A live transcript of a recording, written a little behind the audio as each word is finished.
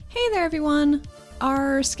Hey there, everyone!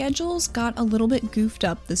 Our schedules got a little bit goofed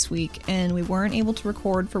up this week, and we weren't able to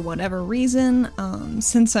record for whatever reason.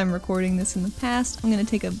 Since I'm recording this in the past, I'm gonna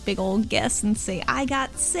take a big old guess and say I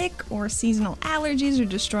got sick, or seasonal allergies are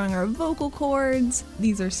destroying our vocal cords.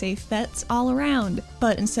 These are safe bets all around.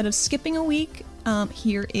 But instead of skipping a week,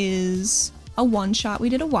 here is a one-shot we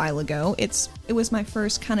did a while ago. It was my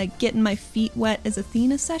first kind of getting my feet wet as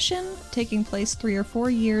Athena session, taking place 3 or 4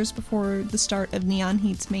 years before the start of Neon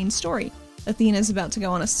Heat's main story. Athena's about to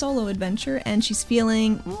go on a solo adventure, and she's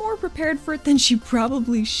feeling more prepared for it than she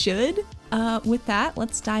probably should. With that,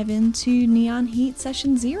 let's dive into Neon Heat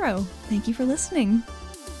Session 0. Thank you for listening.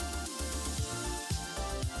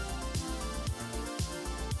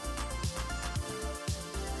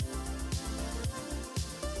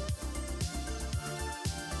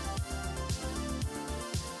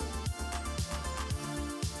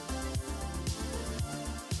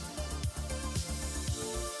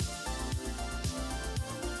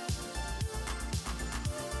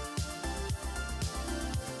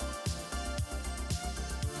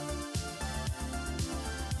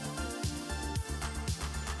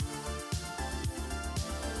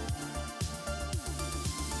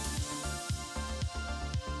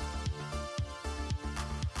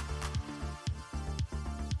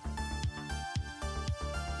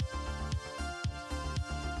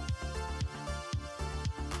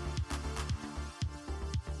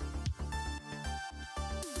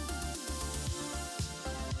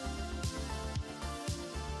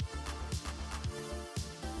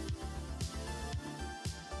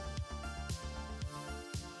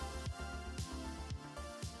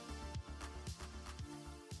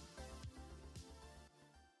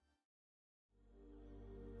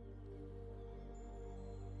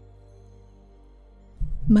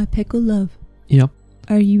 My pickle love. Yep.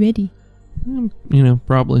 Are you ready?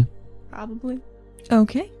 Probably. Probably.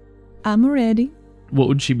 Okay. I'm ready. What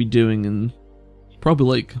would she be doing in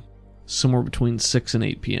probably somewhere between 6 and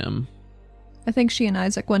 8 p.m.? I think she and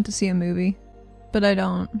Isaac went to see a movie, but I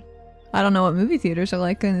don't know what movie theaters are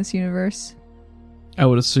like in this universe. I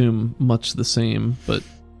would assume much the same, but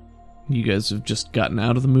you guys have just gotten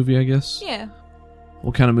out of the movie, I guess? Yeah.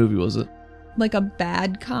 What kind of movie was it? Like a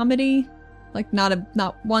bad comedy? Like not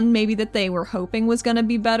one maybe that they were hoping was gonna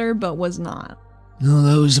be better, but was not. No,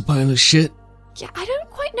 that was a pile of shit. Yeah, I don't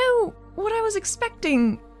quite know what I was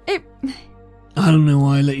expecting. I don't know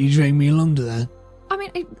why I let you drag me along to that. I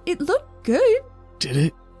mean, it looked good. Did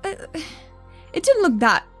it? It didn't look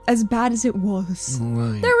that as bad as it was.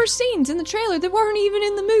 Right. There were scenes in the trailer that weren't even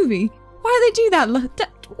in the movie. Why did they do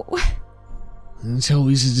that? It's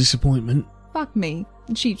always a disappointment. Fuck me.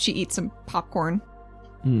 And she eats some popcorn.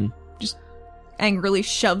 Just angrily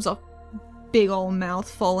shoves a big old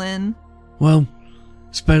mouthful in. Well,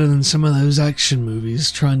 it's better than some of those action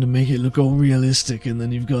movies trying to make it look all realistic, and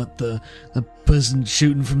then you've got the person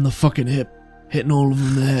shooting from the fucking hip, hitting all of them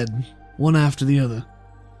in the head, one after the other.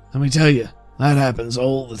 Let me tell you, that happens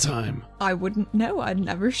all the time. I wouldn't know. I'd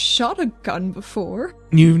never shot a gun before.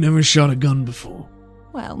 You've never shot a gun before.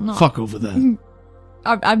 Well, not... Fuck over that.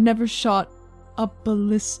 I've never shot a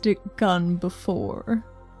ballistic gun before.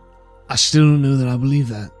 I still don't know that I believe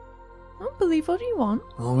that. I'll believe what you want.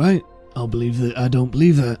 Alright, I'll believe that I don't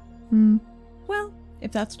believe that. Well,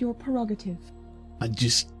 if that's your prerogative.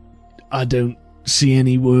 I don't see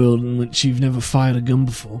any world in which you've never fired a gun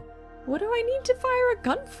before. What do I need to fire a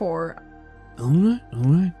gun for?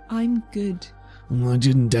 Alright. I'm good. Well, I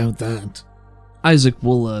didn't doubt that. Isaac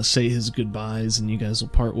will say his goodbyes, and you guys will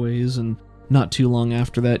part ways, and not too long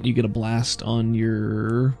after that, you get a blast on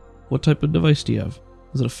your... What type of device do you have?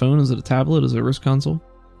 Is it a phone? Is it a tablet? Is it a wrist console?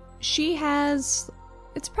 She has...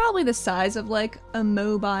 It's probably the size of, a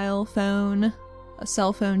mobile phone, a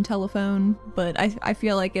cell phone, telephone, but I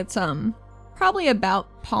feel like it's, probably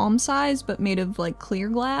about palm size, but made of, clear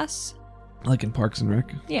glass. Like in Parks and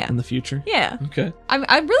Rec? Yeah. In the future? Yeah. Okay.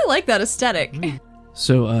 I really like that aesthetic.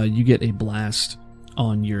 So, you get a blast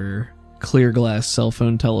on your clear glass cell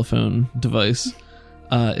phone, telephone device.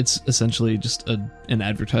 It's essentially just an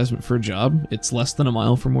advertisement for a job. It's less than a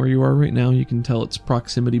mile from where you are right now. You can tell it's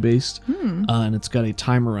proximity based. And it's got a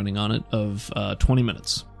timer running on it of 20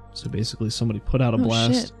 minutes. So basically somebody put out a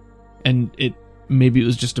blast. Shit. And maybe it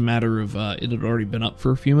was just a matter of it had already been up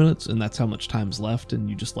for a few minutes, and that's how much time's left, and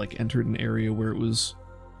you just entered an area where it was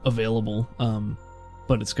available.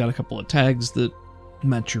 But it's got a couple of tags that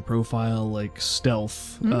match your profile, like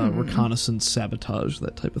stealth, reconnaissance, sabotage,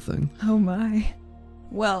 that type of thing. Oh my.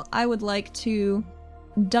 Well, I would like to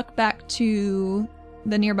duck back to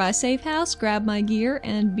the nearby safe house, grab my gear,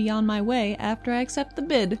 and be on my way after I accept the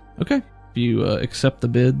bid. Okay. you accept the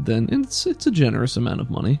bid, then it's a generous amount of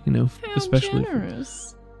money, you know, How especially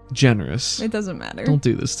generous. generous. It doesn't matter. Don't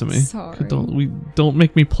do this to me. Sorry. Don't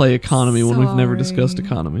make me play economy when we've never discussed Sorry.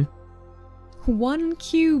 economy. 1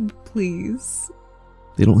 cube, please.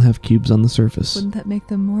 They don't have cubes on the surface. Wouldn't that make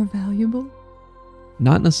them more valuable?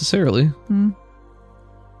 Not necessarily. Hmm.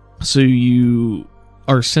 So you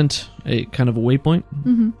are sent a kind of a waypoint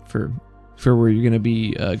Mm-hmm. for where you're going to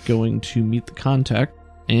be going to meet the contact,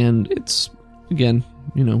 and it's again,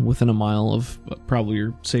 you know, within a mile of probably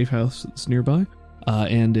your safe house that's nearby,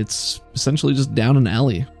 and it's essentially just down an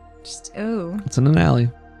alley. It's in an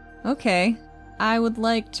alley. Okay. I would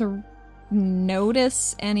like to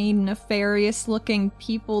notice any nefarious looking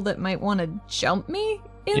people that might want to jump me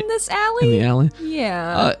in this alley. In the alley.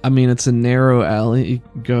 Yeah. I mean, it's a narrow alley. You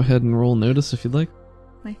can go ahead and roll notice if you'd like.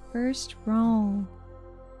 My first roll.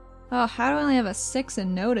 Oh, how do I only have a 6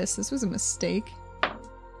 in notice? This was a mistake.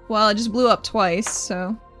 Well, it just blew up twice,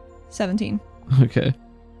 so 17. Okay.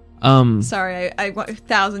 Sorry, I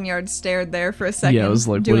 1,000 yards stared there for a second. Yeah, I was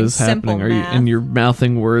like, what doing is simple happening? Are you math. and you're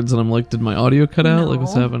mouthing words, and I'm like, did my audio cut out? Like,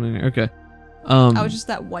 what's No. happening here? Okay. I was just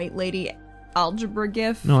that white lady algebra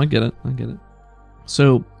gif. No, I get it.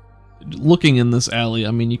 So, looking in this alley,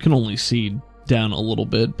 I mean, you can only see down a little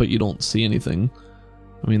bit, but you don't see anything.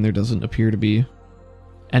 I mean, there doesn't appear to be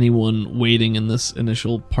anyone waiting in this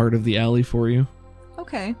initial part of the alley for you.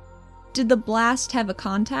 Okay. Did the blast have a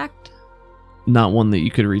contact? Not one that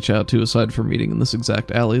you could reach out to aside from meeting in this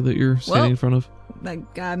exact alley that you're standing in front of. I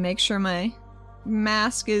gotta make sure my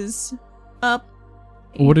mask is up.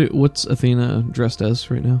 What's Athena dressed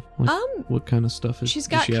as right now? Like, Um, what kind of stuff is She's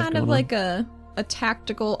does got she have kind of going like a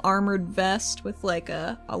tactical armored vest with like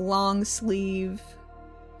a long sleeve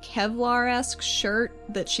Kevlar-esque shirt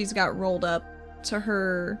that she's got rolled up to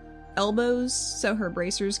her elbows so her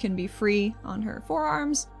bracers can be free on her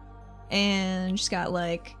forearms. And she's got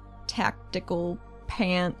like tactical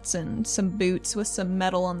pants and some boots with some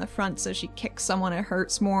metal on the front so she kicks someone it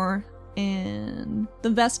hurts more. And the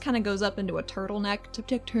vest kind of goes up into a turtleneck to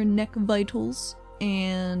protect her neck vitals.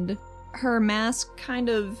 And her mask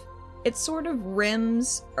it sort of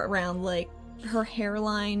rims around like her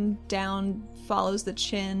hairline down, follows the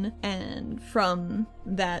chin, and from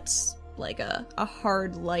that's like a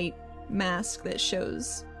hard light mask that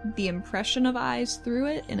shows the impression of eyes through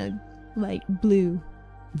it in a light blue.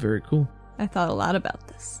 Very cool. I thought a lot about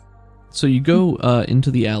this. So you go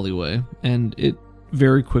into the alleyway, and it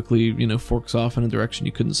very quickly, you know, forks off in a direction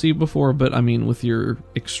you couldn't see before, but I mean, with your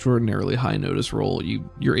extraordinarily high notice roll,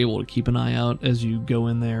 you're able to keep an eye out as you go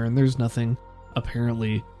in there, and there's nothing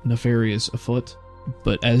apparently nefarious afoot.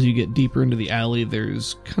 But as you get deeper into the alley,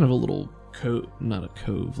 there's kind of a little not a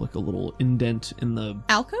cove, like a little indent in the...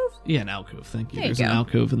 Alcove? Yeah, an alcove, thank you. There you There's go. an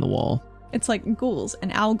alcove in the wall. It's like ghouls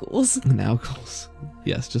and owls. An alcoves.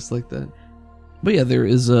 Yes, just like that. But yeah, there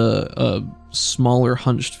is a smaller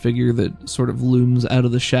hunched figure that sort of looms out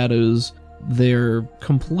of the shadows. They're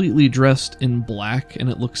completely dressed in black, and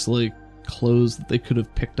it looks like clothes that they could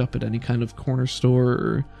have picked up at any kind of corner store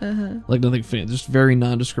or like nothing fancy, just very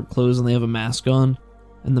nondescript clothes, and they have a mask on,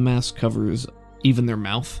 and the mask covers even their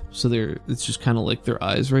mouth, so it's just kind of like their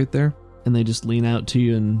eyes right there, and they just lean out to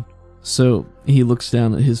you. And so he looks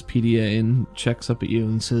down at his PDA and checks up at you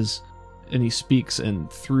and says, and he speaks, and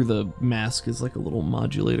through the mask is like a little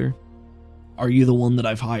modulator. Are you the one that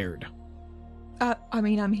I've hired? I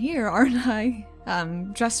mean, I'm here, aren't I?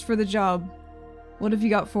 I'm dressed for the job. What have you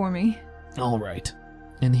got for me? All right.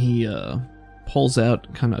 And he pulls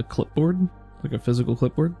out kind of a clipboard, like a physical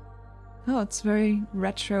clipboard. Oh, it's very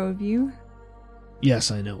retro of you.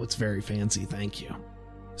 Yes, I know. It's very fancy. Thank you.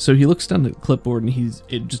 So he looks down at the clipboard, and he's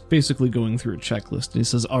just basically going through a checklist. And he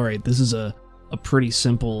says, all right, this is a pretty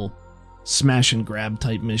simple smash and grab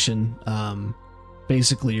type mission.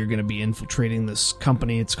 Basically, you're going to be infiltrating this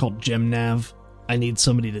company. It's called GemNav. I need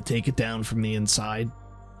somebody to take it down from the inside.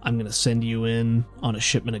 I'm going to send you in on a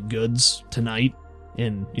shipment of goods tonight,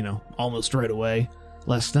 in, almost right away,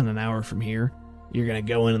 less than an hour from here. You're going to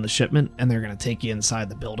go in the shipment, and they're going to take you inside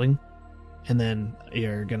the building. And then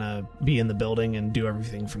you're going to be in the building and do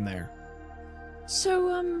everything from there.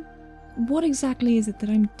 So, what exactly is it that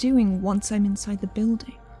I'm doing once I'm inside the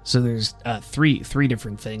building? So there's three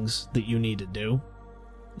different things that you need to do.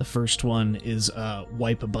 The first one is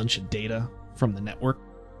wipe a bunch of data from the network.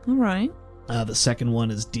 All right. The second one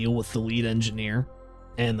is deal with the lead engineer.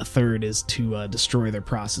 And the third is to destroy their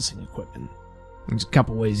processing equipment. There's a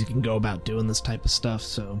couple ways you can go about doing this type of stuff,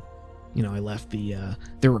 so... I left the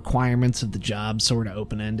requirements of the job sort of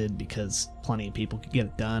open-ended because plenty of people could get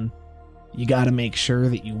it done. You gotta make sure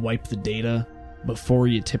that you wipe the data before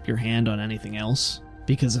you tip your hand on anything else.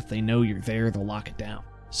 because if they know you're there, they'll lock it down.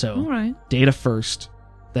 So Alright. data first,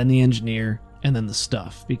 then the engineer, and then the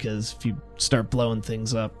stuff, because if you start blowing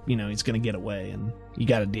things up, he's gonna get away, and you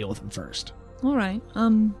gotta deal with him first. Alright.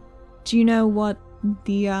 Do you know what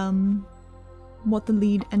the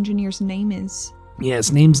lead engineer's name is? Yeah,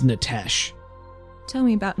 his name's Nitesh. Tell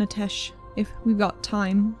me about Nitesh, if we've got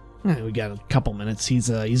time. We got a couple minutes. He's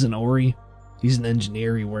an Ori. He's an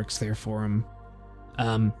engineer. He works there for him.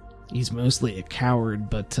 He's mostly a coward,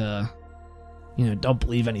 but don't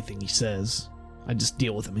believe anything he says. I just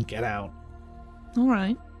deal with him and get out.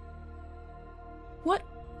 Alright.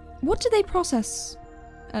 What do they process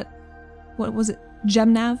at, what was it,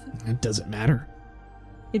 Gemnav? It doesn't matter.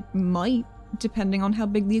 It might, depending on how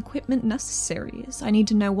big the equipment necessary is. I need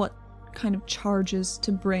to know what kind of charges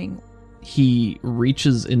to bring. He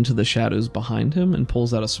reaches into the shadows behind him and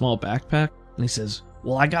pulls out a small backpack, and he says,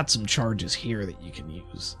 well, I got some charges here that you can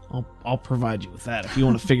use. I'll provide you with that. If you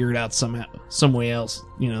want to figure it out somehow, some way else,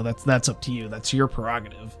 that's up to you. That's your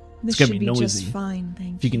prerogative. This It's gonna should be be noisy. just fine,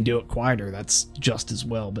 thank If you can do it quieter, that's just as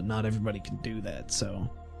well, but not everybody can do that, so...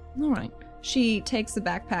 Alright. She takes the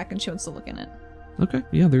backpack and she wants to look in it. Okay,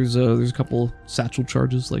 yeah, there's a couple satchel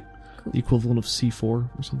charges, like Cool. the equivalent of C4 or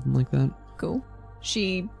something like that. Cool.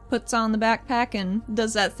 She puts on the backpack and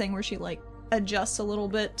does that thing where she, adjusts a little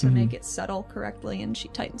bit to Mhm. make it settle correctly, and she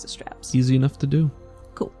tightens the straps. Easy enough to do.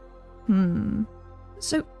 Cool.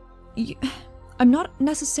 So, I'm not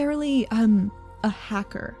necessarily, a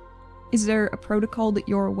hacker. Is there a protocol that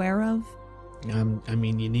you're aware of? I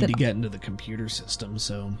mean, you need Then- to get into the computer system,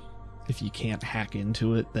 so if you can't hack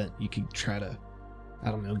into it, then you could try to,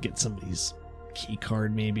 I don't know, get somebody's key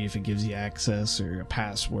card maybe if it gives you access, or a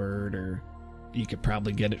password, or you could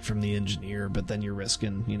probably get it from the engineer, but then you're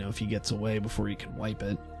risking, if he gets away before you can wipe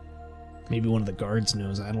it. Maybe one of the guards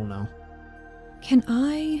knows, I don't know. Can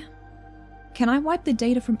I wipe the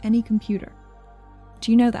data from any computer?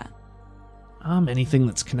 Do you know that? Anything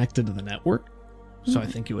that's connected to the network. So I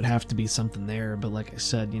Okay. think it would have to be something there, but like I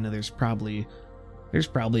said, there's probably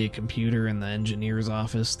a computer in the engineer's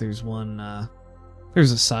office. There's one,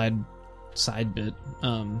 there's a side bit.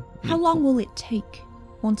 How long will it take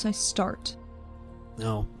once I start?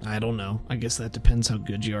 No, I don't know. I guess that depends how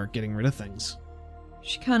good you are at getting rid of things.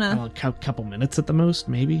 She kind of... A couple minutes at the most,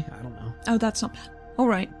 maybe? I don't know. Oh, that's not bad.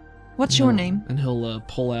 Alright. What's your name? And he'll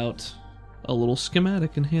pull out a little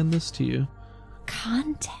schematic and hand this to you.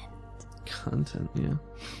 Content. Content, yeah.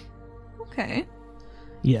 Okay.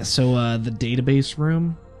 Yeah, so the database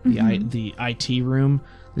room, Mhm. the IT room,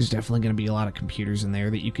 there's definitely going to be a lot of computers in there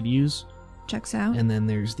that you could use. Checks out. And then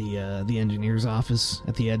there's the engineer's office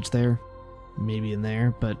at the edge there, maybe in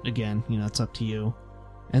there, but again, it's up to you.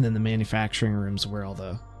 And then the manufacturing room's where all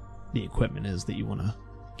the equipment is that you want to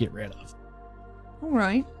get rid of.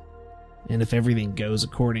 Alright. And if everything goes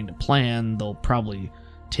according to plan, they'll probably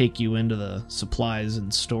take you into the supplies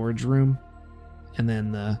and storage room, and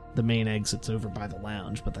then the main exit's over by the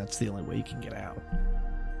lounge, but that's the only way you can get out.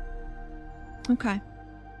 Okay.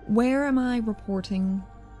 Where am I reporting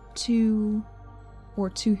to, or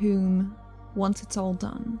to whom, once it's all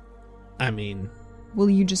done? I mean, Will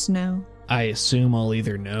you just know? I assume I'll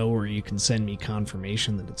either know, or you can send me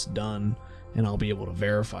confirmation that it's done, and I'll be able to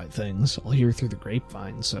verify things. I'll hear through the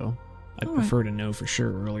grapevine, so I'd All right. prefer to know for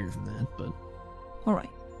sure earlier than that, but... Alright.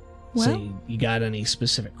 Well, So you got any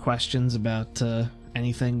specific questions about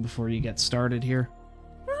anything before you get started here?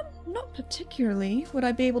 not particularly. Would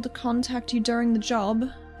I be able to contact you during the job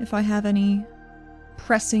if I have any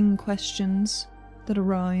pressing questions that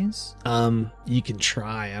arise? You can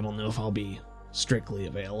try. I don't know if I'll be strictly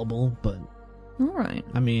available, but Alright.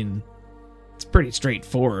 I mean, it's pretty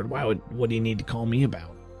straightforward. What do you need to call me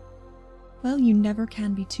about? Well, you never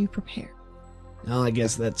can be too prepared. Well, I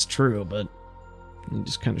guess that's true, but he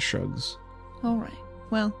just kind of shrugs. Alright.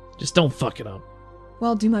 Well, Just don't fuck it up.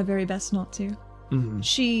 I'll do my very best not to. Mm-hmm.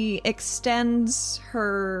 She extends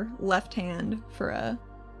her left hand for a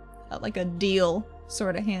deal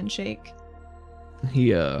sort of handshake.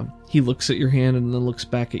 He looks at your hand and then looks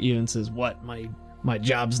back at you and says, "What? My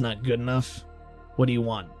job's not good enough? What do you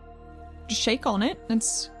want?" Just shake on it.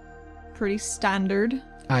 It's pretty standard.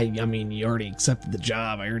 I mean, you already accepted the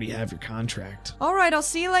job. I already have your contract. Alright, I'll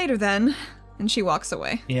see you later then. And she walks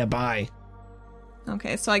away. Yeah, bye.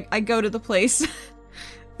 Okay, so I go to the place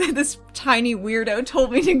that this tiny weirdo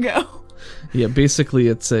told me to go. Yeah, basically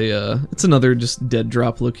it's another just dead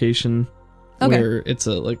drop location Okay. where it's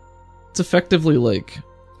effectively like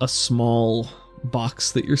a small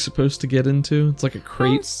box that you're supposed to get into. It's like a How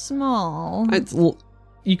crate. small?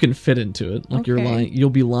 You can fit into it. Like Okay. you'll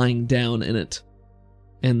be lying down in it.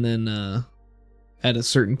 And then at a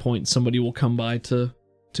certain point, somebody will come by to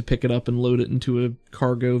pick it up and load it into a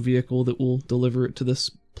cargo vehicle that will deliver it to this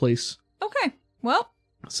place. Okay, well,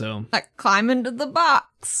 So, I climb into the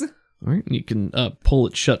box. all right, you can pull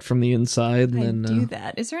it shut from the inside, and I then do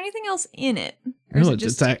that. Is there anything else in it? No, is it's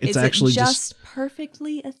just, it's is actually it just just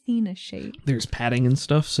perfectly Athena shaped. there's padding and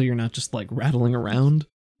stuff, so you're not just like rattling around.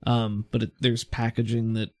 But there's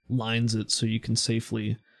packaging that lines it so you can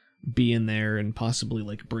safely be in there and possibly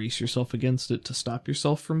like brace yourself against it to stop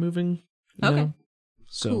yourself from moving. you Okay. know?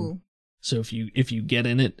 So Cool. so if you get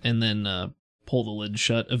in it and then pull the lid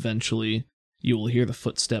shut, eventually you will hear the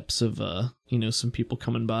footsteps of some people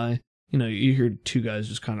coming by. You hear two guys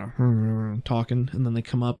just kind of talking, and then they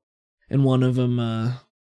come up, and one of them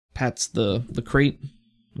pats the crate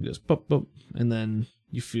and goes pop pop, and then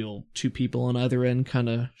you feel two people on either end kind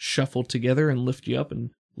of shuffle together and lift you up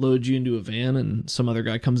and load you into a van, and some other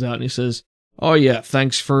guy comes out and he says, "Oh yeah,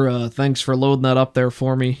 thanks for loading that up there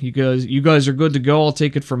for me. You guys are good to go. I'll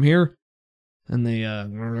take it from here." And they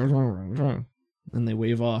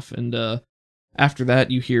wave off, and after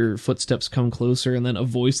that you hear footsteps come closer, and then a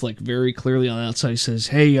voice like very clearly on the outside says,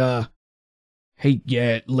 "Hey,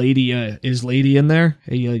 yeah, lady, is lady in there?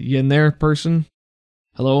 Hey, you in there, person?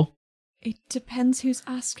 Hello?" It depends who's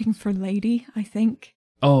asking for lady, I think.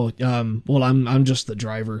 "Oh, well, I'm just the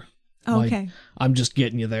driver. Okay. I'm just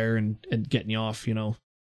getting you there and getting you off, All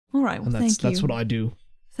right, well, and thank you. that's what I do."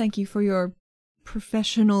 Thank you for your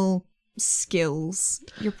professional skills,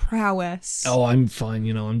 your prowess. "Oh, I'm fine,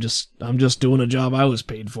 I'm just doing a job I was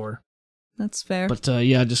paid for. That's fair. But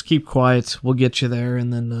yeah, just keep quiet. We'll get you there,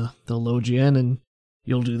 and then they'll load you in, and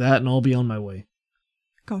you'll do that, and I'll be on my way."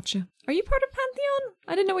 Gotcha. Are you part of Pantheon?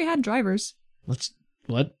 I didn't know we had drivers.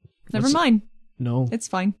 What? Never mind. No. It's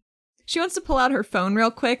fine. She wants to pull out her phone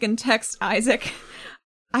real quick and text Isaac.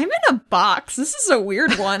 "I'm in a box. This is a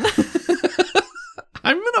weird one."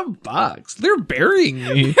 I'm in a box. They're burying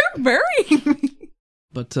me. They're burying me.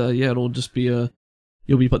 But yeah, it'll just be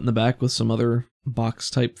you'll be put in the back with some other box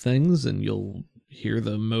type things, and you'll hear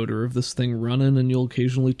the motor of this thing running, and you'll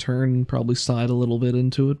occasionally turn and probably slide a little bit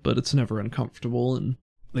into it, but it's never uncomfortable, and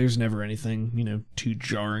there's never anything, too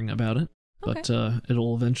jarring about it. Okay. But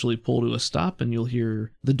it'll eventually pull to a stop, and you'll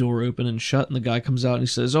hear the door open and shut, and the guy comes out and he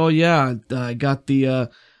says, "Oh yeah, I got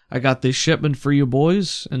this shipment for you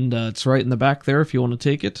boys, and it's right in the back there if you want to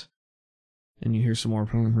take it." And you hear some more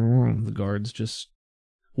the guards just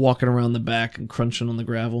walking around the back and crunching on the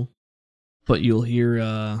gravel. But you'll hear,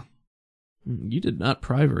 you did not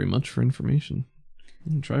pry very much for information.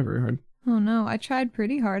 You didn't try very hard. Oh no, I tried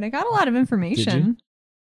pretty hard. I got a lot of information.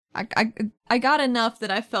 I got enough that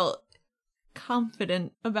I felt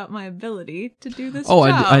confident about my ability to do this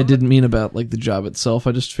job. I didn't mean about like the job itself.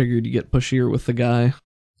 I just figured you get pushier with the guy.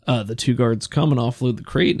 The two guards come and offload the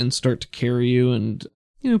crate and start to carry you, and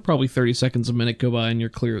probably 30 seconds a minute go by, and you're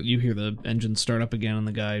clear. You hear the engine start up again, and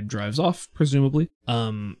the guy drives off, presumably.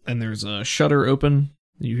 And there's a shutter open.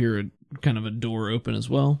 You hear a kind of a door open as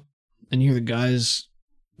well, and you hear the guys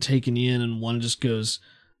taking you in, and one just goes,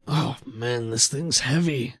 "Oh man, this thing's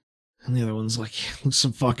heavy," and the other one's like, "Looks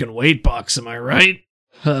some fucking weight box, am I right?"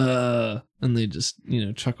 And they just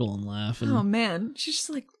chuckle and laugh. And Oh man, she's just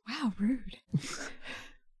like, "Wow, rude."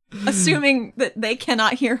 Assuming that they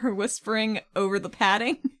cannot hear her whispering over the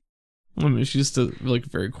padding. I mean, she just like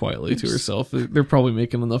very quietly to herself. They're probably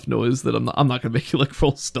making enough noise that I'm not gonna make you like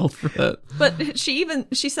roll stealth for that. But she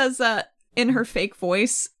says that in her fake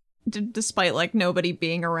voice, despite like nobody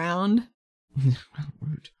being around.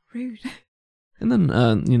 Rude. And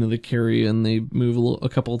then they carry and they move a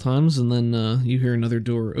couple of times, and then you hear another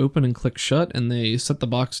door open and click shut, and they set the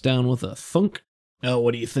box down with a thunk. "Oh,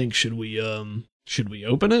 what do you think? Should we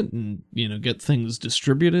open it and get things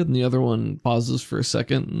distributed?" And the other one pauses for a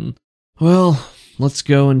second and, "Well, let's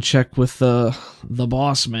go and check with the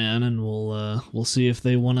boss man, and we'll see if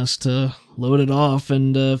they want us to load it off,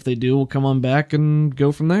 and if they do, we'll come on back and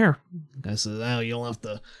go from there." The guy says, "Oh, you'll have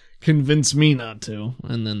to convince me not to."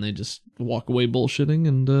 And then they just walk away bullshitting,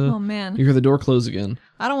 and Oh man, you hear the door close again.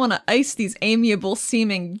 I don't want to ice these amiable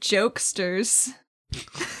seeming jokesters.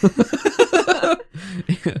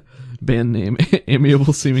 Band name,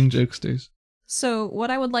 Amiable Seeming Jokesters. So what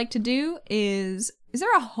I would like to do is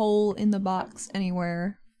there a hole in the box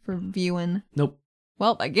anywhere for viewing? Nope.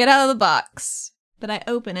 Well, I get out of the box, but I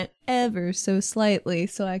open it ever so slightly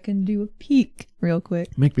so I can do a peek real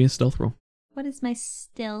quick. Make me a stealth roll. What is my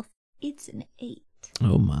stealth? It's an 8.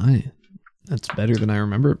 Oh my. That's better than I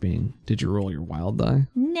remember it being. Did you roll your wild die?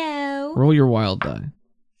 No. Roll your wild die.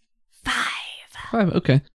 5. 5,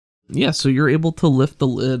 okay. Yeah, so you're able to lift the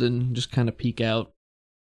lid and just kind of peek out.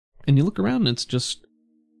 And you look around and it's just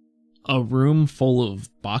a room full of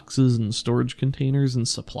boxes and storage containers and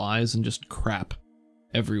supplies and just crap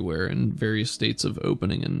everywhere in various states of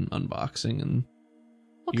opening and unboxing and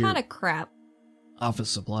What Your- kind of crap? office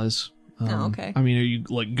supplies. Oh, okay. I mean, are you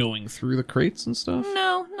like going through the crates and stuff?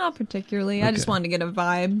 No, not particularly. I just Okay. wanted to get a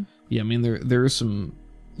vibe. Yeah, I mean there are some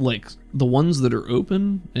like the ones that are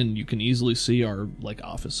open and you can easily see are like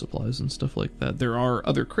office supplies and stuff like that. There are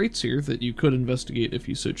other crates here that you could investigate if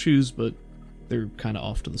you so choose, but they're kind of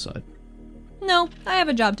off to the side. No, I have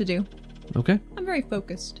a job to do. Okay. I'm very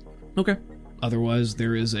focused. Okay. Otherwise,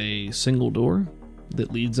 there is a single door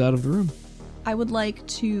that leads out of the room. I would like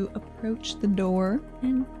to approach the door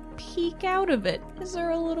and peek out of it. Is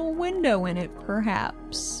there a little window in it,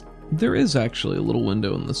 perhaps? There is actually a little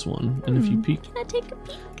window in this one, and if you peek, Can I take a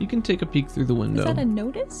peek? you can take a peek through the window. Is that a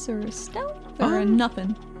notice or a stealth or a Um,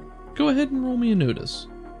 nothing? Go ahead and roll me a notice.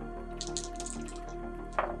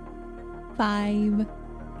 5.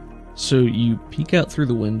 So you peek out through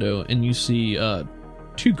the window and you see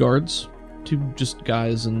two guards, two just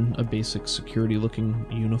guys in a basic security-looking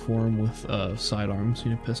uniform with sidearms,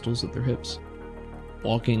 pistols at their hips,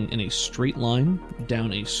 walking in a straight line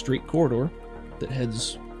down a straight corridor that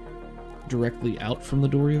heads directly out from the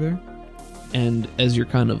door there. And as you're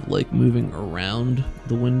kind of like moving around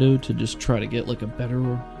the window to just try to get like a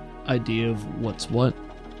better idea of what's what,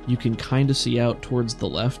 you can kind of see out towards the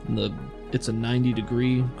left, and it's a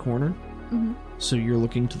 90-degree corner. Mhm. So you're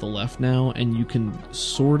looking to the left now, and you can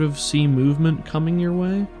sort of see movement coming your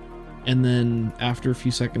way. And then after a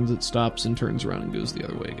few seconds, it stops and turns around and goes the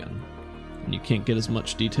other way again. And you can't get as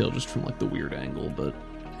much detail just from like the weird angle, but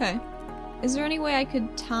Okay. Is there any way I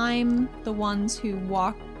could time the ones who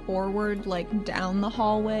walk forward, like down the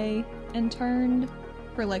hallway and turned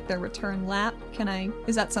for like their return lap?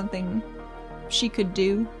 Is that something she could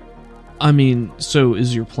do? I mean, so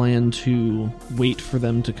is your plan to wait for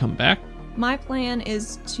them to come back? My plan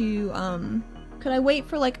is to, could I wait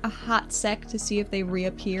for like a hot sec to see if they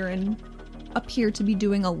reappear and appear to be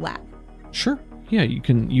doing a lap? Sure. Yeah,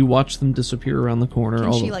 you watch them disappear around the corner.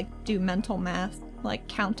 Can she like do mental math, like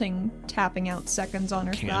counting, tapping out seconds on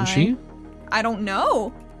her thigh? Can she? I don't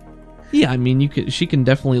know. Yeah, I mean, she can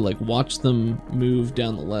definitely like watch them move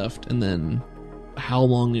down the left, and then how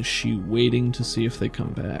long is she waiting to see if they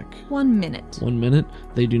come back? 1 minute. 1 minute?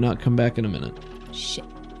 They do not come back in a minute. Shit.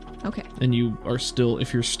 Okay. And you are still,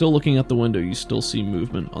 if you're still looking out the window, you still see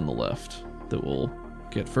movement on the left that will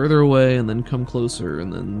get further away and then come closer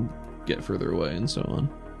and then get further away and so on.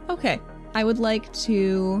 Okay. I would like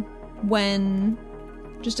to, when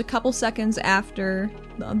just a couple seconds after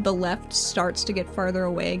the left starts to get farther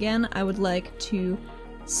away again, I would like to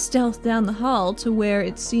stealth down the hall to where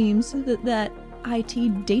it seems that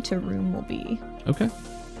IT data room will be. Okay.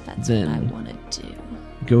 That's Then- what I want to do.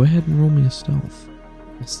 Go ahead and roll me a stealth.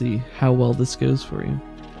 We'll see how well this goes for you.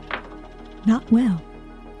 Not well.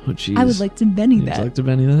 Oh, jeez. I would like to Benny You'd that. like to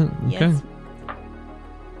Benny that? Okay. Yes.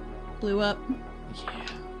 Blew up. Yeah.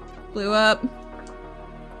 Blew up.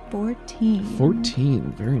 14.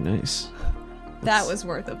 14. Very nice. That was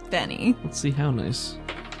worth a Benny. Let's see how nice.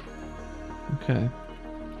 Okay.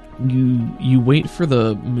 You wait for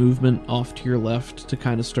the movement off to your left to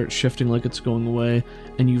kind of start shifting like it's going away,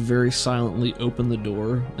 and you very silently open the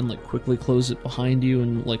door and like quickly close it behind you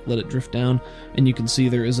and like let it drift down, and you can see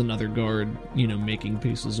there is another guard, making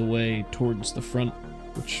paces away towards the front,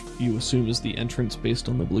 which you assume is the entrance based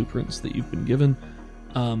on the blueprints that you've been given.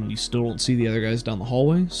 You still don't see the other guys down the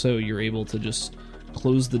hallway, so you're able to just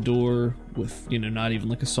close the door with, not even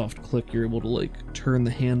like a soft click. You're able to like turn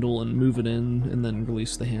the handle and move it in and then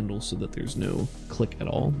release the handle so that there's no click at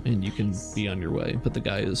all and you can be on your way, but the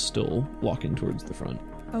guy is still walking towards the front.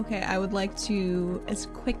 Okay, I would like to, as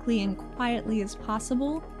quickly and quietly as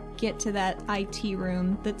possible, get to that IT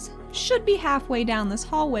room that should be halfway down this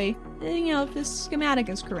hallway, if this schematic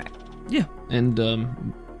is correct. Yeah. And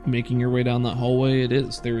making your way down that hallway, it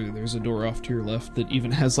is. There's a door off to your left that even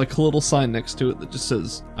has like a little sign next to it that just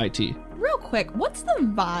says IT. Real quick, what's the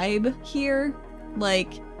vibe here?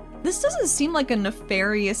 Like, this doesn't seem like a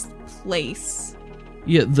nefarious place.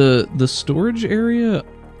 Yeah, the storage area,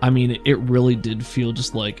 I mean, it really did feel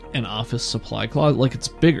just like an office supply closet. Like, it's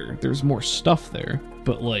bigger. There's more stuff there.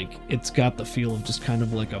 But, like, it's got the feel of just kind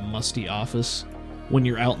of like a musty office. When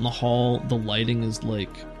you're out in the hall, the lighting is like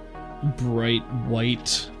bright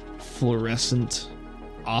white fluorescent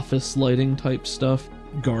office lighting type stuff.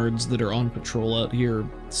 Guards that are on patrol out here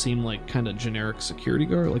seem like kind of generic security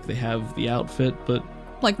guard, like they have the outfit, but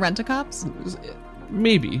Like rent-a-cops?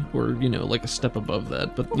 maybe, or like a step above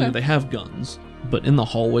that, but Okay. they have guns. But in the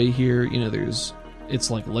hallway here, it's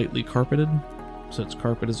like lightly carpeted, So it's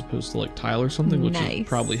carpet as opposed to like tile or something, which Nice.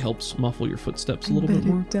 probably helps muffle your footsteps a little bit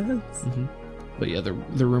more. does. hmm But yeah, the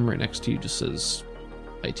room right next to you just says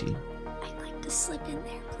IT. I'd like to slip in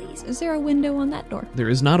there, please. Is there a window on that door? There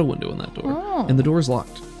is not a window in that door, Oh. and the door is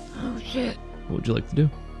locked. Oh, shit. What would you like to do?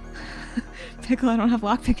 Pickle, I don't have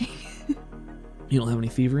lockpicking. You don't have any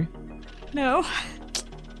thievery? No.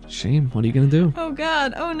 Shame. What are you gonna do? Oh,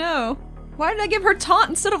 God. Oh, no. Why did I give her taunt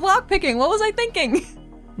instead of lockpicking? What was I thinking?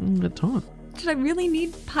 A taunt. Did I really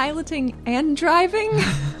need piloting and driving?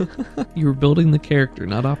 You were building the character,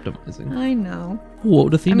 not optimizing. I know. What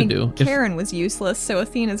would Athena I mean, do? Karen was useless, so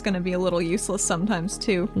Athena's gonna be a little useless sometimes,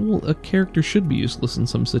 too. Well, a character should be useless in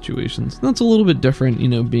some situations. That's a little bit different,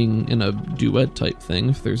 being in a duet type thing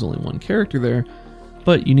if there's only one character there.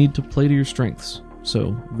 But you need to play to your strengths.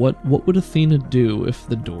 So, what would Athena do if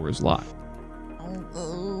the door is locked?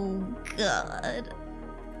 Oh, God.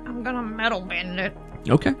 I'm gonna metal bend it.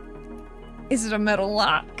 Okay. Is it a metal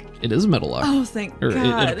lock? It is a metal lock. Oh, thank Or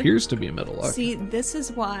God. it appears to be a metal lock. See, this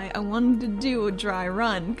is why I wanted to do a dry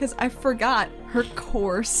run, because I forgot her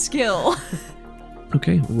core skill.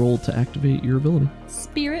 Okay, roll to activate your ability.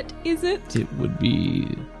 Spirit, is it? It would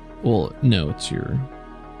be... Well, no, it's your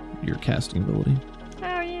casting ability.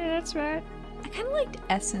 Oh, yeah, that's right. I kind of liked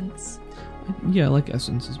Essence. Yeah, I like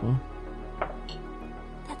Essence as well.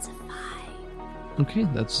 That's a 5. Okay,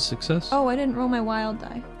 that's a success. Oh, I didn't roll my wild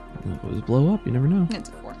die. It'll always blow up, you never know. It's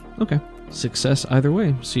a 4. Okay. Success either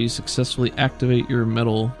way. So you successfully activate your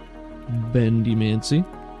metal bendymancy.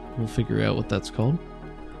 We'll figure out what that's called.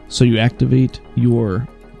 So you activate your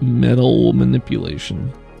metal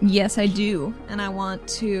manipulation. Yes, I do. And I want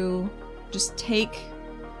to just take...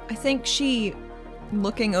 I think she,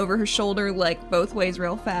 looking over her shoulder, like, both ways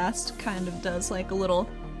real fast, kind of does, like, a little...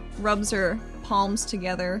 rubs her palms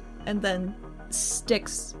together, and then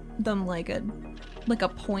sticks them like a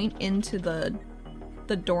point into the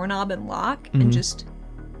doorknob and lock, Mhm. and just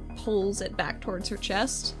pulls it back towards her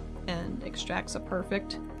chest, and extracts a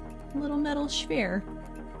perfect little metal sphere.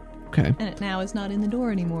 Okay. And it now is not in the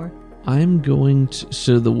door anymore. I'm going to...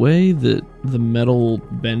 So the way that the metal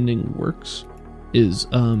bending works is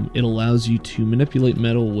it allows you to manipulate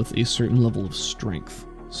metal with a certain level of strength.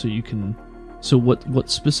 So you can... So what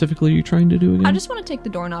specifically are you trying to do again? I just want to take the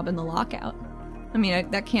doorknob and the lock out. I mean,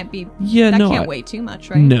 that can't be... Yeah, that no, can't I- weigh too much,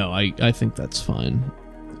 right? No, I think that's fine.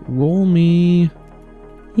 Roll me...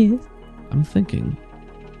 Yes. I'm thinking...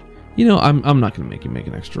 I'm not going to make you make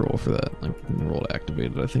an extra roll for that. Like, roll to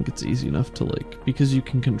activate it. I think it's easy enough to, like... Because you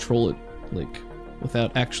can control it, like,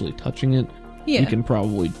 without actually touching it. Yeah. You can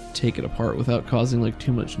probably take it apart without causing, like,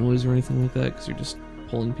 too much noise or anything like that, because you're just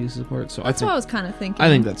pulling pieces apart. So That's what I was kind of thinking. I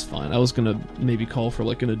think that's fine. I was going to maybe call for,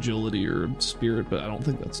 like, an agility or a spirit, but I don't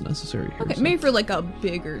think that's necessary here. Okay, so- maybe for like a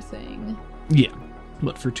bigger thing. Yeah,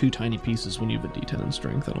 but for 2 tiny pieces when you have a D10 in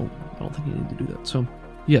strength, I don't think you need to do that. So,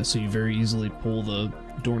 yeah, so you very easily pull the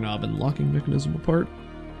doorknob and locking mechanism apart,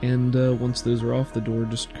 and once those are off, the door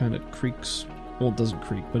just kind of creaks. Well, it doesn't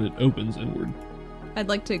creak, but it opens inward. I'd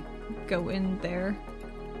like to go in there.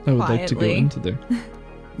 I would like to go Quietly. into there.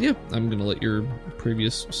 Yeah, I'm gonna let your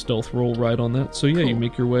previous stealth roll ride on that. So yeah, you Cool.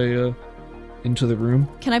 make your way into the room.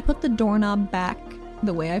 Can I put the doorknob back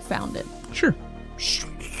the way I found it? Sure.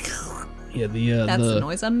 Yeah, That's the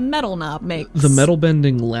noise a metal knob makes. the metal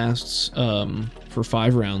bending lasts for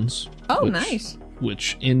 5 rounds. Oh, which- nice.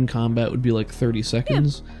 Which in combat would be like 30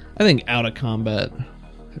 seconds. I think out of combat,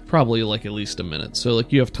 probably like at least a minute. So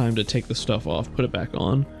like you have time to take the stuff off, put it back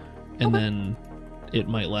on, and then it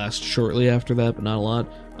might last shortly after that, but not a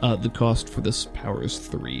lot. The cost for this power is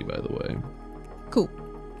 3, by the way. Cool.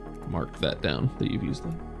 Mark that down that you've used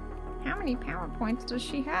that. How many power points does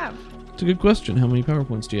she have? It's a good question. How many power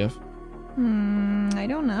points do you have? I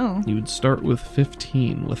don't know. You would start with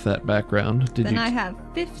 15 with that background. Then I have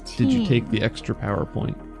 15. Did you take the extra power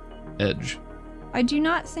point edge? I do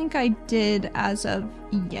not think I did as of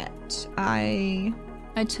yet. I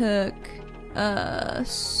took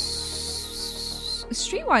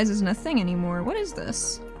Streetwise isn't a thing anymore. What is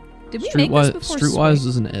this? Did we make this before? Streetwise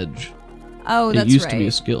is an edge. Oh, that's it used right. to be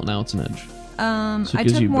a skill, now it's an edge. So it I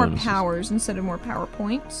gives took you more bonuses. powers instead of more power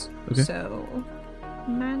points. Okay. So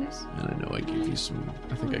minus. And I know I gave you some.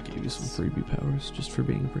 I think I gave you some freebie powers just for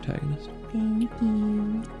being a protagonist. Thank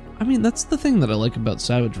you. I mean, that's the thing that I like about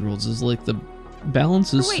Savage Worlds is like the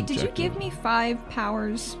balance is. Oh, wait, did you subjective. give me 5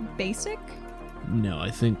 powers basic? No, I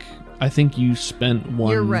think you spent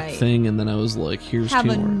one You're right. thing, and then I was like, "Here's Have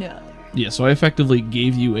 2 more." another. Yeah, so I effectively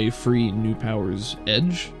gave you a free new powers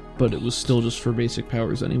edge, but it was still just for basic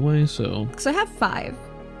powers anyway. So Because I have 5.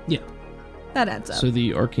 yeah, That adds up. so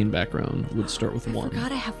the arcane background would start with I 1.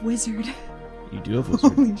 forgot I have wizard. You do have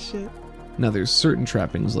wizard. Holy shit. Now, there's certain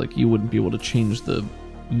trappings, like you wouldn't be able to change the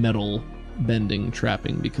metal bending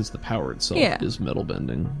trapping because the power itself is metal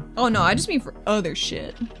bending. Oh no, I just mean for other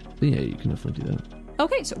shit. But yeah, you can definitely do that.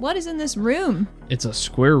 Okay, so what is in this room? It's a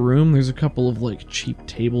square room. There's a couple of like cheap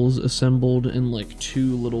tables assembled in like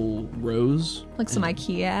 2 little rows. Like some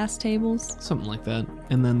IKEA ass tables? Something like that.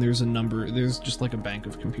 And then there's just like a bank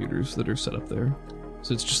of computers that are set up there.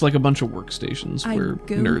 So it's just like a bunch of workstations where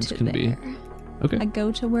nerds can be. Okay. I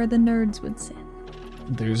go to where the nerds would sit.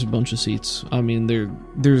 There's a bunch of seats. I mean,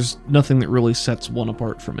 there's nothing that really sets one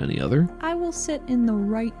apart from any other. I will sit in the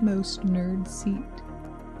rightmost nerd seat.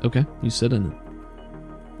 Okay, you sit in it.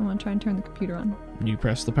 I want to try and turn the computer on. You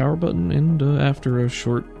press the power button, and after a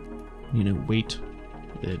short, wait,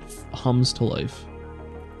 it hums to life.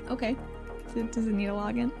 Okay. Does it need a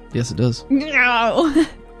login? Yes, it does. No!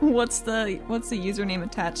 What's the username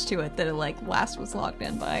attached to it that it last was logged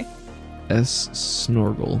in by? S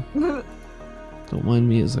Snorgle. Don't mind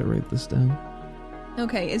me as I write this down.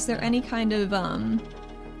 Okay, is there any kind of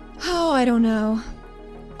I don't know,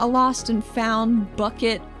 a lost and found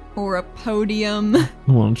bucket or a podium?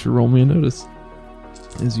 Why don't you roll me a notice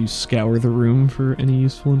as you scour the room for any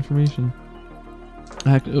useful information?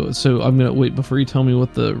 So I'm gonna wait before you tell me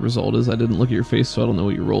what the result is. I didn't look at your face, so I don't know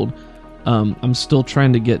what you rolled. I'm still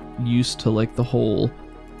trying to get used to the whole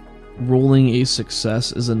rolling a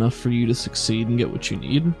success is enough for you to succeed and get what you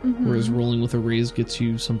need, whereas rolling with a raise gets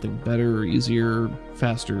you something better or easier,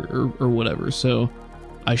 faster, or whatever. So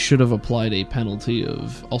I should have applied a penalty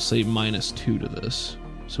of, I'll say, -2 to this.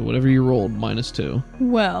 So whatever you rolled, -2.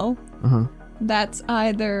 Well, that's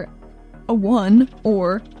either a 1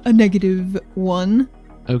 or a -1.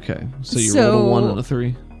 Okay, so you rolled a 1 and a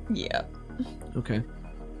 3. Yeah. Okay.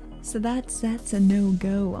 So that's a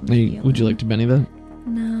no-go. Would you like to Benny that?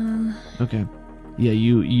 Nah. Okay. Yeah,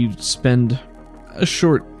 you spend a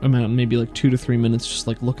short amount, maybe 2 to 3 minutes, just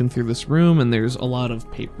looking through this room, and there's a lot of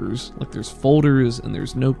papers. There's folders and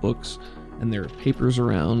there's notebooks, and there are papers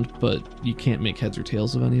around, but you can't make heads or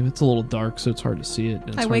tails of any of it. It's a little dark, so it's hard to see it.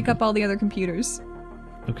 I wake up all the other computers.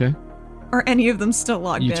 Okay. Are any of them still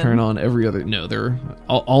logged in? You turn on every other. No, they're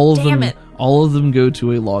all of Damn them. It. All of them go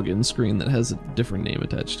to a login screen that has a different name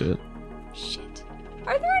attached to it. Shit.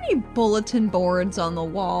 Are there any bulletin boards on the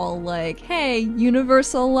wall hey,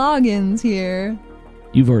 universal logins here?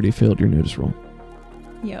 You've already failed your notice roll.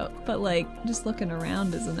 Yep, but just looking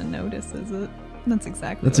around isn't a notice, is it? That's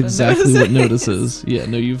exactly what notice is. Yeah,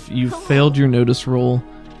 no, you've failed your notice roll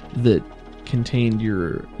that contained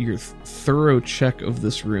your thorough check of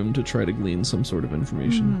this room to try to glean some sort of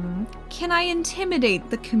information. Can I intimidate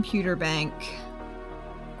the computer bank?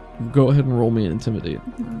 Go ahead and roll me an intimidate.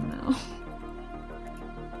 Oh no.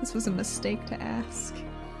 This was a mistake to ask.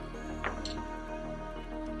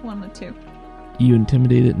 1 and 2. You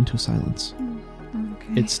intimidate it into silence.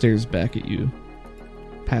 Okay. It stares back at you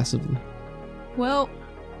passively. Well,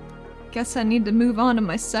 guess I need to move on to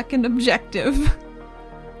my second objective.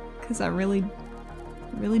 Because I really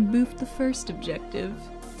boofed the first objective.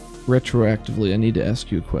 Retroactively, I need to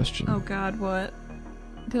ask you a question. Oh god, what?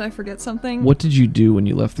 Did I forget something? What did you do when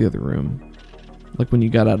you left the other room? When you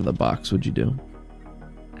got out of the box, what'd you do?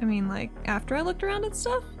 I mean, after I looked around at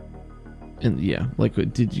stuff? And yeah,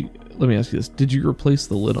 did you... Let me ask you this. Did you replace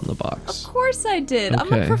the lid on the box? Of course I did. Okay.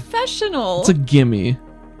 I'm a professional. It's a gimme.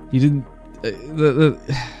 You didn't...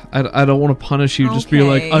 I don't want to punish you. Just be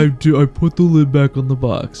like, I put the lid back on the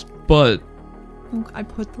box. But... I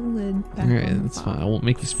put the lid back Alright, on the that's box. fine. I won't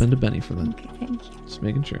make you spend a penny for that. Okay, thank you. Just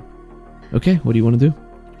making sure. Okay, what do you want to do?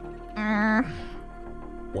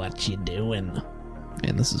 What you doing?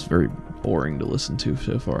 Man, this is very boring to listen to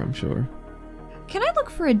so far, I'm sure. Can I look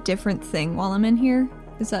for a different thing while I'm in here?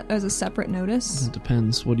 Is that as a separate notice? It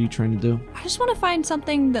depends. What are you trying to do? I just want to find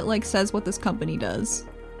something that says what this company does.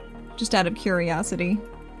 Just out of curiosity.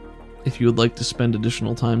 If you would like to spend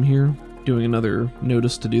additional time here doing another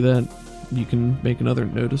notice to do that, you can make another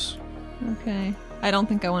notice. Okay. I don't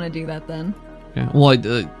think I want to do that then. Yeah. Well,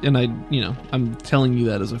 I'm telling you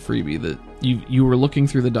that as a freebie that you were looking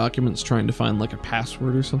through the documents trying to find a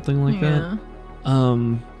password or something like that.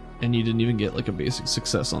 And you didn't even get a basic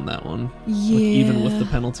success on that one. Yeah. Even with the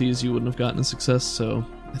penalties, you wouldn't have gotten a success. So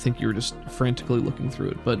I think you were just frantically looking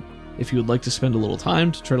through it. But if you would like to spend a little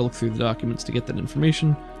time to try to look through the documents to get that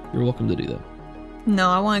information, you're welcome to do that. No,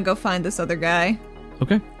 I want to go find this other guy.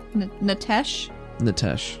 Okay. Natesh?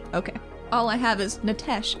 Natesh. Okay. All I have is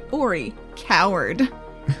Natesh, Ori, coward.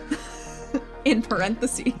 In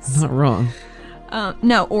parentheses. Not wrong.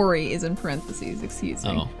 No, Ori is in parentheses, excuse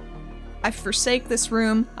me. Oh. I forsake this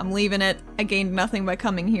room. I'm leaving it. I gained nothing by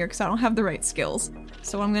coming here because I don't have the right skills.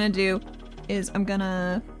 So what I'm going to do is I'm going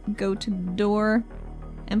to go to the door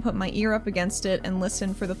and put my ear up against it and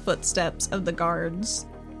listen for the footsteps of the guards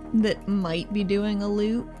that might be doing a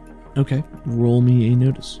loot. Okay, roll me a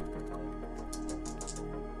notice.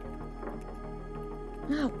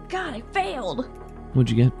 Oh god, I failed! What'd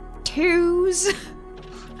you get? 2s.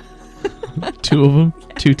 2 of them?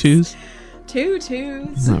 2 twos? 2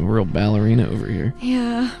 2s. I'm a real ballerina over here.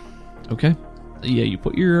 Yeah. Okay. Yeah, you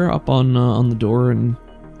put your ear up on the door and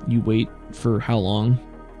you wait for how long?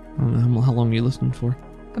 I don't know, how long are you listening for?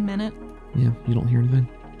 A minute. Yeah, you don't hear anything.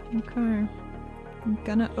 Okay. I'm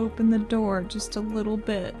gonna open the door just a little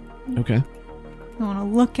bit. Okay. I wanna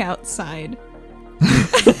look outside.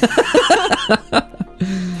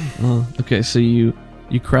 Okay, so you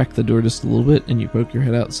crack the door just a little bit and you poke your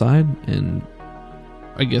head outside, and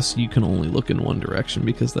I guess you can only look in one direction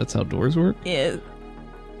because that's how doors work. Yeah.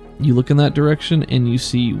 You look in that direction and you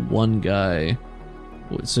see one guy.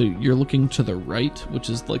 So you're looking to the right, which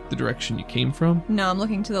is like the direction you came from? No, I'm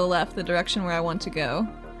looking to the left, the direction where I want to go.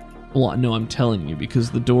 Well, no, I'm telling you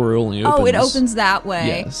because the door only opens. Oh, it opens that way.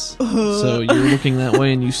 Yes. So you're looking that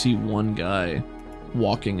way and you see one guy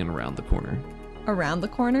walking in around the corner. Around the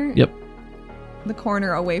corner? Yep. The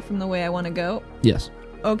corner away from the way I want to go? Yes.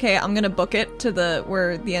 Okay, I'm gonna book it to the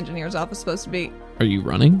where the engineer's office is supposed to be. Are you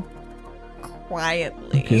running?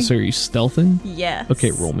 Quietly. Okay, so are you stealthing? Yes.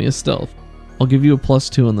 Okay, roll me a stealth. I'll give you a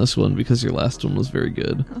 +2 on this one because your last one was very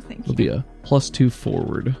good. Oh, thank It'll you. be a +2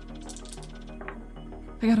 forward.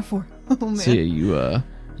 I got a 4. Oh, man. So yeah,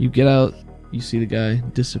 you get out, you see the guy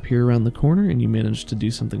disappear around the corner, and you manage to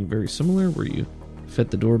do something very similar where you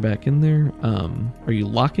fit the door back in there. Are you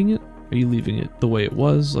locking it? Are you leaving it the way it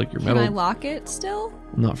was, like your Can metal? I lock it still?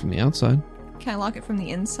 Not from the outside. Can I lock it from the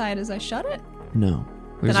inside as I shut it? No.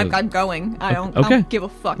 Then There's I'm going. I don't give a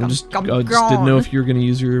fuck. I I'm just gone. didn't know if you were going to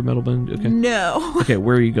use your metal bend. Okay. No. Okay,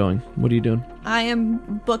 where are you going? What are you doing? I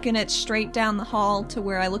am booking it straight down the hall to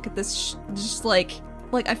where I look at this, just like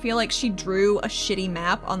I feel like she drew a shitty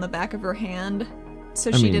map on the back of her hand,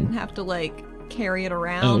 so she didn't have to like carry it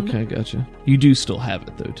around. Okay, gotcha. You do still have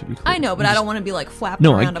it though, to be clear. I know, but I don't want to be like flapping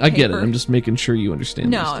No, around a I paper. get it. I'm just making sure you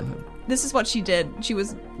understand. that you No, still have it. this is what she did. She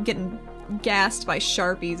was getting gassed by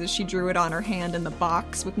Sharpies as she drew it on her hand in the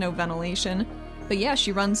box with no ventilation. But yeah,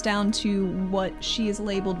 she runs down to what she is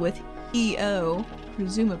labeled with EO,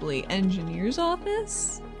 presumably engineer's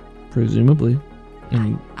office. Presumably.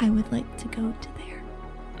 And I would like to go to there.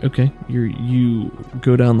 okay, you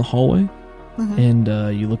go down the hallway, and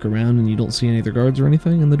you look around and you don't see any other guards or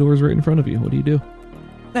anything, and the door's right in front of you. What do you do?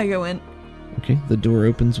 I go in. Okay, the door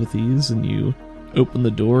opens with ease, and you open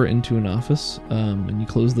the door into an office, and you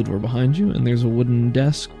close the door behind you, and there's a wooden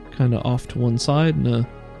desk kind of off to one side, and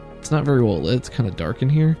it's not very well lit. It's kind of dark in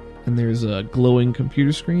here, and there's a glowing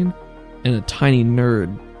computer screen and a tiny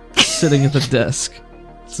nerd sitting at the desk.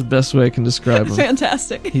 It's the best way I can describe him.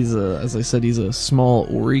 Fantastic. He's as I said, he's a small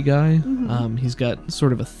Ori guy. He's got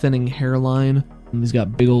sort of a thinning hairline. He's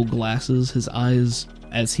got big old glasses. His eyes,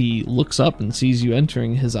 as he looks up and sees you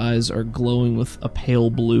entering, his eyes are glowing with a pale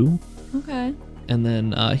blue. Okay. And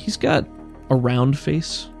then he's got a round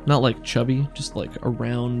face, not like chubby, just like a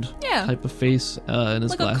round Yeah. type of face in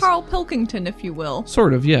his Like glass. a Carl Pilkington, if you will.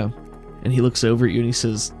 Sort of, yeah. And he looks over at you and he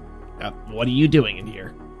says, "What are you doing in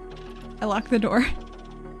here?" I lock the door.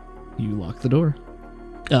 You lock the door.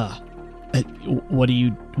 What are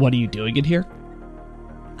you doing in here?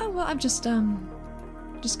 Oh, well, I've just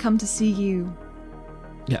come to see you.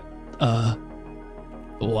 Yeah.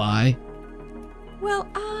 Why? Well,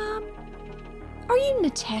 are you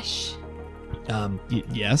Nitesh?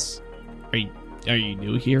 Yes. Are you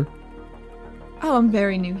new here? Oh, I'm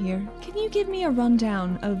very new here. Can you give me a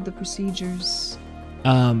rundown of the procedures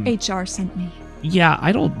HR sent me? Yeah,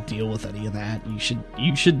 I don't deal with any of that.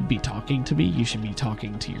 You should be talking to me. You should be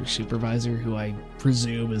talking to your supervisor, who I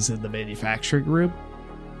presume is in the manufacturing room.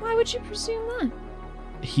 Why would you presume that?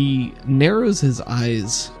 He narrows his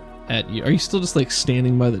eyes at you. Are you still just like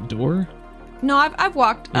standing by the door? No, I've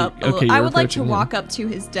walked up. Okay, I you're would like to approaching him. walk up to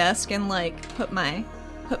his desk and like put my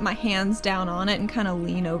hands down on it and kind of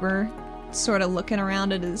lean over, sort of looking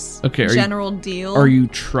around at his Okay, general deal. Are you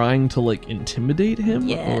trying to like intimidate him?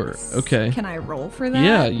 Yes. Or okay. Can I roll for that?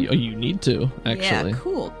 Yeah, you need to actually. Yeah,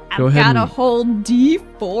 cool. Go I've ahead got a and- whole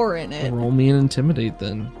D4 in it. Roll me an intimidate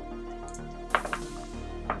then.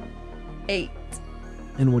 8.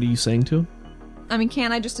 And what are you saying to him? I mean,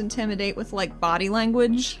 can't I just intimidate with like body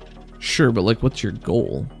language? Sure, but like, what's your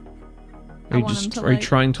goal? I want him to, are you like-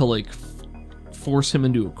 trying to like force him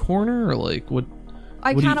into a corner, or like what?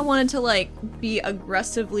 I What do kind of you- wanted to like be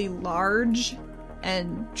aggressively large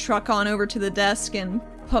and truck on over to the desk and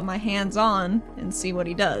put my hands on and see what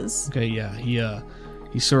he does. Okay, yeah,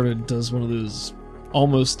 He sort of does one of those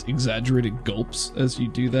almost exaggerated gulps as you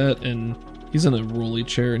do that, and he's in a rolly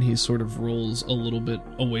chair, and he sort of rolls a little bit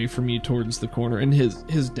away from you towards the corner, and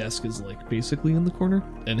his desk is like basically in the corner,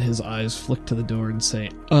 and his eyes flick to the door and say,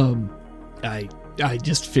 I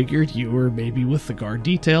just figured you were maybe with the guard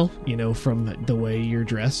detail, you know, from the way you're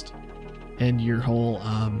dressed, and your whole,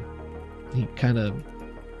 he kind of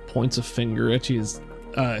points a finger at you as,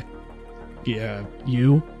 yeah,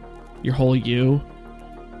 your whole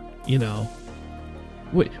you know,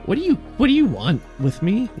 what do you want with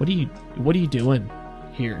me? What are you doing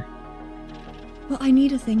here? Well, I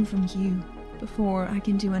need a thing from you before I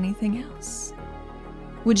can do anything else.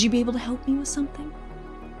 Would you be able to help me with something?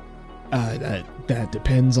 That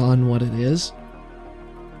depends on what it is.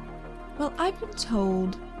 Well, I've been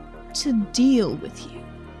told to deal with you.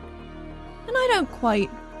 And I don't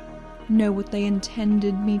quite know what they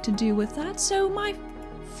intended me to do with that, so my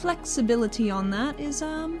flexibility on that is,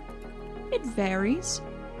 it varies.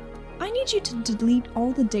 I need you to delete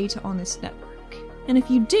all the data on this network. And if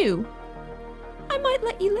you do, I might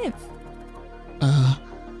let you live.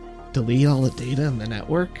 Delete all the data in the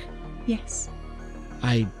network? Yes.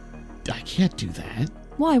 I can't do that.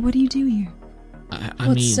 Why? What do you do here? I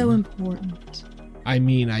What's mean, so important? I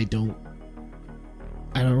mean, I don't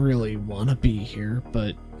really want to be here,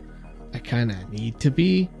 but I kind of need to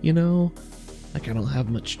be, you know? Like, I don't have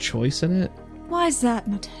much choice in it. Why is that,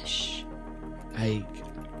 Mitesh?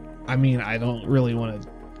 I mean, I don't really want to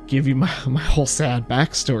give you my whole sad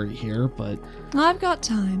backstory here, but I've got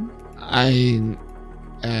time.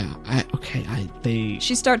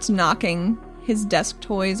 She starts knocking his desk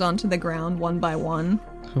toys onto the ground one by one.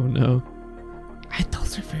 Oh no.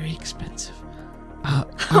 Those are very expensive.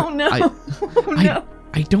 Oh no. Oh no.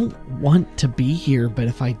 I don't want to be here, but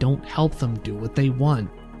if I don't help them do what they want,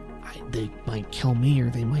 they might kill me or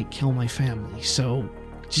they might kill my family. So,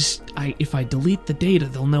 if I delete the data,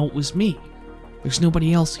 they'll know it was me. There's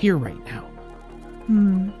nobody else here right now.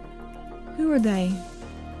 Who are they?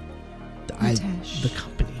 The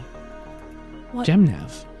company. What?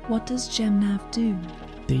 Gemnav. What does Gemnav do?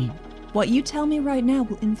 They... What you tell me right now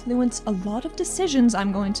will influence a lot of decisions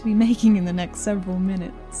I'm going to be making in the next several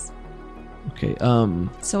minutes. Okay,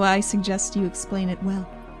 So I suggest you explain it well.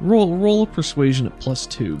 Roll a persuasion at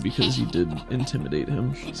 +2 because you did intimidate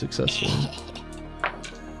him successfully.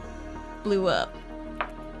 Blew up.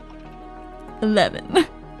 11.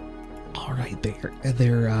 All right,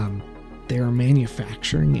 they're a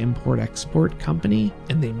manufacturing import-export company,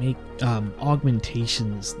 and they make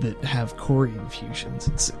augmentations that have Cori infusions.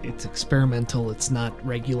 It's experimental. It's not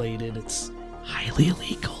regulated. It's highly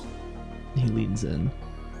illegal. He leans in.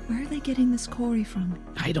 Where are they getting this Cori from?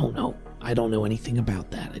 I don't know. I don't know anything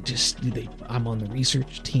about that. I'm on the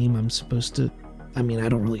research team. I'm supposed to... I mean, I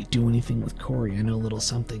don't really do anything with Cori. I know a little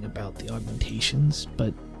something about the augmentations,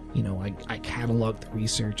 but, you know, I catalog the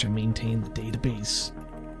research. I maintain the database.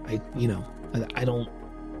 I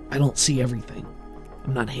don't see everything.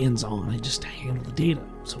 I'm not hands-on. I just handle the data.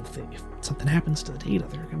 So if something happens to the data,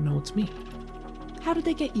 they're gonna know it's me. How did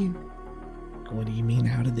they get you? What do you mean,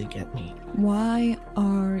 how did they get me? Why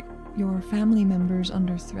are your family members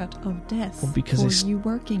under threat of death Well, because for you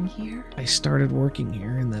working here? I started working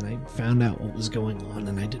here, and then I found out what was going on,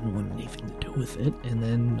 and I didn't want anything to do with it. And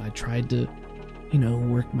then I tried to,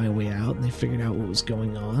 work my way out, and they figured out what was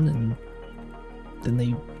going on, and then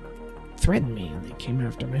they threatened me, and they came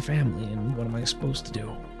after my family, and what am I supposed to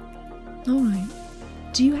do? Alright.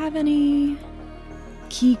 Do you have any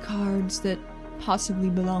key cards that possibly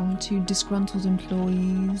belong to disgruntled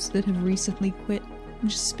employees that have recently quit? I'm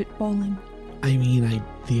just spitballing. I mean,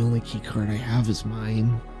 the only key card I have is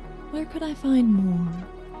mine. Where could I find more?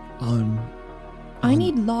 I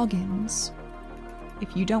need logins.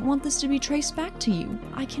 If you don't want this to be traced back to you,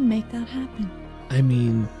 I can make that happen. I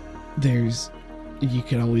mean, you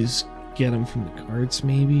could always get them from the guards,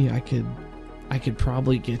 maybe. I could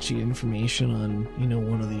probably get you information on,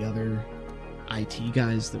 one of the other IT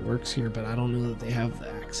guys that works here, but I don't know that they have the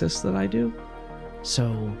access that I do.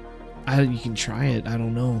 So, you can try it. I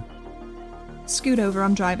don't know. Scoot over,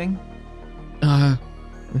 I'm driving.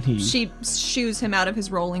 She shoos him out of his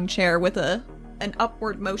rolling chair with an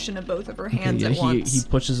upward motion of both of her hands at once. He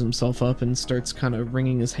pushes himself up and starts kind of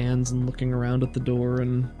wringing his hands and looking around at the door,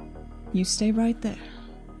 and... You stay right there.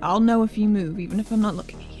 I'll know if you move, even if I'm not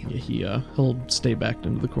looking at you. Yeah, he'll stay backed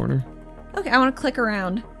into the corner. Okay, I want to click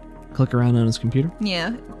around. Click around on his computer?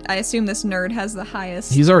 Yeah, I assume this nerd has the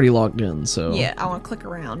highest... He's already logged in, so... Yeah, I want to click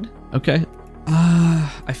around. Okay.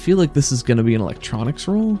 I feel like this is going to be an electronics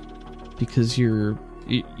roll, because you're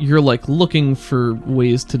like looking for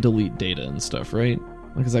ways to delete data and stuff, right?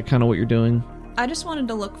 Like, is that kind of what you're doing? I just wanted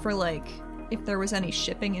to look for, like, if there was any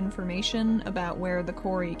shipping information about where the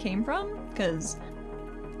quarry came from, because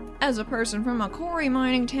as a person from a quarry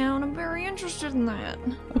mining town, I'm very interested in that.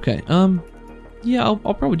 Okay, yeah, I'll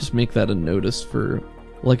probably just make that a notice for,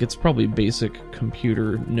 like, it's probably basic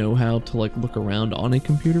computer know-how to, like, look around on a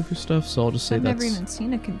computer for stuff, so I'll just say I've that's... never even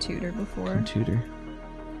seen a computer before. Computer.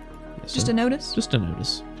 Yeah, Just so- a notice? Just a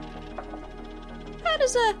notice. How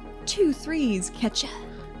does a 2 3s catch ya?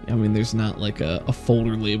 I mean, there's not, like, a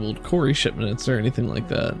folder labeled quarry shipments or anything like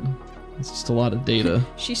that. It's just a lot of data.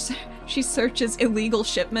 She searches illegal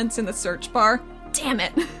shipments in the search bar. Damn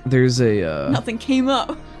it! There's a, Nothing came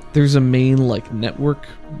up. there's a main, like, network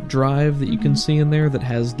drive that you can see in there that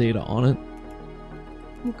has data on it.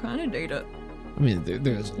 What kind of data? I mean,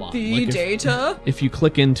 there's a lot. The Like, data? If you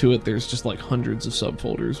click into it, there's just, like, hundreds of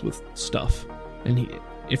subfolders with stuff. And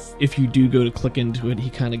if you do go to click into it, he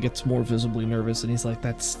kind of gets more visibly nervous, and he's like,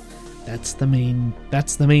 that's the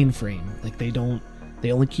mainframe. Like, they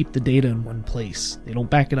only keep the data in one place. They don't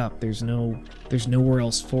back it up. There's nowhere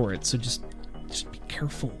else for it. So just be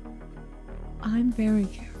careful. I'm very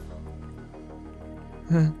careful.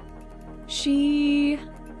 Huh. She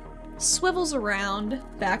swivels around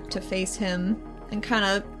back to face him and kind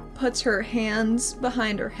of puts her hands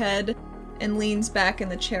behind her head and leans back in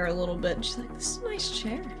the chair a little bit. And she's like, this is a nice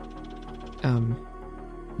chair.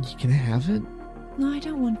 You can have it? No, I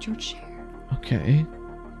don't want your chair. Okay.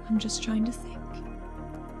 I'm just trying to think.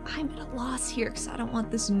 I'm at a loss here because I don't want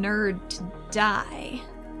this nerd to die.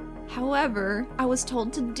 However, I was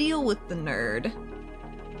told to deal with the nerd.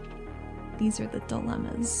 These are the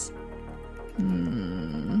dilemmas.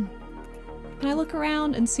 Can I look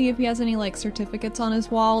around and see if he has any, like, certificates on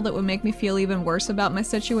his wall that would make me feel even worse about my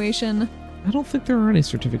situation? I don't think there are any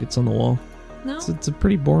certificates on the wall. No? It's a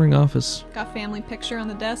pretty boring office. Got family picture on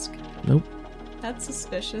the desk? Nope. That's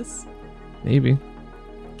suspicious. Maybe.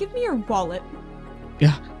 Give me your wallet.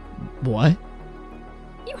 Yeah. What?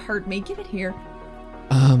 You heard me. Give it here.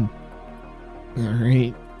 Alright.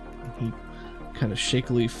 He kind of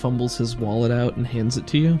shakily fumbles his wallet out and hands it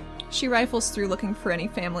to you. She rifles through looking for any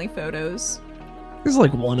family photos. There's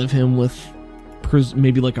like one of him with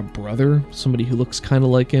maybe like a brother, somebody who looks kind of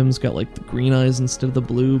like him. He's got like the green eyes instead of the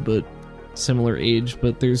blue, but similar age.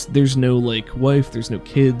 But there's no like wife, there's no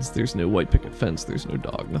kids, there's no white picket fence, there's no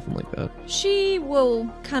dog, nothing like that. She will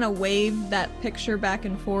kind of wave that picture back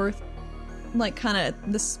and forth, like kind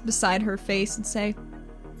of this beside her face, and say,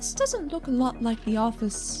 "This doesn't look a lot like the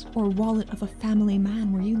office or wallet of a family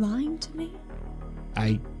man. Were you lying to me?"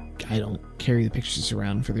 I don't carry the pictures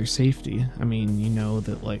around for their safety. I mean, you know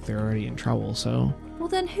that like they're already in trouble, so. Well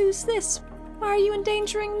then who's this? Why are you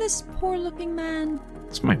endangering this poor looking man?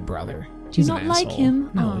 It's my brother. Do you He's not an like asshole.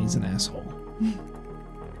 him? No, Oh. he's an asshole.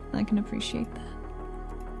 I can appreciate that.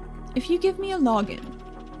 If you give me a login,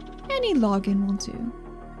 any login will do.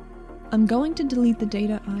 I'm going to delete the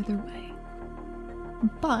data either way.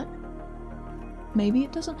 But maybe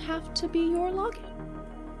it doesn't have to be your login.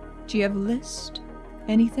 Do you have a list?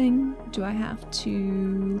 Anything? Do I have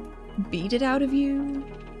to beat it out of you?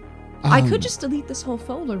 I could just delete this whole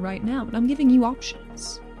folder right now, but I'm giving you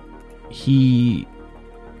options. He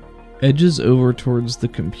edges over towards the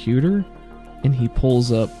computer and he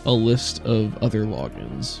pulls up a list of other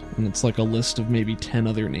logins. And it's like a list of maybe 10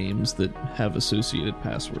 other names that have associated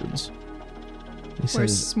passwords. He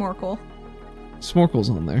Where's says, Smorkle? Snorkel's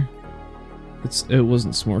on there. It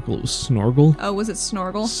wasn't Snorkel, it was Snorgle. Oh, was it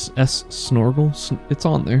Snorgle? Snorgle. It's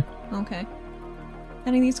on there. Okay.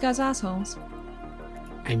 Any of these guys assholes?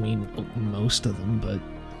 I mean, most of them, but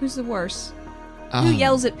Who's the worst? Who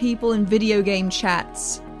yells at people in video game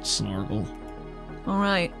chats? Snorgle.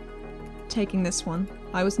 Alright. Taking this one.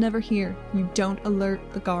 I was never here. You don't alert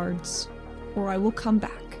the guards, or I will come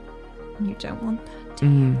back. You don't want that, do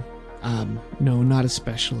you? No, not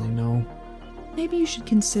especially, no. Maybe you should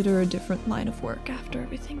consider a different line of work after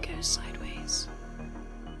everything goes sideways.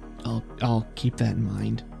 I'll keep that in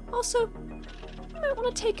mind. Also, you might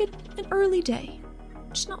want to take an early day.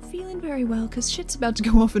 Just not feeling very well, because shit's about to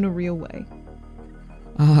go off in a real way.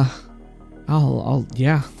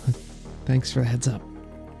 Yeah. Thanks for the heads up.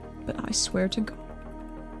 But I swear to God,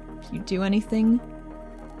 if you do anything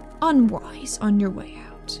unwise on your way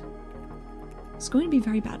out, it's going to be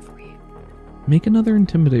very bad for you. Make another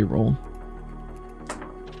intimidate roll.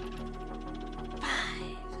 5.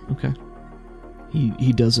 Okay.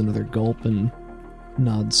 He does another gulp and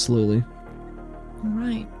nods slowly.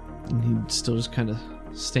 Alright. And he's still just kind of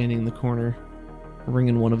standing in the corner,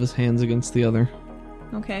 wringing one of his hands against the other.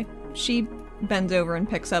 Okay. She bends over and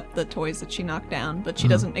picks up the toys that she knocked down, but she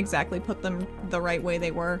doesn't exactly put them the right way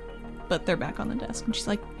they were. But they're back on the desk, and she's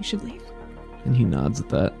like, "You should leave." And he nods at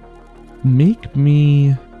that. Make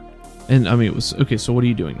me... And, I mean, it was... Okay, so what are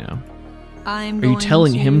you doing now? Are you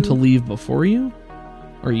telling him to leave before you?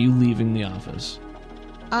 Or are you leaving the office?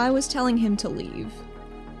 I was telling him to leave.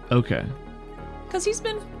 Okay. Because he's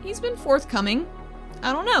been forthcoming.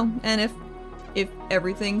 I don't know. And if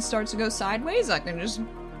everything starts to go sideways, I can just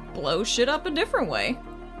blow shit up a different way.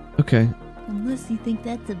 Okay. Unless you think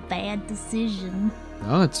that's a bad decision.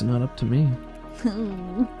 Oh, it's not up to me.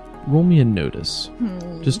 Roll me a notice.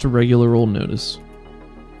 Just a regular old notice.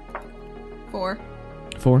 4.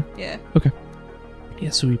 4? Yeah. Okay. Yeah,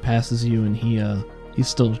 so he passes you and he's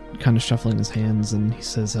still kind of shuffling his hands and he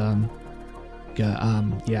says,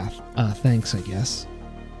 thanks, I guess.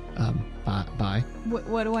 Bye.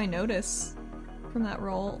 What do I notice from that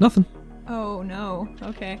roll? Nothing. Oh, no.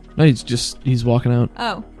 Okay. No, he's walking out.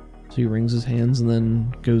 Oh. So he wrings his hands and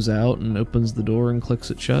then goes out and opens the door and clicks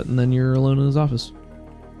it shut, and then you're alone in his office.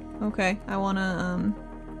 Okay. I wanna,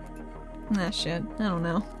 shit. I don't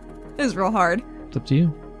know. It was real hard. It's up to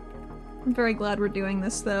you. I'm very glad we're doing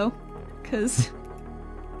this, though. Because...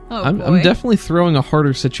 Oh, I'm definitely throwing a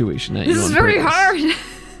harder situation at you. This is very hard!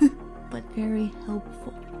 But very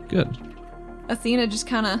helpful. Good. Athena just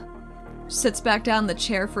kind of sits back down in the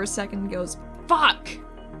chair for a second and goes, fuck!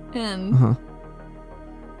 And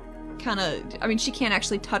kind of, I mean, she can't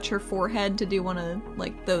actually touch her forehead to do one of,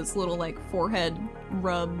 like, those little, like, forehead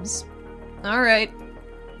rubs. Alright.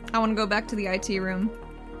 I want to go back to the IT room.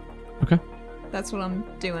 Okay. That's what I'm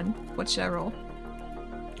doing. What should I roll?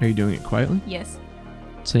 Are you doing it quietly? Yes.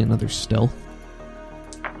 Say another stealth.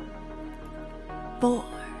 4.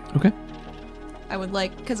 Okay. I would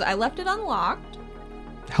like, because I left it unlocked.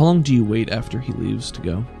 How long do you wait after he leaves to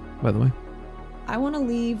go, by the way? I want to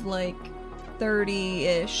leave, like,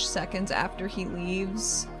 30-ish seconds after he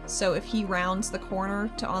leaves. So if he rounds the corner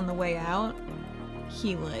to on the way out,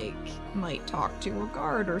 he, like, might talk to a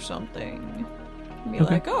guard or something. Be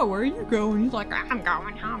like, oh, where are you going? He's like, I'm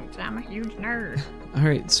going home because I'm a huge nerd.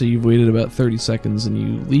 Alright, so you've waited about 30 seconds and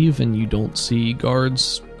you leave and you don't see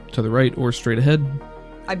guards to the right or straight ahead.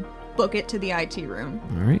 I book it to the IT room.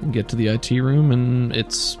 Alright, get to the IT room and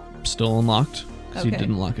it's still unlocked because you Okay.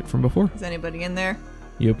 didn't lock it from before. Is anybody in there?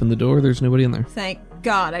 You open the door, there's nobody in there. Thank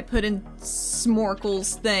God I put in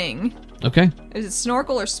Smorkle's thing. Okay. Is it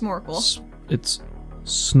Snorkel or Smorkle? It's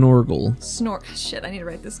Snorgle. Shit, I need to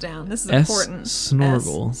write this down. This is important.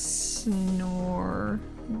 Snorgle. Snorgle.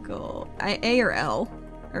 A or L?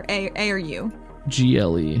 Or A or U?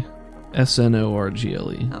 GLE.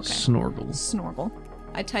 SNORGLE. Okay. Snorgle. Snorgle.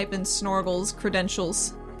 I type in Snorgle's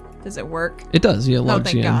credentials. Does it work? It does, yeah, it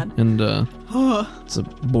logs thank you in. God. And it's a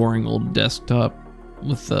boring old desktop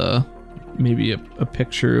with maybe a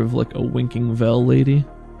picture of like a winking Vel lady.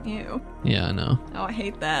 Ew. Yeah, I know. Oh, I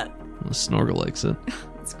hate that. Snorgle likes it.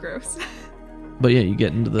 It's gross. But yeah, you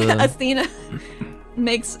get into the... Athena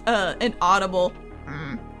makes an audible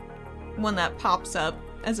when that pops up,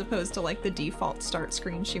 as opposed to like the default start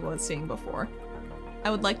screen she was seeing before. I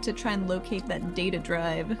would like to try and locate that data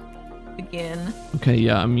drive again. Okay,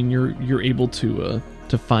 yeah, I mean you're able to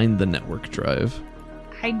find the network drive.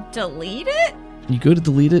 I delete it? You go to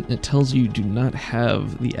delete it and it tells you do not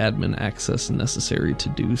have the admin access necessary to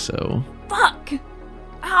do so. Fuck!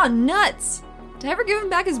 Ah, nuts! Did I ever give him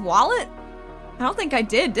back his wallet? I don't think I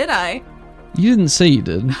did I? You didn't say you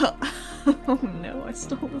did. Oh no, I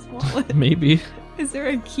stole his wallet. Maybe. Is there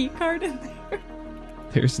a key card in there?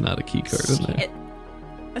 There's not a key card in there. Shit.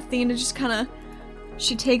 Athena just kind of...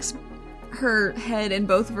 She takes her head in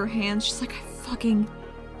both of her hands. She's like, I fucking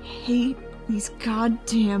hate these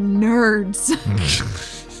goddamn nerds.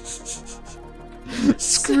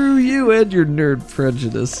 Screw you and your nerd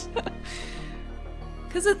prejudice.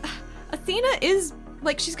 Because Athena is,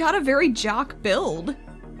 like, she's got a very jock build.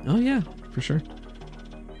 Oh yeah, for sure.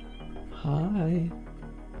 Hi.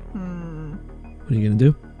 What are you gonna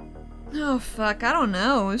do? Oh, fuck, I don't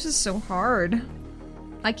know. This is so hard.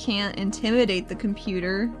 I can't intimidate the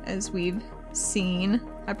computer, as we've seen.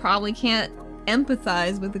 I probably can't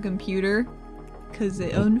empathize with the computer, because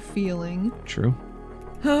it's unfeeling. True.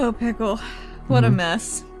 Oh, Pickle. What a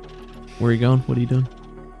mess. Where are you going? What are you doing?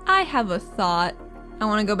 I have a thought. I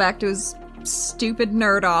want to go back to his stupid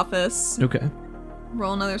nerd office. Okay.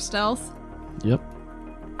 Roll another stealth. Yep.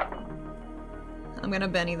 I'm gonna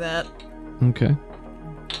Benny that. Okay.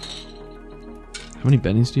 How many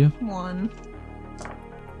bennies do you have? 1.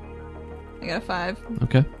 I got a 5.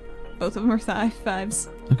 Okay. Both of them are 5s.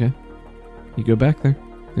 Okay. You go back there.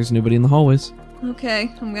 There's nobody in the hallways.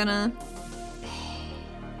 Okay, I'm gonna...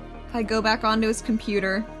 I go back onto his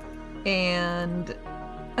computer, and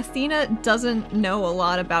Athena doesn't know a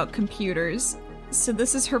lot about computers, so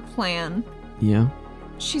this is her plan. Yeah.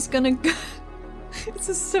 She's gonna go. This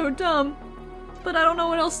is so dumb. But I don't know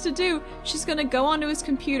what else to do. She's gonna go onto his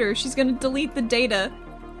computer. She's gonna delete the data.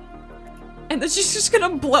 And then she's just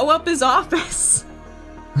gonna blow up his office.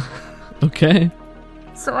 Okay.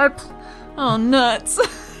 So oh, nuts.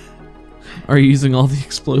 Are you using all the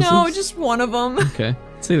explosives? No, just one of them. Okay.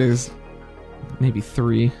 I'd say there's maybe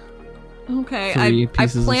 3. Okay, 3 I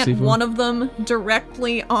pieces of plant C4. one of them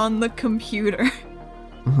directly on the computer.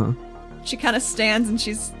 Uh-huh. She kind of stands and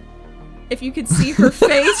she's... If you could see her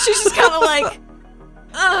face, she's just kind of like...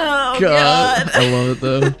 Oh, God. I love it,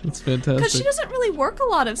 though. It's fantastic. Because she doesn't really work a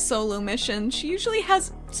lot of solo missions. She usually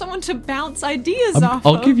has someone to bounce ideas off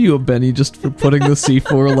I'll of. give you a Benny just for putting the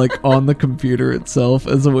C4 like on the computer itself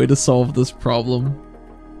as a way to solve this problem.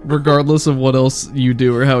 Regardless of what else you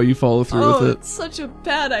do or how you follow through with it. It's such a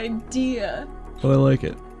bad idea. But I like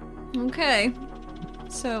it. Okay.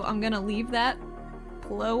 So I'm gonna leave that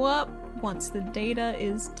blow up once the data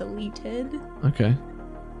is deleted. Okay.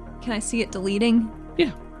 Can I see it deleting?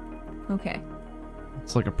 Yeah. Okay.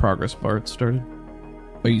 It's like a progress bar. It started.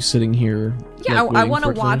 Are you sitting here? Yeah, like, I waiting want to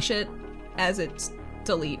for it watch finish? it as it's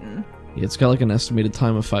deleting. Yeah, it's got like an estimated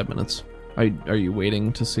time of 5 minutes. Are you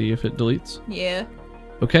waiting to see if it deletes? Yeah.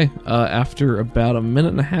 Okay. After about a minute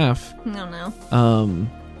and a half. No, no.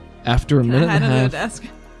 After a Can minute I and hide a under the half, desk?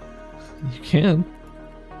 you can.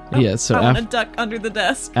 Nope, Yeah. So I want to after. duck under the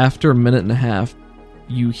desk. After a minute and a half,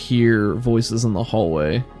 you hear voices in the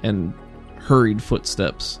hallway and hurried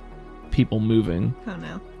footsteps, people moving, Oh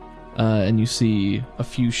no. and you see a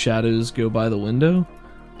few shadows go by the window.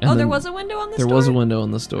 And Oh, there then was a window on this there door? was a window on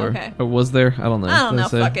this door. Okay. Or was there? I don't know. I don't Did know,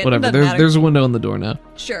 say? fuck it. Whatever. Doesn't matter. There's a window on the door now.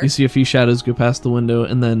 Sure. You see a few shadows go past the window,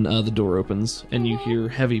 and then the door opens, and you hear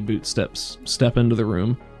heavy boot steps step into the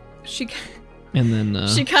room, She and then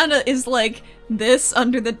she kind of is like this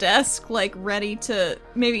under the desk, like ready to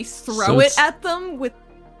maybe throw So it it's- at them with...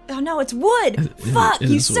 Oh no, it's wood! Fuck, it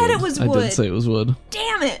you is said it wood. was I wood! did say it was wood.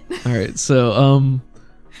 Damn it! Alright, so,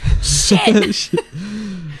 Shit!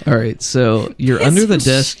 Alright, so you're under the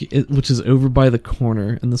desk, which is over by the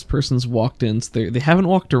corner, and this person's walked in. So they haven't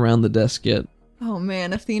walked around the desk yet. Oh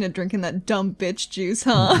man, Athena drinking that dumb bitch juice,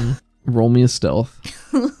 huh? Roll me a stealth.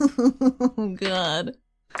 Oh god.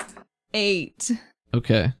 8.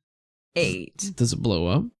 Okay. 8. Does it blow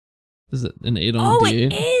up? Is it an 8 on Oh,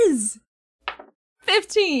 D8? it is!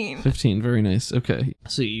 15! 15, very nice. Okay.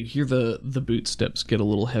 So you hear the boot steps get a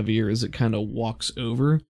little heavier as it kind of walks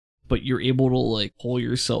over, but you're able to like pull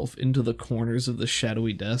yourself into the corners of the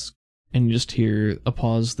shadowy desk, and you just hear a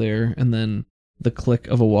pause there, and then the click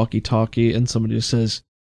of a walkie-talkie, and somebody just says,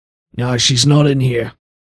 No, she's not in here.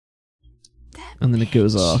 and then it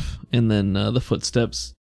goes off, and then the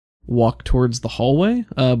footsteps walk towards the hallway,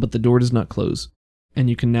 but the door does not close, and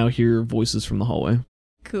you can now hear voices from the hallway.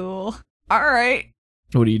 Cool. Alright.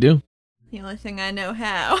 What do you do? The only thing I know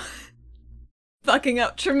how. Fucking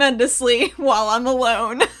up tremendously while I'm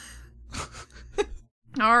alone.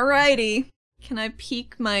 Alrighty. Can I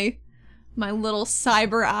peek my little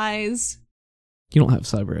cyber eyes? You don't have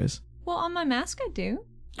cyber eyes. Well, on my mask I do.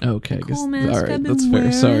 Okay, The I guess, cool mask all right, I've been that's fair.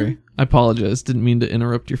 wearing. Sorry, I apologize. Didn't mean to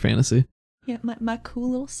interrupt your fantasy. Yeah, my cool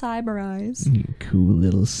little cyber eyes. Cool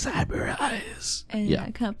little cyber eyes. And Yeah,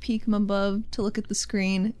 I kind of peek them above to look at the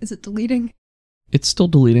screen. Is it deleting? it's still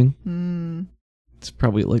deleting. Hmm. It's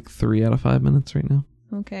probably like 3 out of 5 minutes right now.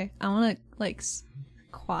 Okay. I want to, like,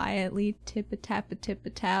 quietly tip-a-tap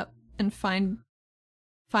and find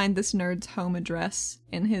this nerd's home address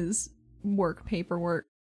in his work paperwork.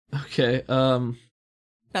 Okay.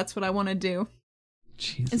 That's what I want to do.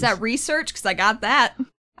 Jesus. Is that research? Because I got that.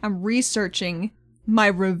 I'm researching my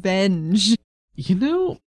revenge. You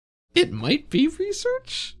know, it might be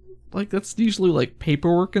research. Like, that's usually like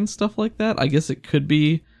paperwork and stuff like that. I guess it could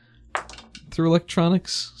be through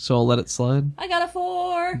electronics, so I'll let it slide. I got a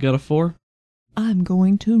 4. You got a 4? I'm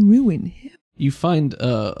going to ruin him. You find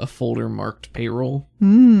a folder marked payroll,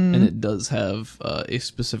 Hmm. and it does have a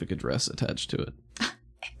specific address attached to it.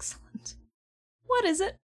 Excellent. What is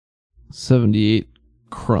it? 78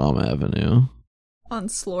 Crom Avenue. On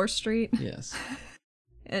Slore Street. Yes.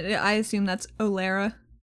 I assume that's Olara.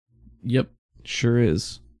 Yep, sure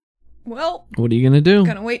is. Well, What are you gonna do?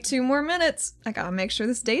 gonna wait 2 more minutes. I gotta make sure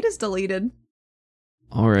this data's deleted.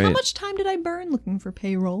 All right. How much time did I burn looking for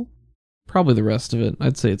payroll? Probably the rest of it.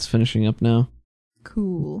 I'd say it's finishing up now.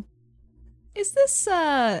 Cool. Is this,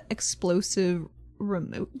 explosive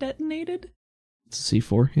remote detonated? It's a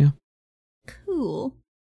C4, yeah. Cool.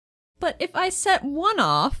 But if I set one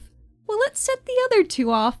off, will it set the other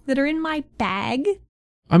 2 off that are in my bag?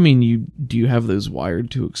 I mean, do you have those wired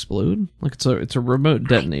to explode? Like it's a remote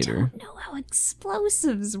detonator. I don't know how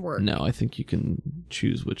explosives work. No, I think you can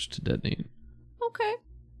choose which to detonate. Okay.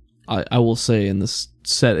 I will say in this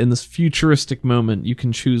futuristic moment, you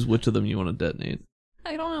can choose which of them you want to detonate.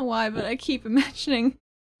 I don't know why, but I keep imagining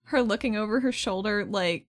her looking over her shoulder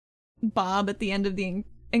like Bob at the end of the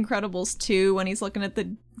Incredibles 2 when he's looking at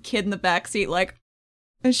the kid in the backseat like,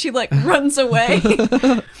 and she like runs away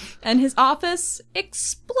and his office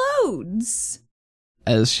explodes.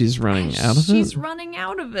 As she's running out of it? She's running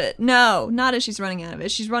out of it. No, not as she's running out of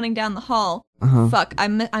it. She's running down the hall. Uh-huh. Fuck, I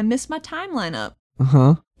missed my timeline up.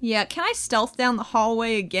 Uh-huh. Yeah, can I stealth down the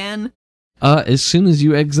hallway again? As soon as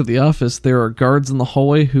you exit the office, there are guards in the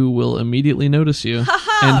hallway who will immediately notice you.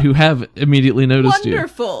 Haha! And who have immediately noticed you.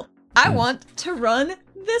 Wonderful! I want to run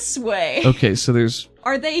this way. Okay, so there's...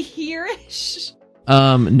 Are they here-ish?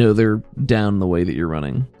 No, they're down the way that you're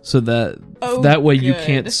running. So that way you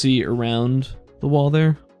can't good. see around the wall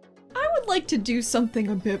there. I would like to do something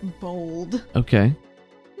a bit bold. Okay.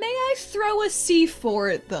 May I throw a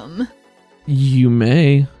C4 at them? You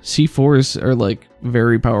may. C4s are like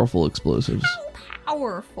very powerful explosives.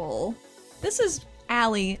 Powerful. This is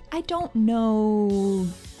Allie. I don't know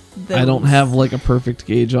those. I don't have like a perfect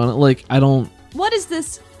gauge on it. Like, I don't... What is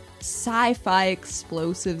this sci-fi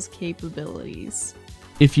explosives capabilities?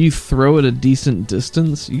 If you throw at a decent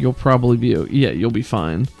distance, you'll probably be... Yeah, you'll be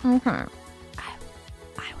fine. Okay. I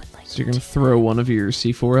would like So you're going to throw one of your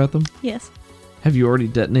C4 at them? Yes. Have you already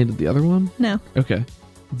detonated the other one? No. Okay.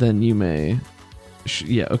 Then you may...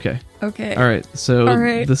 yeah, okay. Okay. All right, so All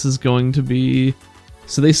right. this is going to be...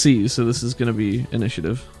 So they see you, so this is going to be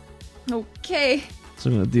initiative. Okay. So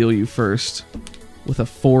I'm going to deal you first with a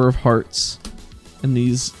 4 of hearts. And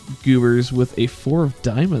these goobers with a 4 of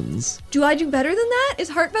diamonds. Do I do better than that? Is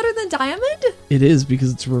heart better than diamond? It is,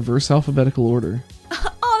 because it's reverse alphabetical order.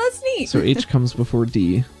 Oh, that's neat. So H comes before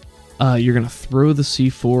D. You're going to throw the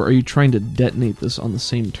C4. Are you trying to detonate this on the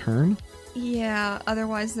same turn? Yeah,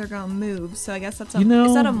 otherwise they're gonna move, so I guess that's You know-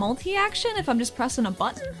 is that a multi-action if I'm just pressing a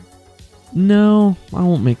button? No, I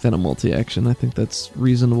won't make that a multi-action. I think that's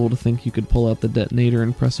reasonable to think you could pull out the detonator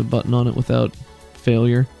and press a button on it without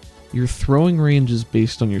failure. Your throwing range is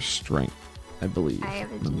based on your strength, I believe. I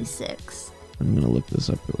have a D6. I'm gonna look this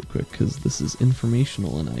up really quick because this is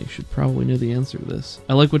informational and I should probably know the answer to this.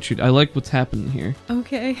 I like what's happening here.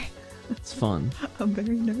 Okay. It's fun. I'm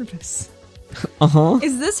very nervous. Uh-huh.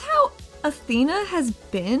 Is this how Athena has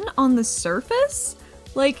been on the surface?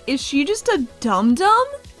 Like, is she just a dum-dum?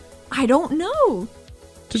 I don't know.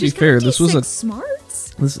 To She's be fair, got this was D6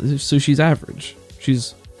 smarts? so she's average.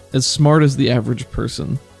 She's as smart as the average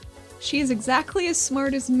person. She is exactly as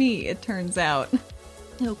smart as me, it turns out.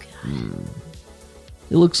 Okay.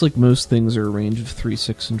 It looks like most things are a range of 3,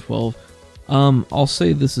 6, and 12. I'll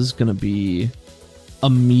say this is gonna be a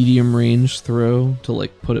medium range throw to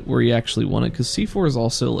like put it where you actually want it, because C4 is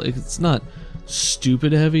also like, it's not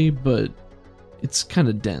stupid heavy, but it's kind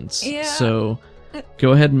of dense. Yeah. So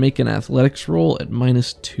go ahead and make an athletics roll at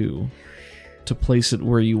 -2 to place it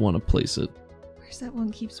where you want to place it. Where's that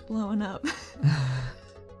one keeps blowing up?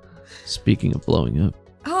 Speaking of blowing up.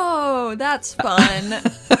 Oh, that's fun.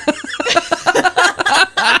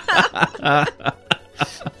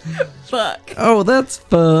 Fuck. Oh, that's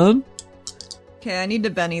fun. Okay, I need to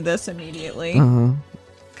Benny this immediately. Uh-huh.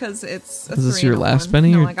 Because it's a Is this 3 your and a last 1.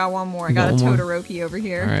 Benny, No, or- I got one more. I You got a got one more? Todoroki over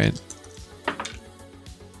here. Alright.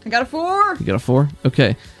 I got a 4! You got a 4?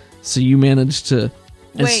 Okay. So you managed to...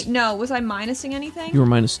 Wait, no, was I minusing anything? You were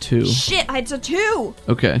 -2. Shit, it's a 2!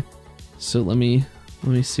 Okay. So let me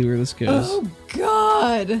see where this goes. Oh,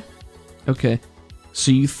 God! Okay. So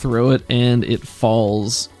you throw it and it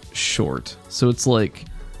falls short. So it's like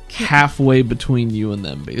halfway between you and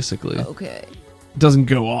them, basically. Okay. It doesn't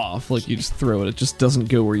go off. Like, you just throw it. It just doesn't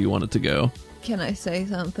go where you want it to go. Can I say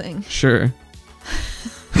something? Sure.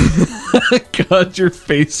 God, your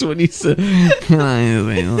face when you said, "Can I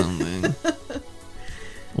say something?"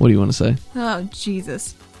 What do you want to say? Oh,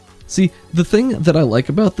 Jesus. See, the thing that I like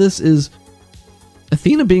about this is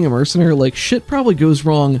Athena being a mercenary, like, shit probably goes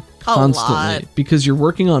wrong constantly lot. because you're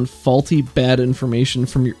working on faulty, bad information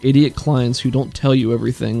from your idiot clients who don't tell you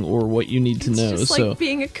everything or what you need to It's know. just So like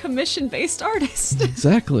being a commission-based artist.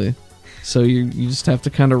 exactly. So you just have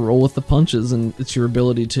to kind of roll with the punches, and it's your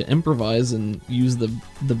ability to improvise and use the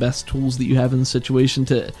best tools that you have in the situation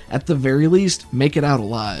to, at the very least, make it out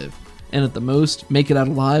alive. And at the most, make it out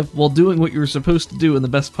alive while doing what you're supposed to do in the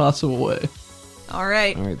best possible way. All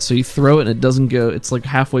right. All right, so you throw it and it doesn't go. It's like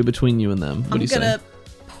halfway between you and them. What do I'm you gonna say?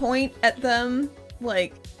 point at them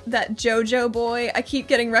like that JoJo boy I keep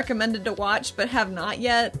getting recommended to watch but have not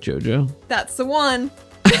yet. JoJo? That's the one.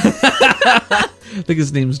 I think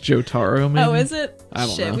his name's Jotaro, maybe. Oh, is it? I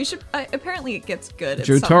don't Shit, know. we should. Apparently, it gets good. At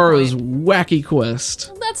some Jotaro's point. Wacky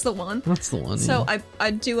Quest. That's the one. That's the one. So yeah.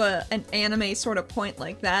 I do an anime sort of point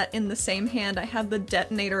like that. In the same hand, I have the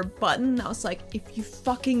detonator button. I was like, if you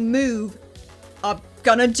fucking move, I'm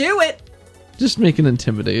gonna do it. Just make an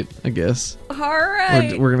intimidate, I guess. All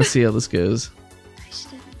right. We're gonna see how this goes. I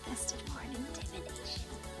should have invested more in intimidation.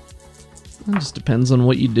 It just depends on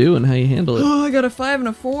what you do and how you handle it. Oh, I got a 5 and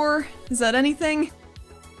a 4. Is that anything?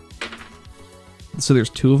 So there's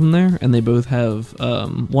two of them there, and they both have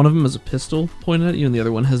one of them has a pistol pointed at you, and the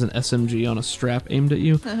other one has an SMG on a strap aimed at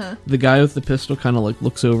you. Uh-huh. The guy with the pistol kind of like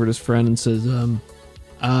looks over at his friend and says,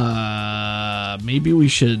 maybe we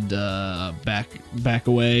should back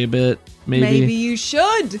away a bit, maybe. You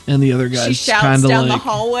should. And the other She guy's shouts kind of down like, the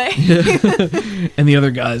hallway. and the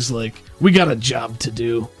other guy's like, we got a job to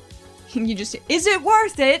do, You just, is it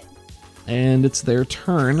worth it? and it's their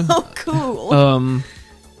turn. Oh, cool.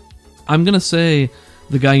 I'm gonna say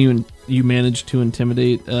the guy you managed to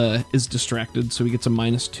intimidate is distracted, so he gets a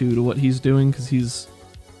 -2 to what he's doing because he's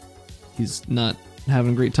not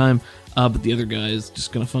having a great time. But the other guy is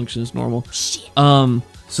just gonna function as normal. Shit.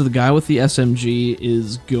 So the guy with the SMG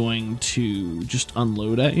is going to just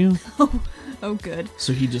unload at you. Oh, good.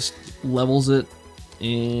 So he just levels it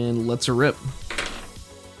and lets her rip.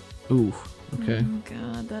 Ooh, okay. Oh,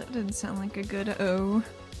 God, that didn't sound like a good O.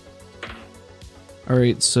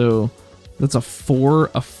 Alright, so that's a 4,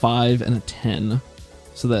 a 5, and a 10.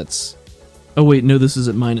 So that's... Oh wait, no, this is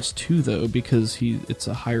at -2 though, because it's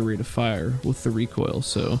a higher rate of fire with the recoil.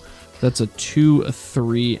 So that's a 2, a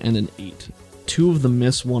 3, and an 8. 2 of them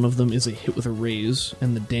miss, one of them is a hit with a raise,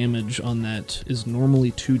 and the damage on that is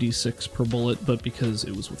normally 2d6 per bullet, but because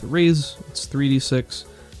it was with a raise, it's 3d6,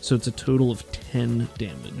 so it's a total of 10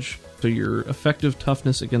 damage. So your effective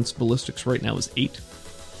toughness against ballistics right now is 8.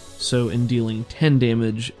 So in dealing 10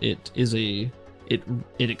 damage, it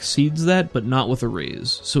exceeds that, but not with a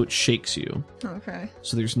raise. So it shakes you. Okay.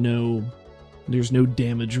 So there's no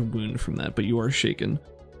damage or wound from that, but you are shaken.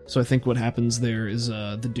 So I think what happens there is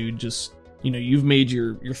the dude just, you've made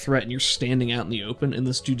your threat and you're standing out in the open, and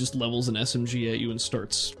this dude just levels an SMG at you and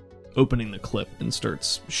starts opening the clip and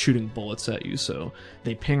starts shooting bullets at you. So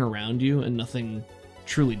they ping around you and nothing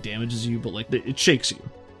truly damages you, but like it shakes you.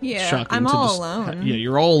 Yeah, Shocking I'm to all just alone. Yeah,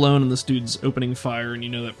 you're all alone, and this dude's opening fire, and you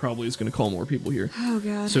know that probably is going to call more people here. Oh,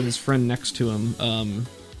 God. So his friend next to him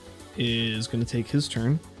is going to take his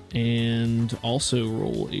turn and also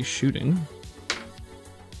roll a shooting,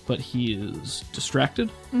 but he is distracted,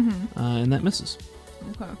 and that misses.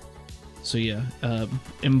 Okay. So yeah,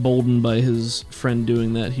 emboldened by his friend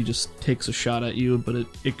doing that, he just takes a shot at you, but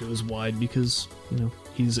it goes wide because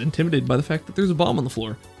he's intimidated by the fact that there's a bomb on the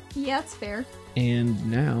floor. Yeah, that's fair. And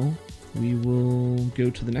now we will go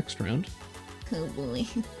to the next round. Oh, boy.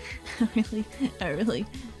 I really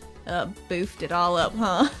boofed it all up,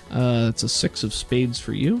 huh? It's a 6 of spades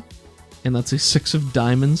for you, and that's a 6 of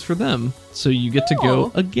diamonds for them. So you get to go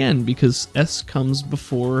Oh. again because S comes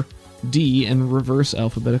before D in reverse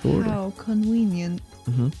alphabetical order. How convenient.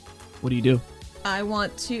 What do you do? I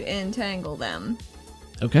want to entangle them.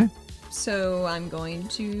 Okay. So I'm going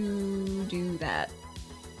to do that.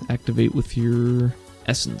 Activate with your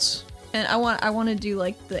essence. And I want to do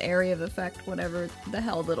like the area of effect, whatever the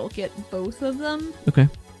hell that'll get both of them. Okay.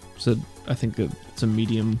 So I think that it's a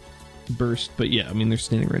medium burst, but yeah, I mean they're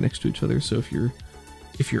standing right next to each other, so if you're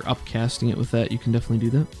upcasting it with that, you can definitely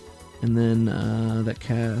do that. And then that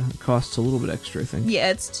costs a little bit extra, I think. Yeah,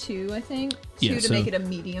 it's 2, I think. 2 Yeah, to so- make it a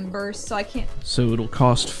medium burst, so I can't. So it'll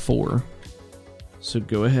cost 4. So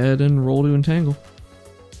go ahead and roll to entangle.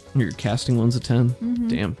 Your casting one's a 10.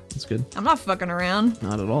 Damn, that's good. I'm not fucking around.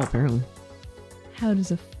 Not at all, apparently. How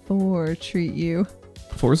does a 4 treat you?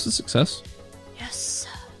 4 is a success. Yes.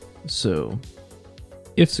 So,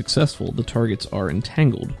 if successful, the targets are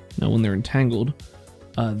entangled. Now, when they're entangled,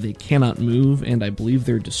 they cannot move, and I believe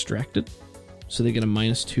they're distracted. So they get a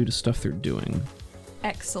 -2 to stuff they're doing.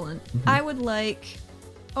 Excellent. I would like.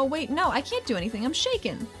 Oh wait, no, I can't do anything. I'm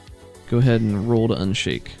shaken. Go ahead and roll to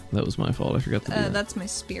unshake. That was my fault. I forgot to do that. That's my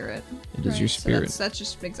spirit. It is your So spirit. that's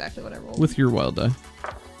just exactly what I rolled. With your wild die.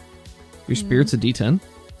 Your spirit's a D10?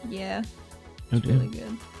 Yeah, Oh, it's really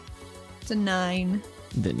good. It's a 9.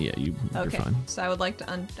 Then yeah, you're Okay, fine. so I would like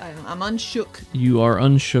to. I'm unshook. You are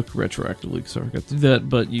unshook retroactively, so I forgot to do that,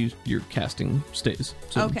 but your casting stays.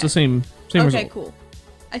 So Okay. it's the same Okay, result. cool.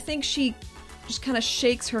 I think she just kind of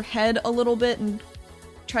shakes her head a little bit and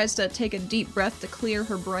tries to take a deep breath to clear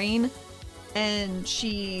her brain. And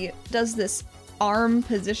she does this arm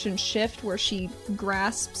position shift where she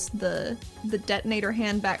grasps the detonator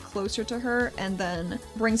hand back closer to her and then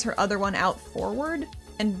brings her other one out forward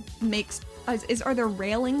and makes... Are there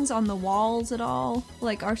railings on the walls at all?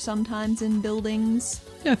 Like are sometimes in buildings?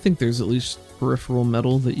 Yeah, I think there's at least peripheral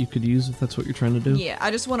metal that you could use if that's what you're trying to do. Yeah, I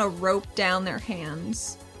just want to rope down their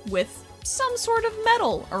hands with some sort of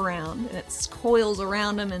metal around, and it coils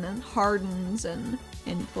around them and then hardens and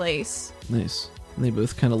in place. Nice. And they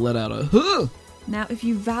both kind of let out a huh! Now, if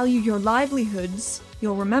you value your livelihoods,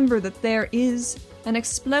 you'll remember that there is an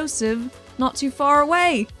explosive not too far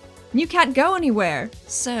away. You can't go anywhere.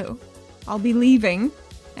 So, I'll be leaving,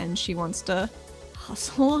 and she wants to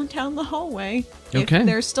hustle on down the hallway. Okay. If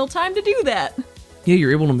there's still time to do that. Yeah,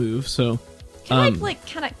 you're able to move, so... Can I, like,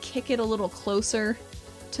 kind of kick it a little closer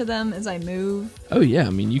to them as I move? Oh, yeah, I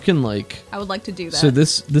mean, you can, like... I would like to do that. So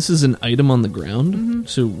this is an item on the ground.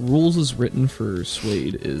 So rules as written for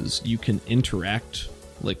Suede is you can interact,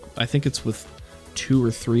 like, I think it's with 2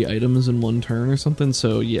 or 3 items in one turn or something.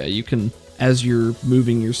 So, yeah, you can, as you're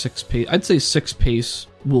moving your 6 pace... I'd say 6 pace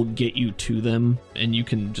will get you to them, and you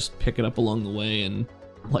can just pick it up along the way and,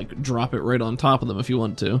 like, drop it right on top of them if you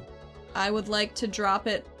want to. I would like to drop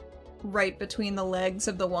it right between the legs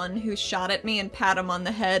of the one who shot at me and pat him on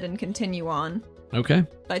the head and continue on. Okay.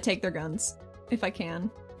 I take their guns, if I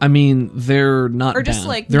can. I mean, they're not Or just, bound.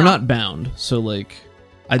 like, they're not- not bound, so, like...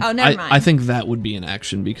 Oh, never mind. I think that would be an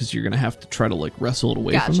action because you're going to have to try to, like, wrestle it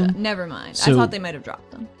away from Gotcha, them. never mind. So- I thought they might have dropped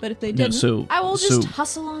them. But if they didn't, so- I will just so-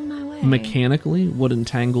 hustle on my way. Mechanically, what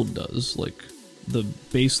Entangled does, like, the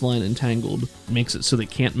baseline Entangled makes it so they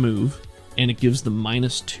can't move, and it gives them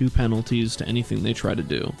 -2 penalties to anything they try to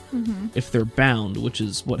do. If they're bound, which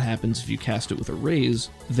is what happens if you cast it with a raise,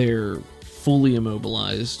 they're fully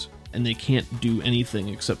immobilized, and they can't do anything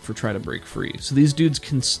except for try to break free. So these dudes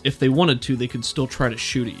can, if they wanted to, they could still try to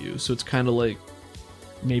shoot at you. So it's kind of like,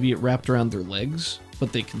 maybe it wrapped around their legs,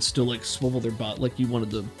 but they can still, like, swivel their butt like you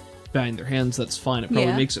wanted to bind their hands. That's fine. It probably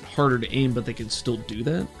Yeah. makes it harder to aim, but they can still do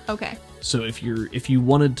that. Okay. So if you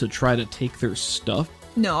wanted to try to take their stuff,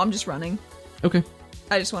 No, I'm just running. okay.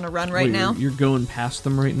 I just want to run right Wait, now. you're going past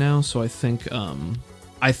them right now, so I think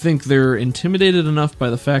they're intimidated enough by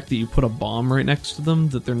the fact that you put a bomb right next to them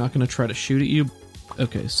that they're not going to try to shoot at you.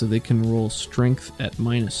 Okay, so they can roll strength at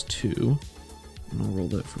 -2. And I'll roll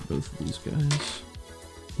that for both of these guys.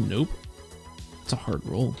 Nope. It's a hard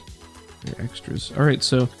roll. They're extras. Alright,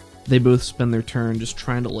 so they both spend their turn just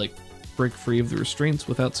trying to, like, break free of the restraints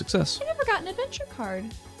without success. I never got an adventure card.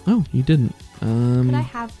 Oh, you didn't. Could I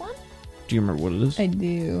have one? Do you remember what it is? I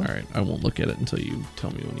do. Alright, I won't look at it until you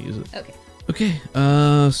tell me when to use it. Okay. Okay,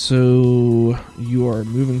 so you are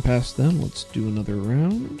moving past them. Let's do another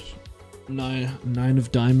round. Nine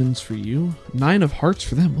of diamonds for you. 9 of hearts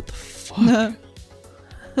for them. What the fuck?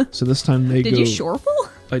 So this time they Did go... you shoreful?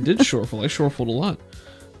 I did shoreful. I shorefuled a lot.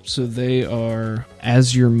 So they are,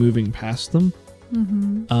 as you're moving past them,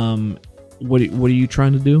 what are you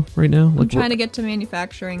trying to do right now? I'm trying to get to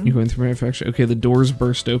manufacturing. You're going through manufacturing. Okay, the doors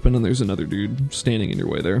burst open and there's another dude standing in your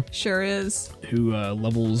way there Sure is. who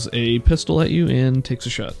levels a pistol at you and takes a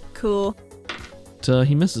shot. Cool. But,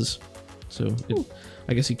 he misses. So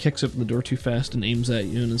I guess he kicks open the door too fast and aims at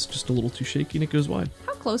you and is just a little too shaky and it goes wide.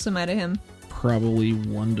 How close am I to him? Probably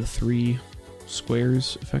 1 to 3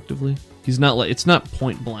 squares, effectively. He's not like, it's not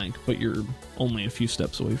point blank, but you're only a few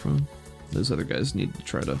steps away from him. Those other guys need to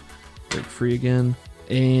try to break free again,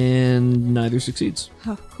 and neither succeeds.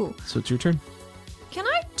 Oh, cool. So it's your turn. Can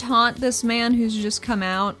I taunt this man who's just come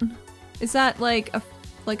out? Is that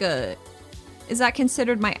is that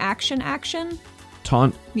considered my action?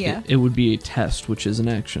 Taunt, Yeah. it would be a test, which is an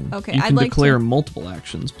action. Okay, you I'd can like declare to- multiple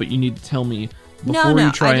actions, but you need to tell me No, before no,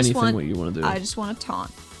 you try I just anything want- what you want to do. I just want to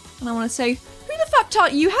taunt. And I want to say, who the fuck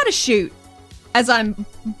taught you how to shoot? As I'm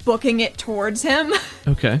booking it towards him.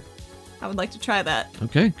 Okay, I would like to try that.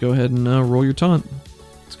 okay, go ahead and roll your taunt.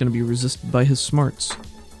 It's going to be resisted by his smarts.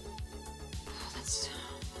 That's...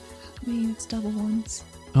 I mean, it's double ones.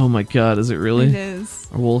 Oh my god, is it really? It is.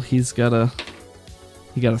 Well, he got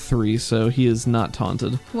a 3, so he is not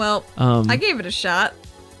taunted. Well, I gave it a shot.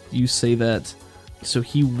 You say that, so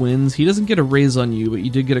he wins. He doesn't get a raise on you, but you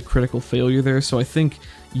did get a critical failure there, so I think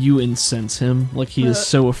you incense him. Like, he is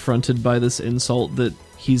so affronted by this insult that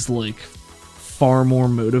he's, like, far more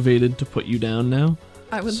motivated to put you down now.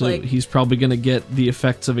 I would So like... he's probably going to get the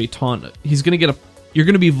effects of a taunt. He's going to get you're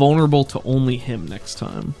going to be vulnerable to only him next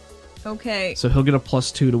time. Okay, So he'll get a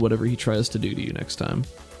 +2 to whatever he tries to do to you next time.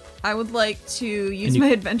 I would like to use you- my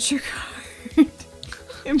adventure card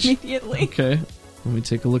immediately. Okay, let me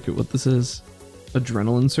take a look at what this is.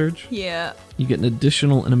 Adrenaline surge? Yeah. You get an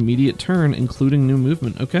additional and immediate turn, including new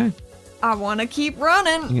movement. Okay. I want to keep You're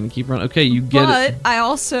running. gonna keep running. Okay, you get But it. I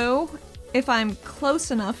also, if I'm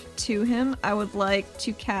close enough to him, I would like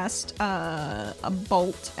to cast a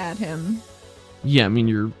bolt at him. Yeah, I mean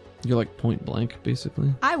you're like point blank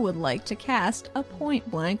basically. I would like to cast a point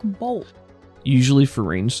blank bolt. Usually for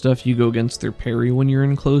range stuff, you go against their parry when you're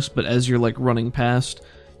in close, but as you're like running past,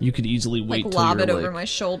 you could easily wait Like till lob you're it over like, my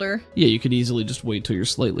shoulder. yeah, you could easily just wait till you're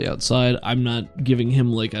slightly outside. I'm not giving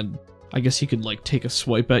him like a. I guess he could like take a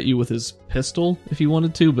swipe at you with his pistol if he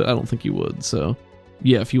wanted to, but I don't think he would. So,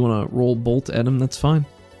 yeah, if you want to roll bolt at him, that's fine.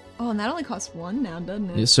 Oh, and that only costs 1 now, doesn't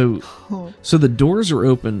it? Yeah, so Oh, the doors are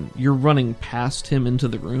open. You're running past him into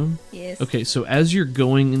the room. yes. Okay, so as you're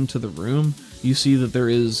going into the room, you see that there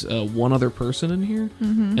is one other person in here,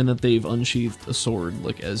 and that they've unsheathed a sword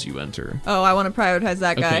like as you enter. Oh, I want to prioritize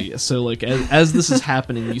that guy. Okay, yeah, so like as this is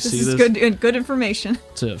happening, you This see is this. good information.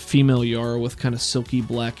 It's a female Yara with kind of silky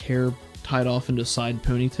black hair tied off into a side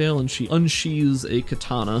ponytail, and she unsheathes a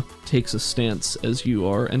katana, takes a stance as you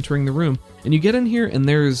are entering the room. And you get in here, and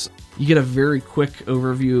you get a very quick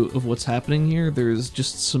overview of what's happening here. There's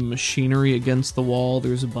just some machinery against the wall.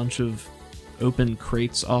 There's a bunch of open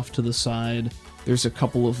crates off to the side. There's a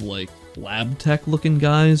couple of like lab tech looking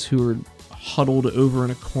guys who are huddled over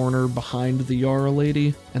in a corner behind the Yara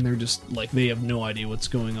lady, and they're just like, they have no idea what's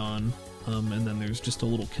going on. And then there's just a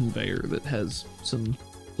little conveyor that has some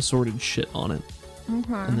assorted shit on it,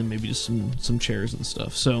 Okay. and then maybe just some chairs and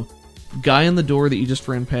stuff. So, guy in the door that you just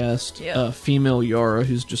ran past, Yep. female Yara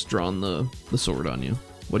who's just drawn the sword on you.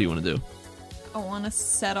 What do you want to do? I want to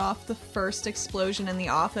set off the first explosion in the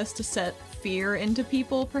office to set fear into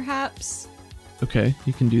people, perhaps. Okay,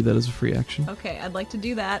 you can do that as a free action. Okay, I'd like to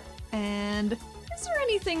do that. And is there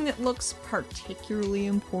anything that looks particularly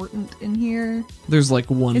important in here? There's like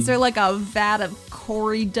one. Is there like a vat of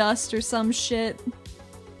Cory dust or some shit?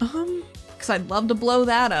 Because I'd love to blow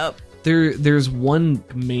that up. There's one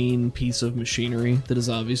main piece of machinery that is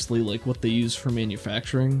obviously like what they use for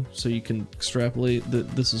manufacturing, so you can extrapolate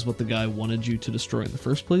that this is what the guy wanted you to destroy in the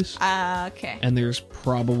first place. Okay. And there's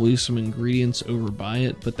probably some ingredients over by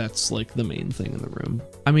it, but that's like the main thing in the room.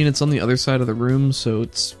 I mean, it's on the other side of the room, so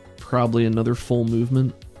it's probably another full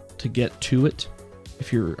movement to get to it.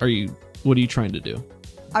 What are you trying to do?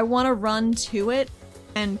 I want to run to it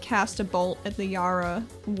and cast a bolt at the Yara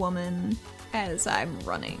woman as I'm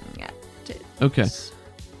running at it. Okay.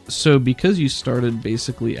 So because you started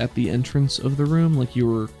basically at the entrance of the room, like you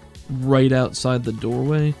were right outside the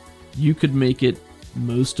doorway, you could make it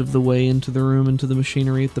most of the way into the room, into the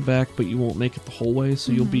machinery at the back, but you won't make it the whole way,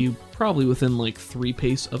 so you'll be probably within like 3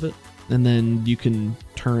 pace of it. And then you can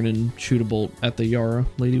turn and shoot a bolt at the Yara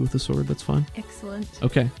lady with the sword, that's fine. Excellent.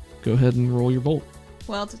 Okay, go ahead and roll your bolt.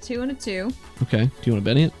 Well, it's a 2 and a 2. Okay, do you want to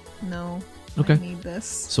Benny it? No. Okay. I need this.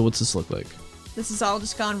 So what's this look like? This has all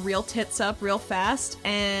just gone real tits up real fast,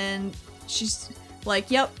 and she's like,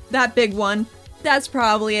 yep, that big one. That's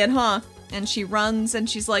probably it, huh? And she runs, and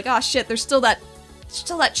she's like, oh shit, there's still that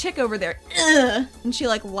chick over there. Ugh. And she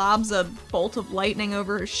like lobs a bolt of lightning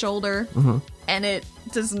over her shoulder, and it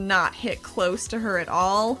does not hit close to her at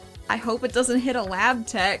all. I hope it doesn't hit a lab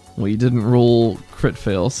tech. Well, you didn't roll crit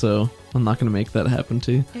fail, so I'm not going to make that happen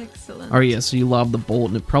to you. Excellent. Alright, yeah, so you lob the bolt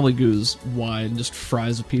and it probably goes wide and just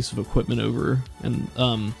fries a piece of equipment over.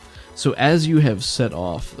 And so as you have set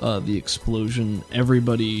off the explosion,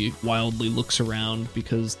 everybody wildly looks around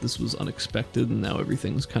because this was unexpected and now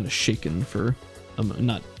everything's kind of shaken for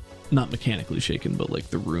not mechanically shaken, but like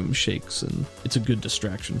the room shakes and it's a good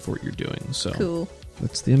distraction for what you're doing. So Cool.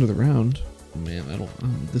 that's the end of the round. Man, I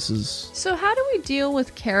don't. This is So how do we deal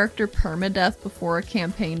with character permadeath before a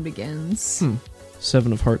campaign begins?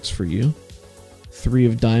 7 of hearts for you, 3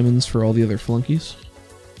 of diamonds for all the other flunkies,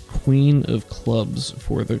 Queen of clubs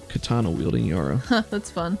for the katana wielding Yara. Huh,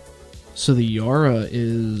 that's fun. So the Yara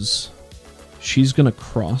she's gonna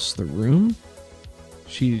cross the room.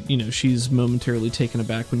 She's momentarily taken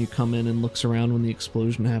aback when you come in and looks around when the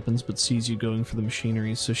explosion happens, but sees you going for the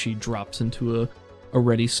machinery, so she drops into a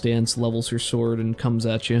ready stance, levels her sword, and comes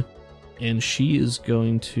at you. And she is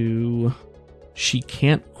going to... She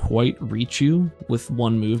can't quite reach you with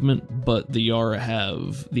one movement, but the Yara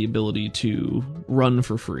have the ability to run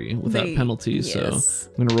for free without penalty, yes. so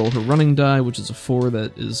I'm going to roll her running die, which is a 4.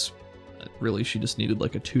 That is... Really, she just needed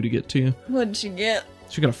like a 2 to get to you. What'd she get?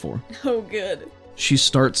 She got a 4. Oh, good. She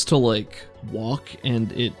starts to like walk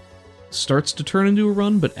and it starts to turn into a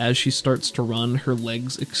run, but as she starts to run, her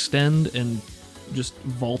legs extend and just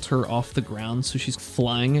vault her off the ground, so she's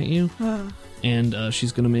flying at you. And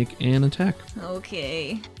she's gonna make an attack.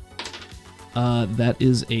 Okay. That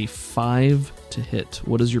is a 5 to hit.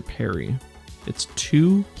 What is your parry? It's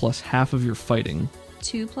 2 plus half of your fighting.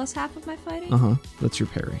 2 plus half of my fighting Uh-huh. That's your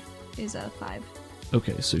parry. is a 5.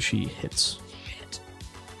 Okay, so she hits.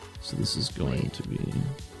 So this is going Wait. to be...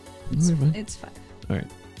 It's 5. Alright.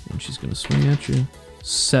 And she's going to swing at you.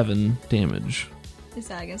 7 damage. Is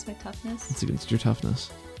that against my toughness? It's against your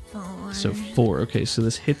toughness. Oh, So 4. Okay, so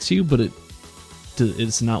this hits you, but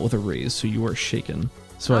it's not with a raise, so you are shaken.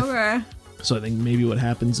 So okay. So I think maybe what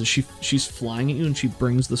happens is she's flying at you and she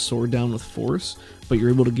brings the sword down with force, but you're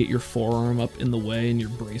able to get your forearm up in the way and your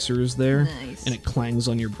bracer is there. Nice. And it clangs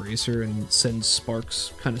on your bracer and sends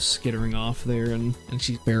sparks kind of skittering off there, and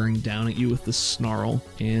she's bearing down at you with this snarl.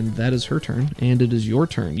 And that is her turn. And it is your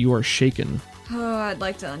turn. You are shaken. Oh, I'd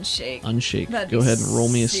like to unshake. Unshake. That'd Go be ahead and roll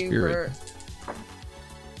me a super- spirit.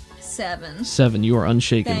 7. 7. You are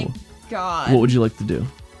unshaken. Thank God. What would you like to do?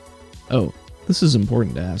 Oh, this is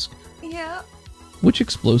important to ask. Yeah. Which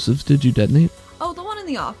explosives did you detonate? Oh, the one in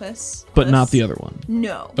the office. But not was- the other one.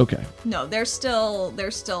 No. Okay. No, they're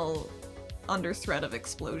still under threat of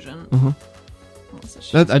explosion. Uh-huh. Unless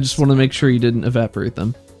it's I just want to make sure you didn't evaporate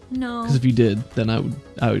them. No. Because if you did, then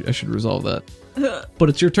I should resolve that. But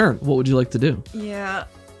it's your turn. What would you like to do? Yeah.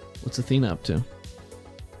 What's Athena up to?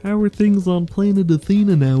 How are things on planet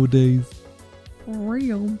Athena nowadays?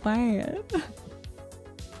 Real bad.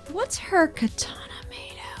 What's her katana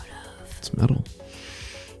made out of? It's metal.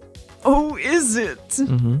 Oh, is it?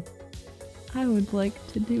 Mm-hmm. I would like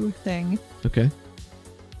to do a thing. Okay.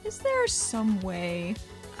 Is there some way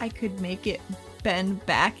I could make it bend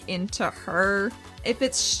back into her? If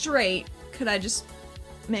it's straight, could I just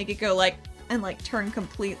make it go and turn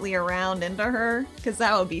completely around into her? Because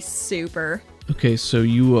that would be super. Okay, so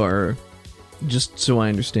you are, just so I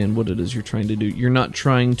understand what it is you're trying to do, you're not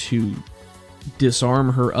trying to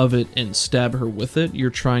disarm her of it and stab her with it.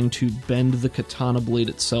 You're trying to bend the katana blade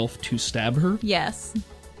itself to stab her? Yes.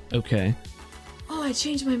 Okay. Oh, I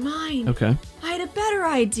changed my mind. Okay. I had a better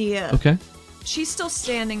idea. Okay. She's still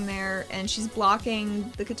standing there and she's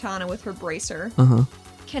blocking the katana with her bracer. Uh-huh.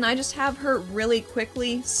 Can I just have her really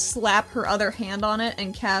quickly slap her other hand on it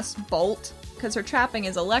and cast Bolt? Because her trapping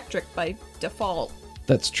is electric by default.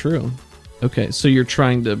 That's true. Okay, so you're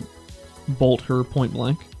trying to bolt her point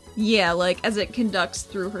blank? Yeah, as it conducts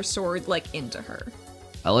through her sword, into her.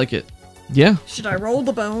 I like it. Yeah. Should I roll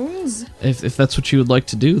the bones? If that's what you would like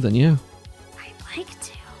to do, then yeah. I'd like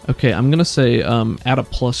to. Okay, I'm gonna say add a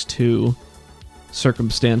 +2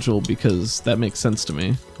 circumstantial because that makes sense to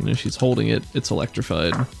me. You know, she's holding it, it's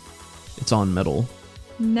electrified, it's on metal.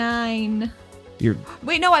 9. You're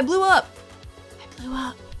Wait, no, I blew up. I blew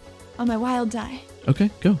up on my wild die. okay,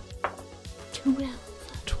 go. 12.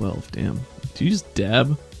 12, damn. Do you just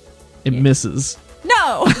dab? It Yeah. misses.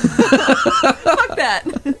 No! Fuck that.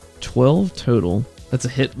 12 total. That's a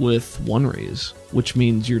hit with 1 raise, which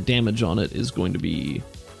means your damage on it is going to be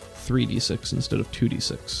 3d6 instead of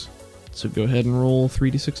 2d6. So go ahead and roll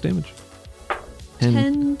 3d6 damage. And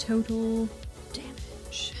 10 total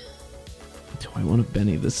damage. do I want to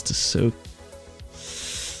Benny this to soak?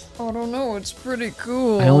 I don't know, it's pretty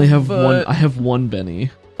cool. I only have one. I have one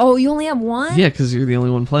Benny. Oh, you only have one? Yeah, because you're the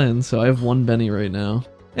only one playing, so I have one Benny right now.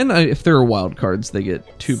 And if there are wild cards, they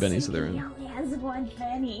get 2 bennies of their He own. only has one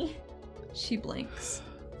penny. She blinks.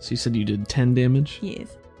 So you said you did 10 damage? Yes.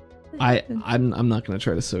 I'm not gonna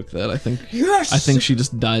try to soak that. I think Yes! she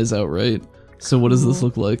just dies outright. So what does this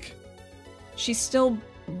look like? She's still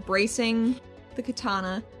bracing the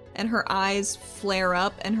katana, and her eyes flare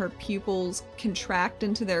up, and her pupils contract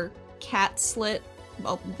into their cat slit,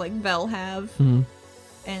 like Vel have. Mhm.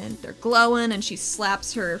 And they're glowing, and she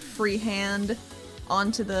slaps her free hand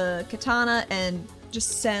onto the katana and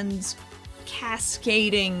just sends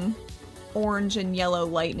cascading orange and yellow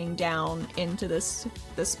lightning down into this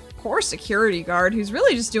poor security guard who's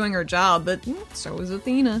really just doing her job, but so is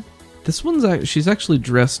Athena. This one's she's actually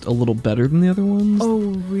dressed a little better than the other ones. Oh,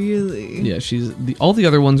 really? Yeah, all the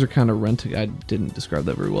other ones are kind of I didn't describe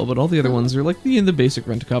that very well, but all the other ones are like the basic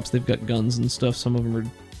rent-a-cops. They've got guns and stuff. Some of them are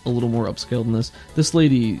a little more upscaled than this. This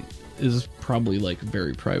lady is probably like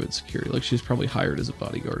very private security. Like she's probably hired as a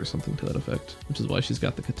bodyguard or something to that effect, which is why she's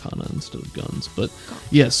got the katana instead of guns. But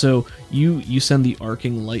yeah, so you send the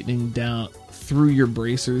arcing lightning down through your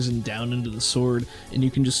bracers and down into the sword, and you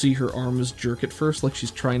can just see her arms jerk at first like she's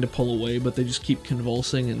trying to pull away, but they just keep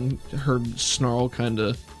convulsing, and her snarl kind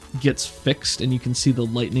of gets fixed, and you can see the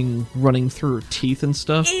lightning running through her teeth and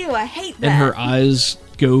stuff. Ew, I hate that. And her eyes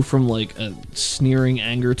go from like a sneering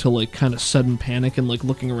anger to like kind of sudden panic and like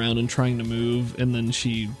looking around and trying to move, and then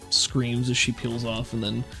she screams as she peels off and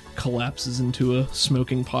then collapses into a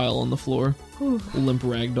smoking pile on the floor. Limp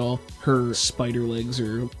ragdoll. Her spider legs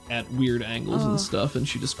are at weird angles and stuff, and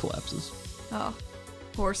she just collapses. Oh,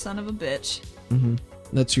 poor son of a bitch.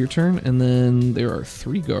 That's your turn, and then there are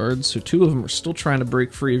 3 guards, so 2 of them are still trying to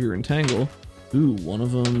break free of your entangle. Ooh, one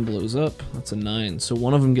of them blows up. That's a 9. So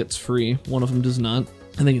one of them gets free, one of them does not.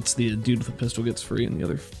 I think it's the dude with the pistol gets free, and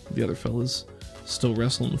the other fella's still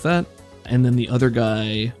wrestling with that. And then the other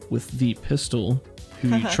guy with the pistol, who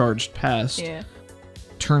you charged past,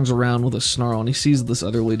 turns around with a snarl, and he sees this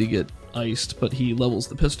other lady get iced, but he levels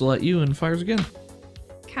the pistol at you and fires again.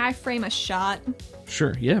 Can I frame a shot?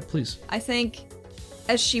 Sure, yeah, please. I think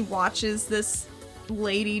as she watches this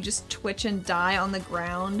lady just twitch and die on the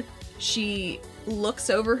ground, she looks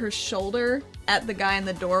over her shoulder at the guy in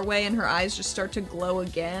the doorway and her eyes just start to glow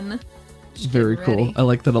again. Just Very get cool. ready. I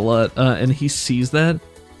like that a lot. And he sees that,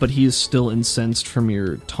 but he is still incensed from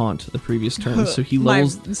your taunt the previous turn, so he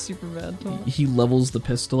levels My super bad taunt. he levels the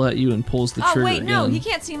pistol at you and pulls the trigger Oh wait, no, again. he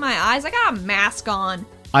can't see my eyes. I got a mask on.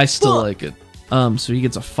 I still Fuck. like it. So he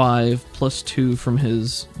gets a 5 plus 2 from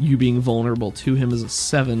you being vulnerable to him is a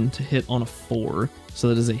 7 to hit on a 4. So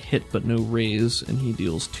that is a hit but no raise, and he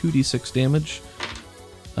deals 2d6 damage.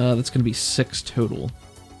 That's going to be 6 total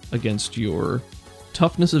against your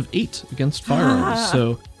toughness of 8 against firearms.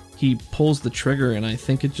 So he pulls the trigger, and I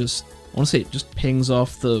think it just pings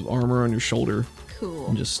off the armor on your shoulder. Cool.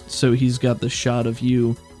 And so he's got the shot of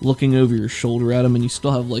you looking over your shoulder at him, and you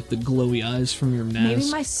still have like the glowy eyes from your mask.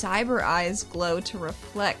 Maybe my cyber eyes glow to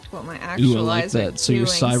reflect what my actual Ooh, I like eyes that. are So your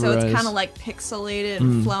doing. cyber so it's eyes- kind of like pixelated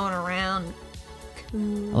and flowing around. I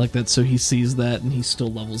like that. So he sees that and he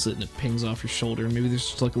still levels it and it pings off your shoulder. And maybe there's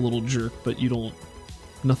just like a little jerk, but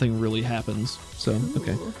nothing really happens. So,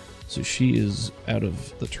 okay. Ooh. So she is out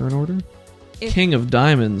of the turn order. If- King of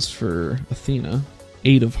Diamonds for Athena.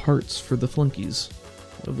 8 of Hearts for the Flunkies,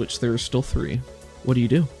 of which there are still 3. What do you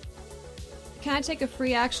do? Can I take a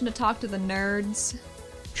free action to talk to the nerds?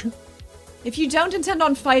 Sure. If you don't intend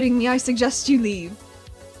on fighting me, I suggest you leave.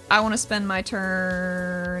 I want to spend my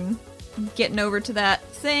turn getting over to that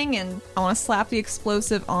thing, and I want to slap the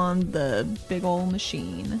explosive on the big ol'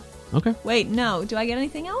 machine. Okay. Wait, no. Do I get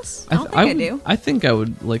anything else? I don't think I do. I think I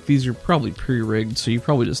would, like, these are probably pre-rigged, so you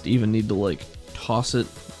probably just even need to, like, toss it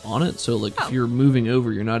on it. So, like, Oh. if you're moving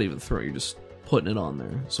over, you're not even throwing, you're just putting it on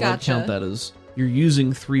there. So I'd Gotcha. count that as you're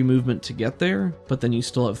using 3 movement to get there, but then you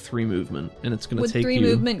still have 3 movement, and it's going to Would take 3 you...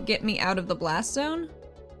 movement get me out of the blast zone?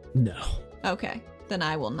 No. Okay. Then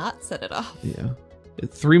I will not set it off. Yeah.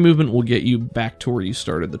 3 movement will get you back to where you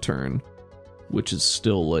started the turn, which is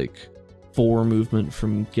still, like, 4 movement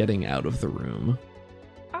from getting out of the room.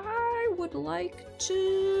 I would like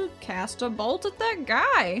to cast a bolt at that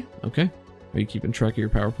guy. Okay. Are you keeping track of your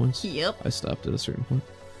power points? Yep. I stopped at a certain point.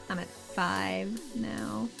 I'm at 5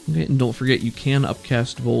 now. Okay, and don't forget you can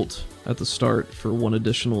upcast Volt at the start for 1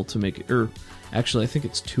 additional to make it, or actually I think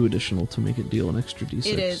it's 2 additional to make it deal an extra d6.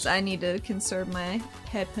 It is. I need to conserve my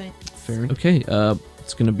head points. Fair. Okay,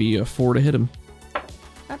 it's gonna be a 4 to hit him.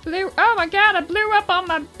 Oh my god, I blew up on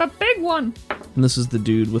the big one. And this is the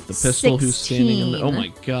dude with the pistol who's standing in the... 16. Oh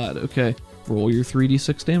my god, okay. Roll your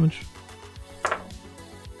 3d6 damage.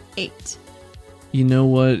 8. You know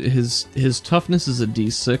what? His toughness is a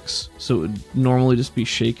d6, so it would normally just be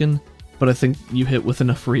shaken. But I think you hit with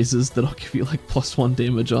enough raises that I'll give you like +1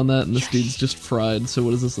 damage on that, and this dude's just fried. So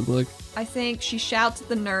what does this look like? I think she shouts at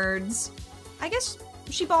the nerds. I guess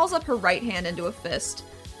she balls up her right hand into a fist.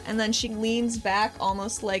 And then she leans back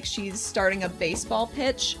almost like she's starting a baseball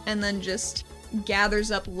pitch, and then just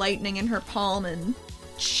gathers up lightning in her palm and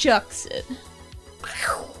chucks it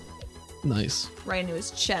Nice. right into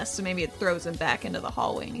his chest, so maybe it throws him back into the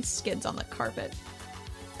hallway and he skids on the carpet.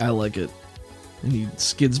 I like it. And he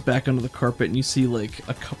skids back onto the carpet, and you see like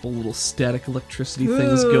a couple little static electricity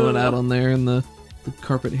things going out on there, and the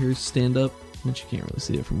carpet hairs stand up, which you can't really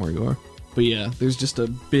see it from where you are. But yeah, there's just a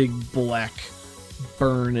big black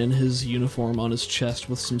burn in his uniform on his chest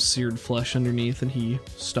with some seared flesh underneath, and he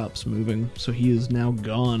stops moving. So he is now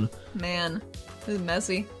gone. Man, this is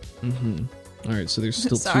messy. Alright, so there's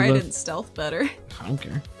still Sorry I 2 left. didn't stealth better. I don't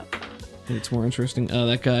care. It's more interesting.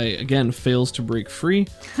 That guy, again, fails to break free.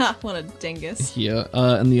 Ha, what a dingus. Yeah,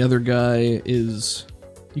 and the other guy is...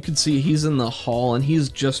 You can see he's in the hall, and he's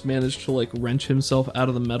just managed to, like, wrench himself out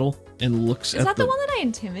of the metal and looks Is at that the one that I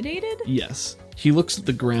intimidated? Yes. He looks at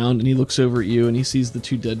the ground, and he looks over at you, and he sees the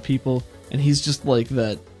 2 dead people, and he's just like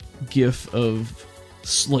that gif of,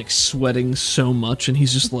 like, sweating so much, and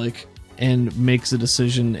he's just like... and makes a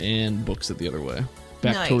decision and books it the other way.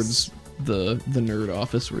 Back Nice. towards the nerd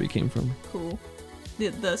office where he came from. Cool.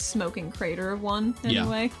 The smoking crater of one, Yeah.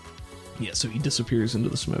 anyway. Yeah, so he disappears into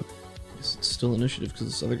the smoke. It's still initiative because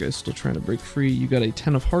this other guy's still trying to break free. You got a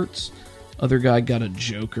 10 of hearts. Other guy got a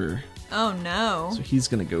joker. Oh no. So he's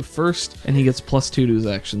going to go first, and he gets +2 to his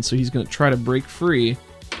action. So he's going to try to break free.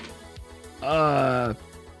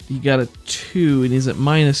 He got a 2, and he's at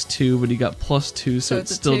 -2, but he got +2, so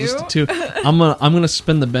it's still just a 2. I'm gonna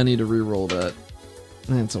spend the Benny to re-roll that.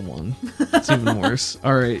 And it's a 1. It's even worse.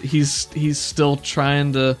 All right, he's still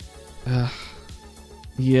trying to.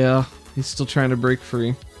 Yeah, he's still trying to break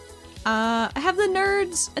free. Have the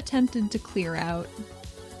nerds attempted to clear out?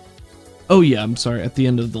 Oh yeah, I'm sorry. At the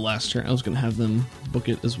end of the last turn, I was gonna have them book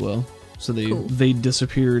it as well. So they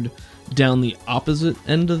disappeared down the opposite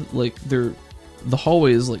end of the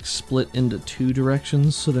hallway is like split into 2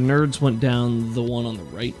 directions. So the nerds went down the one on the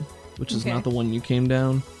right, which is not the one you came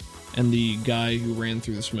down, and the guy who ran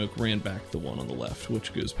through the smoke ran back the one on the left,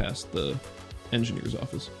 which goes past the engineer's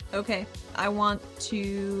office. Okay, I want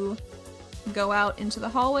to go out into the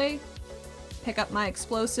hallway, pick up my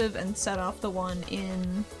explosive, and set off the one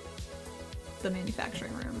in the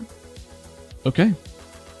manufacturing room. Okay.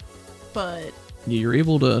 But Yeah,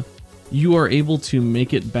 you are able to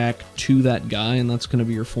make it back to that guy, and that's going to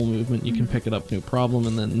be your full movement. You can pick it up no problem,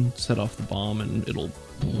 and then set off the bomb, and it'll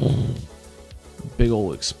big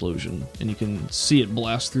ol' explosion, and you can see it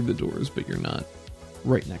blast through the doors, but you're not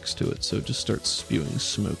right next to it, so it just starts spewing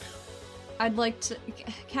smoke. I'd like to...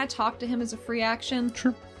 Can I talk to him as a free action?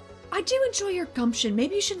 Sure. I do enjoy your gumption.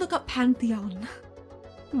 Maybe you should look up Pantheon.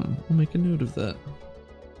 I'll make a note of that.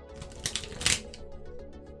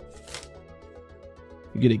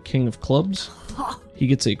 You get a king of clubs. He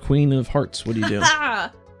gets a queen of hearts. What do you do? I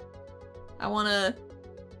wanna...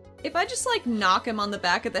 If I just, like, knock him on the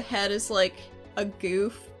back of the head as, like, a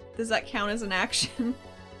goof, does that count as an action?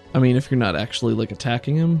 I mean, if you're not actually, like,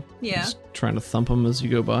 attacking him, Yeah. just trying to thump him as you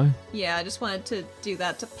go by. Yeah, I just wanted to do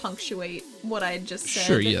that to punctuate what I had just said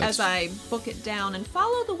Sure, yeah, as I book it down and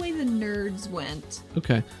follow the way the nerds went.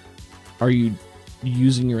 Okay. Are you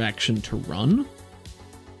using your action to run?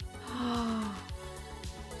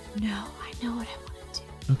 No, I know what I want to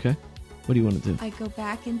do. Okay. What do you want to do? I go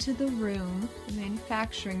back into the room, the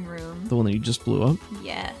manufacturing room. The one that you just blew up?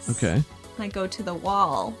 Yes. Okay. I go to the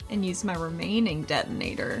wall and use my remaining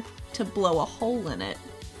detonator to blow a hole in it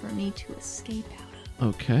for me to escape out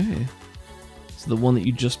of. Okay. So the one that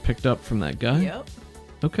you just picked up from that guy? Yep.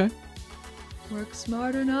 Okay. Work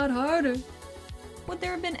smarter, not harder. Would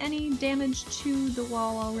there have been any damage to the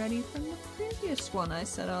wall already from the previous one I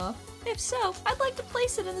set off? If so, I'd like to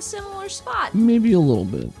place it in a similar spot. Maybe a little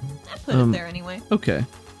bit. I put it there anyway. Okay.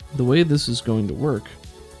 The way this is going to work,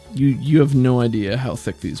 you have no idea how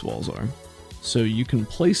thick these walls are. So you can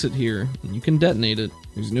place it here, and you can detonate it.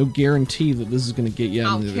 There's no guarantee that this is going to get you I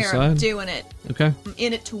out on don't the other care, I'm side. doing it. Okay. I'm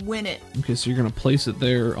in it to win it. Okay, so you're going to place it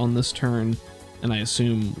there on this turn, and I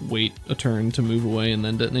assume wait a turn to move away and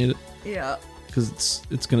then detonate it? Yeah. Because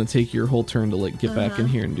it's going to take your whole turn to, like, get back in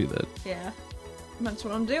here and do that. Yeah. That's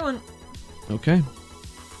what I'm doing. Okay.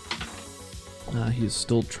 He's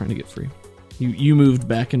still trying to get free. You moved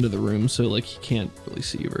back into the room, so like he can't really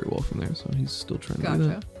see you very well from there. So he's still trying to do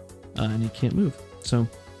that. And he can't move. So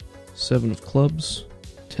 7 of clubs,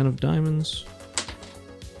 10 of diamonds.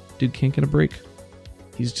 Dude can't get a break.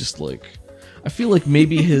 He's just like, I feel like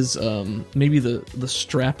maybe his maybe the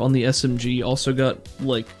strap on the SMG also got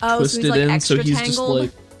like twisted so he's, like, in, so he's just extra-tangled?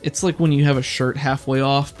 like, it's like when you have a shirt halfway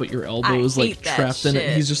off, but your elbow is like hate that trapped in it.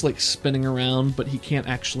 shit. He's just like spinning around, but he can't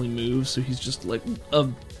actually move, so he's just like a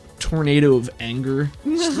tornado of anger.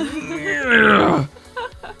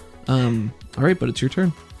 All right, but it's your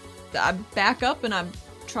turn. I back up and I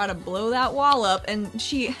try to blow that wall up, and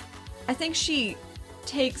I think she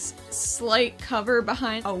takes slight cover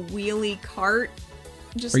behind a wheelie cart.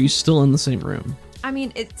 Just, Are you still in the same room? I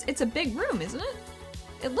mean, it's a big room, isn't it?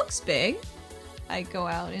 It looks big. I go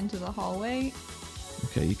out into the hallway.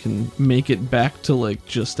 Okay, you can make it back to like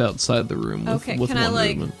just outside the room with, Okay, with can one I,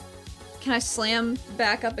 like, movement. Can I slam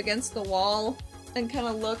back up against the wall and kind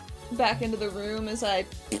of look back into the room as I...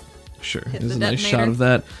 Sure, hit there's the a nice detonator? shot of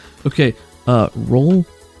that. Okay, roll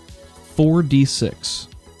 4d6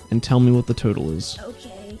 and tell me what the total is.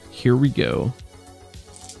 Okay. Here we go.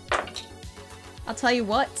 I'll tell you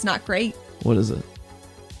what, it's not great. What is it?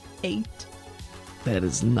 8. That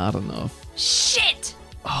is not enough. Shit!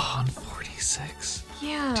 Oh, on 46.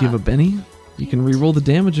 Yeah. Do you have a Benny? You can re-roll the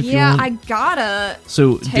damage if you Yeah, want. I gotta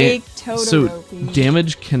So take so Todoroki.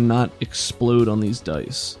 damage cannot explode on these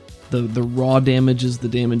dice. The raw damage is the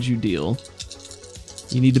damage you deal.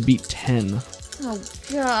 You need to beat 10. Oh,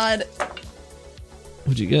 God.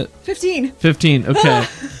 What'd you get? 15. 15. Okay,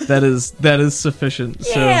 that is sufficient.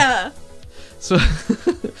 Yeah. So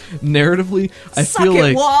narratively, I Suck feel it,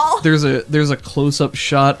 like wall. there's a close up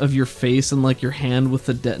shot of your face and like your hand with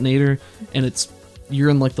the detonator, and it's you're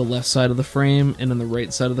in like the left side of the frame, and on the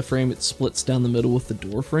right side of the frame it splits down the middle with the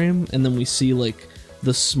door frame, and then we see like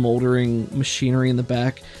the smoldering machinery in the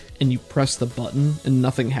back, and you press the button and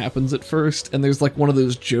nothing happens at first, and there's like one of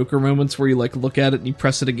those Joker moments where you like look at it and you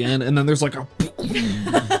press it again, and then there's like a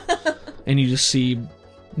and you just see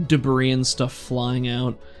debris and stuff flying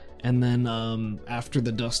out. And then after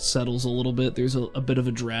the dust settles a little bit, there's a bit of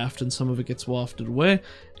a draft, and some of it gets wafted away,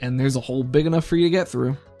 and there's a hole big enough for you to get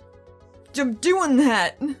through. I'm doing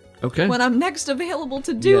that. Okay. When I'm next available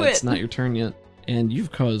to do it. It's not your turn yet, and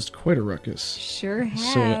you've caused quite a ruckus. Sure have.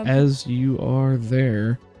 So as you are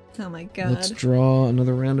there, oh my god. let's draw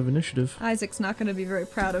another round of initiative. Isaac's not going to be very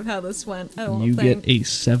proud of how this went. I don't You think. get a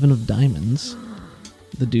 7 of diamonds.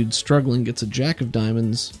 The dude struggling gets a jack of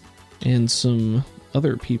diamonds, and some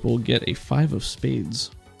other people get a 5 of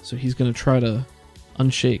spades. So he's going to try to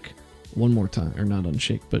unshake one more time. Or not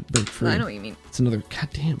unshake, but break free. I know what you mean. It's another... God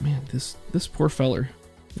damn, man. This poor feller.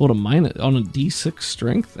 Rolled on a d6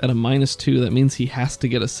 strength at a -2. That means he has to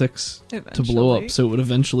get a 6 to blow up. So it would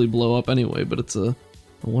eventually blow up anyway, but it's a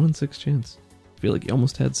 1 in 6 chance. I feel like he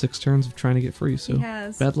almost had 6 turns of trying to get free, so He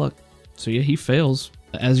has. bad luck. So yeah, he fails.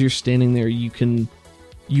 As you're standing there,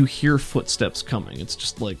 you hear footsteps coming. It's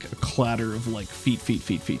just like a clatter of like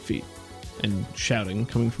feet, and shouting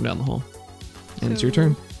coming from down the hall. And it's your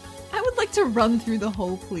turn. I would like to run through the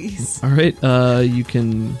hole, please. All right, you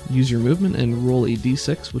can use your movement and roll a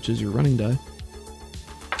d6, which is your running die.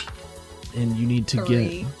 And you need to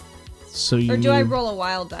 3. get. So you Or do I need- roll a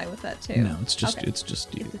wild die with that too? No, it's just Okay. you.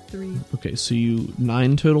 Get the 3. Okay, so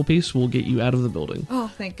 9 total piece will get you out of the building. Oh,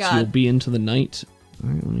 thank So you'll God. be into the night. All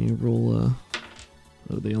right, let me roll.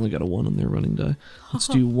 Oh, they only got a 1 on their running die. Let's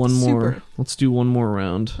do one more. Super. Let's do one more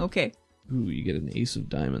round. Okay. Ooh, you get an ace of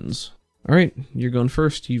diamonds. All right, you're going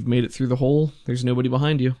first. You've made it through the hole. There's nobody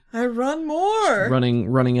behind you. I run more.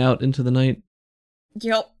 Running out into the night.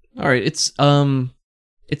 Yep. All right,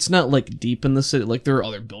 it's not like deep in the city. Like there are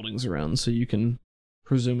other buildings around, so you can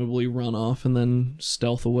presumably run off and then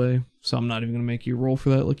stealth away. So I'm not even going to make you roll for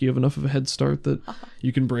that. Like you have enough of a head start that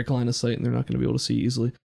you can break line of sight and they're not going to be able to see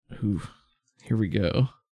easily. Ooh, here we go.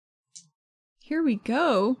 Here we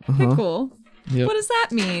go. Uh-huh. Pickle. Yep, What does that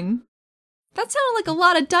mean? That sounded like a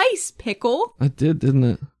lot of dice, Pickle. I did, didn't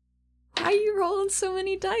it? Why are you rolling so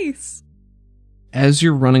many dice? As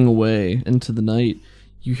you're running away into the night,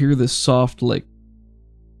 you hear this soft like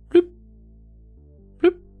bloop,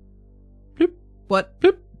 bloop, bloop, What?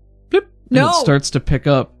 bloop, bloop. No! And it starts to pick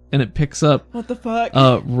up, and it picks up. What the fuck?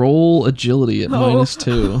 Roll agility at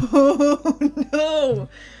 -2. Oh, no.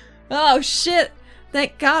 Oh, shit.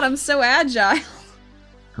 Thank God I'm so agile.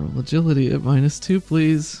 Roll agility at -2,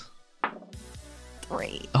 please.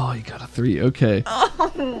 3. Oh, you got a 3. Okay. Oh,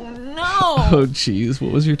 no. Oh, jeez.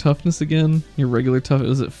 What was your toughness again? Your regular tough?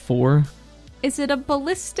 Was it 4? Is it a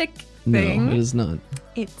ballistic thing? No, it is not.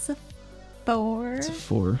 It's a 4. It's a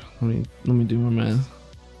 4. Let me do my math.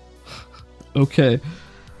 Okay.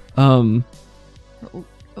 Oh,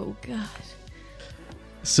 God.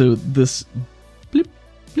 So this blip,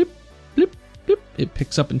 blip, blip, blip, it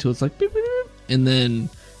picks up until it's like blip, blip, blip, and then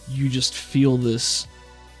you just feel this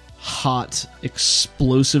hot,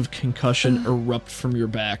 explosive concussion erupt from your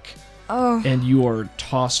back, Oh. and you are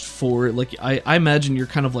tossed forward. Like I imagine you're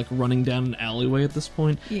kind of like running down an alleyway at this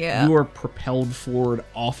point. Yeah. You are propelled forward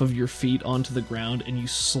off of your feet onto the ground, and you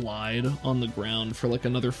slide on the ground for like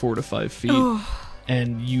another 4 to 5 feet,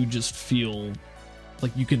 and you just feel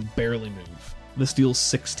like you can barely move. This deals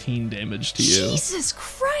 16 damage to you, Jesus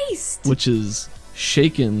Christ! which is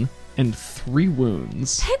shaken and 3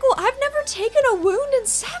 wounds. Pickle, I've never taken a wound in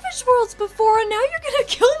Savage Worlds before, and now you're gonna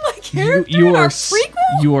kill my character You in our are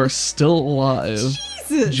prequel? you are still alive,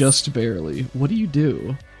 Jesus! just barely. What do you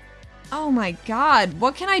do? Oh my God,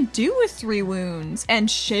 what can I do with 3 wounds? And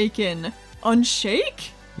shaken?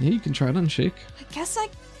 Unshake? Yeah, you can try to unshake. I guess I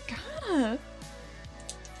gotta.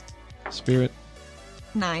 Spirit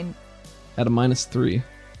 9. at a -3.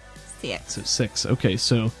 6. So 6. Okay,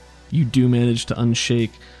 so you do manage to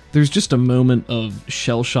unshake. There's just a moment of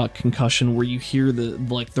shell shock concussion where you hear the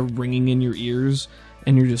ringing in your ears,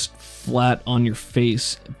 and you're just flat on your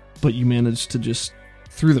face, but you manage to just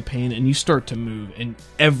through the pain, and you start to move, and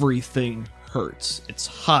everything hurts. It's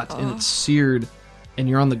hot and it's seared, and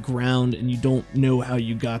you're on the ground, and you don't know how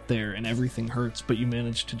you got there, and everything hurts, but you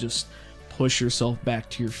manage to just push yourself back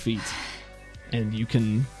to your feet, and you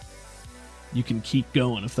can keep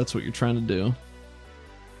going if that's what you're trying to do.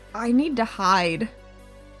 I need to hide.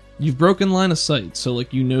 You've broken line of sight, so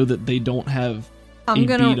like you know that they don't have I'm a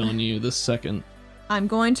gonna- beat on you this second. I'm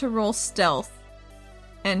going to roll stealth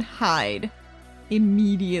and hide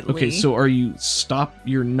immediately. Okay, so are you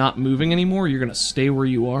you're not moving anymore? You're gonna stay where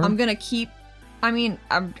you are? I'm gonna keep. I mean,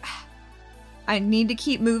 I need to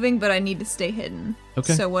keep moving, but I need to stay hidden.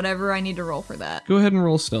 Okay. So whatever I need to roll for that. Go ahead and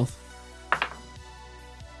roll stealth.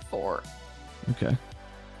 4. Okay.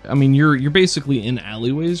 I mean, you're basically in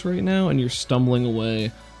alleyways right now, and you're stumbling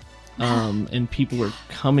away, and people are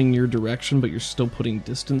coming your direction, but you're still putting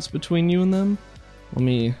distance between you and them. Let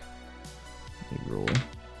me roll.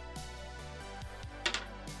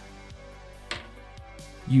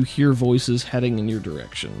 You hear voices heading in your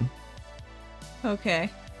direction. Okay.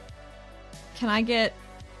 Can I get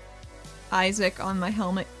Isaac on my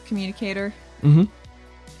helmet communicator? Mm-hmm.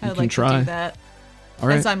 I would can like try. to do that. All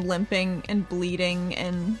right. As I'm limping and bleeding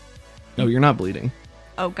and... No, you're not bleeding.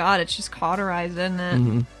 Oh god, it's just cauterized, isn't it?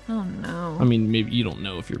 Mm-hmm. Oh no. I mean, maybe you don't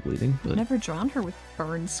know if you're bleeding, I've but never drawn her with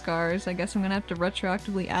burn scars. I guess I'm gonna have to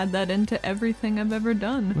retroactively add that into everything I've ever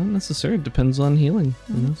done. not necessarily. It depends on healing.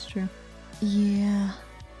 You know? That's true. Yeah.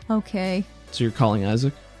 Okay. So you're calling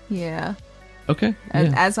Isaac? Yeah. Okay. As,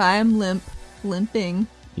 Yeah. as I am limping,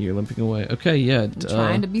 You're limping away. Okay, yeah. I'm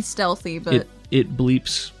trying to be stealthy, but It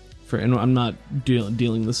bleeps for, and I'm not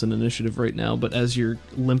dealing this in initiative right now, but as you're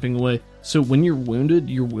limping away, so when you're wounded,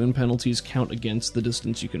 your wound penalties count against the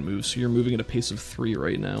distance you can move. So you're moving at a pace of 3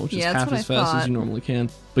 right now, which is Yeah, that's half what as I fast as thought. you normally can.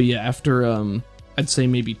 But yeah, after I'd say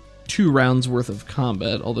maybe 2 rounds worth of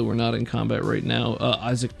combat, although we're not in combat right now,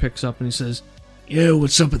 Isaac picks up and he says, Yeah,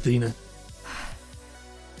 what's up, Athena?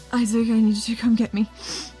 Isaac, I need you to come get me.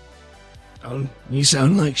 You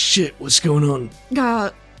sound like shit. What's going on?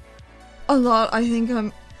 Got a lot. I think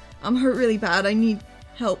I'm hurt really bad. I need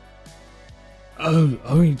help.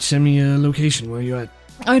 Oh, send me a location where you at.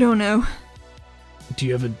 I don't know. Do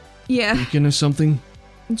you have a Yeah. beacon or something?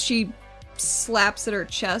 And she slaps at her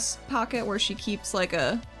chest pocket where she keeps like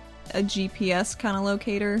a GPS kind of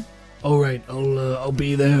locator. All right, I'll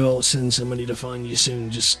be there. I'll send somebody to find you soon.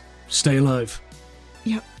 Just stay alive.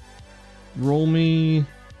 Yep. roll me...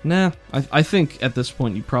 Nah, I think at this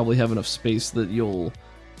point you probably have enough space that you'll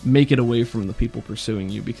make it away from the people pursuing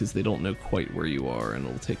you because they don't know quite where you are and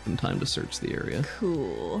it'll take them time to search the area.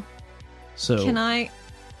 Cool. So, Can I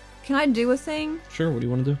do a thing? Sure, what do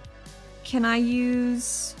you want to do? Can I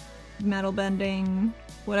use metal bending,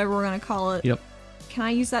 whatever we're gonna call it? Yep. Can I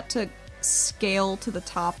use that to scale to the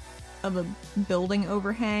top of a building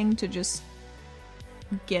overhang to just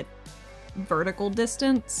get vertical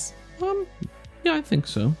distance? Yeah, I think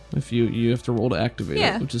so. If you have to roll to activate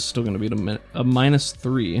Yeah. it, which is still going to be a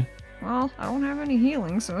 -3. Well, I don't have any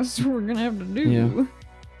healing, so that's what we're gonna have to do. Yeah.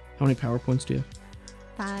 How many power points do you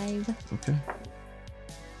 5. have? Okay.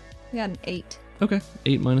 I got an 8. Okay.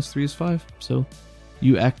 8 -3 is 5. So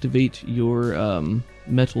you activate your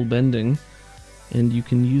metal bending, and you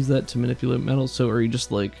can use that to manipulate metal. So are you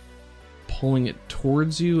just like pulling it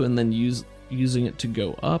towards you and then using it to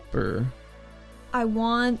go up, or? I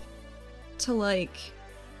want to like...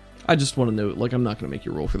 I just want to know. Like, I'm not going to make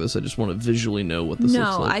you roll for this. I just want to visually know what this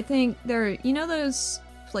looks No, like. I think they're... You know those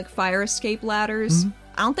like fire escape ladders? Mhm.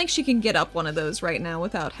 I don't think she can get up one of those right now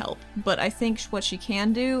without help. But I think what she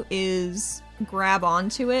can do is grab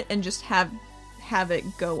onto it and just have it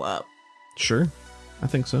go up. Sure. I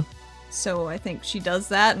think so. So I think she does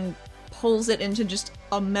that and pulls it into just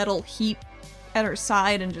a metal heap at her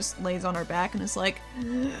side and just lays on her back and is like...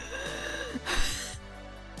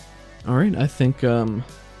 All right, I think a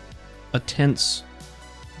tense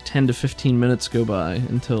 10 to 15 minutes go by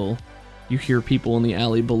until you hear people in the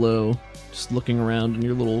alley below just looking around and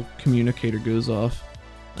your little communicator goes off,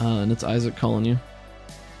 and it's Isaac calling you.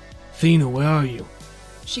 Athena, where are you?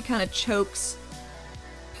 She kind of chokes,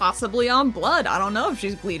 possibly on blood. I don't know if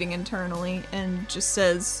she's bleeding internally, and just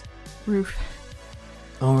says, Roof.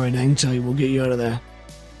 All right, hang tight. We'll get you out of there.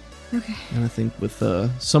 Okay. And I think with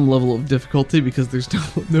some level of difficulty, because there's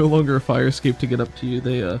no longer a fire escape to get up to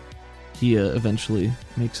you, he eventually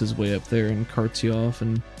makes his way up there and carts you off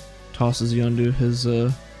and tosses you onto his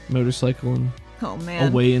motorcycle and Oh man.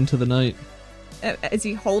 away into the night. Is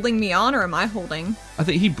he holding me on, or am I holding? I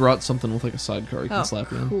think he brought something with like a sidecar he can Oh, slap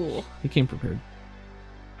you in. cool. He came prepared.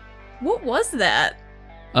 What was that?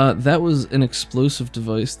 That was an explosive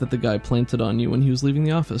device that the guy planted on you when he was leaving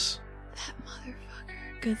the office. That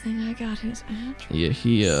motherfucker. Good thing I got his address.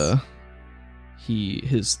 Yeah,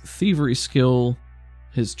 his thievery skill,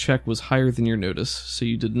 his check was higher than your notice, so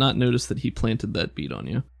you did not notice that he planted that bead on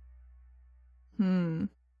you.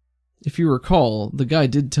 If you recall, the guy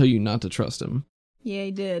did tell you not to trust him. Yeah,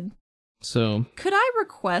 he did. So, Could I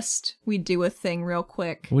request we do a thing real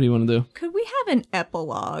quick? what do you want to do? Could we have an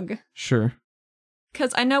epilogue? Sure.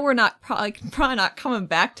 Because I know we're not probably not coming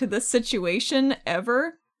back to this situation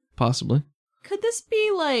ever. Possibly. Could this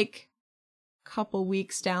be like a couple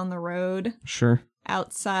weeks down the road Sure.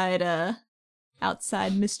 outside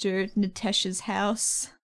Mr. Nitesh's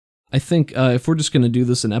house? I think if we're just going to do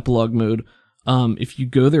this in epilogue mode, if you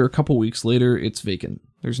go there a couple weeks later, it's vacant.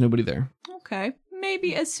 There's nobody there. Okay.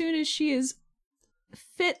 Maybe as soon as she is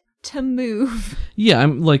fit to move. Yeah,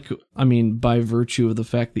 by virtue of the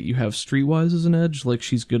fact that you have Streetwise as an edge, like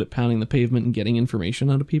she's good at pounding the pavement and getting information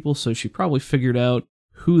out of people, so she probably figured out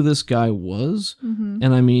who this guy was. Mm-hmm.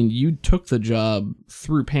 And I mean, you took the job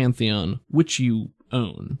through Pantheon, which you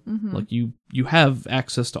own. Mm-hmm. Like you have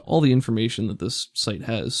access to all the information that this site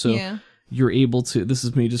has. So yeah. you're able to, this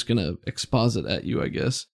is me just going to exposit at you, I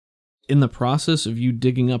guess. In the process of you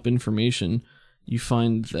digging up information, you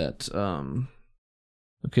find that,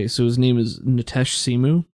 okay, so his name is Nitesh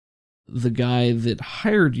Simu. The guy that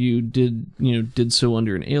hired you did so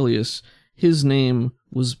under an alias. His name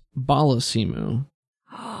was Bala Simu.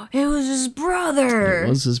 It was his brother. It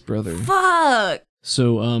was his brother. Fuck.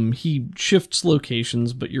 So he shifts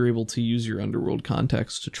locations, but you're able to use your underworld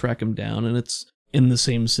contacts to track him down, and it's in the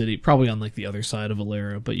same city, probably on like the other side of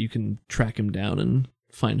Valera, but you can track him down and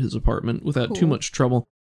find his apartment without too much trouble.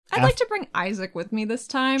 I'd like to bring Isaac with me this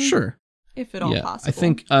time. Sure. If at all possible. I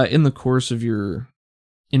think in the course of your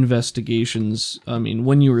investigations, I mean,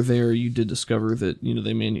 when you were there, you did discover that,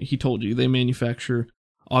 he told you they manufacture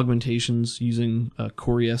augmentations using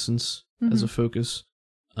Cori Essence as a focus.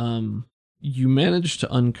 You managed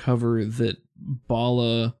to uncover that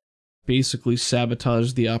Bala basically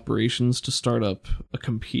sabotaged the operations to start up a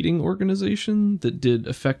competing organization that did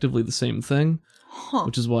effectively the same thing. Huh.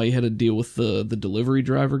 Which is why he had to deal with the delivery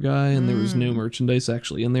driver guy, and there was no merchandise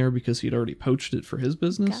actually in there because he'd already poached it for his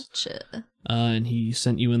business. Gotcha. And he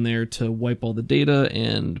sent you in there to wipe all the data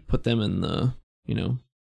and put them in the,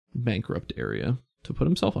 bankrupt area to put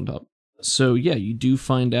himself on top. So yeah, you do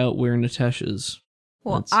find out where Nitesh is.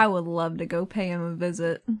 Well, I would love to go pay him a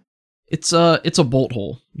visit. It's a bolt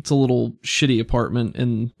hole. It's a little shitty apartment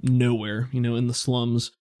in nowhere, in the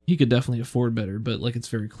slums. He could definitely afford better, but it's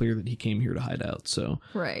very clear that he came here to hide out. So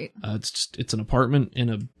right, it's an apartment in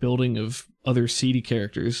a building of other seedy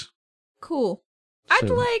characters. Cool.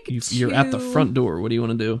 So you're at the front door. What do you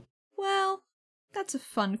want to do? Well, that's a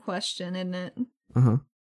fun question, isn't it?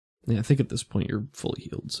 Yeah, I think at this point you're fully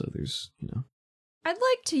healed, so there's I'd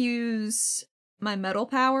like to use my metal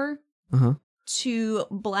power to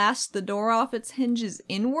blast the door off its hinges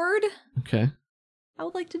inward. Okay. I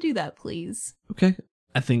would like to do that, please. Okay.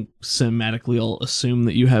 I think cinematically I'll assume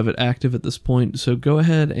that you have it active at this point, so go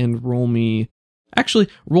ahead and roll to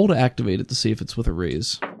activate it to see if it's with a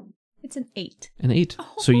raise. It's an 8. An 8.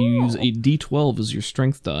 Oh. So you use a d12 as your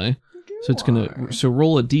strength die. So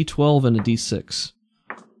roll a d12 and a d6.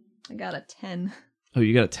 I got a 10. Oh,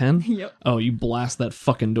 you got a 10? Yep. Oh, you blast that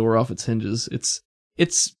fucking door off its hinges.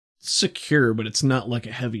 It's secure, but it's not like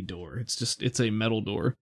a heavy door. It's a metal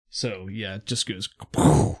door. So yeah, it just goes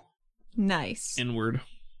nice. Inward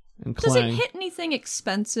and clang. Does it hit anything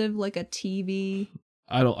expensive like a TV?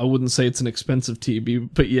 I wouldn't say it's an expensive TV,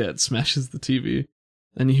 but yeah, it smashes the TV.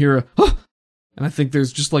 And you hear and I think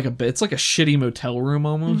there's just it's like a shitty motel room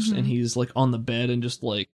almost, and he's on the bed and just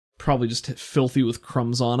probably just filthy with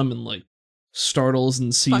crumbs on him and startles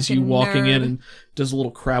and sees fucking you walking in and does a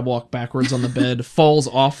little crab walk backwards on the bed, falls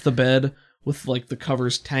off the bed with the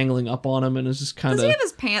covers tangling up on him, and is just kind of... Does he have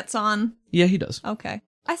his pants on? Yeah, he does. Okay.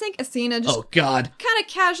 I think Athena just... Oh, God. Kind of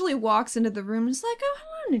casually walks into the room and is like, oh,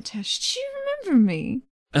 hello, Nitesh. Do you remember me?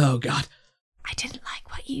 Oh, God. I didn't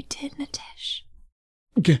like what you did, Nitesh.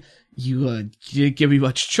 You didn't give me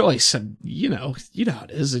much choice, and you know how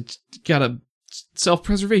it is. It's got a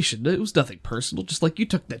self-preservation. It was nothing personal, just like you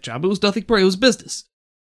took that job. It was nothing, it was business.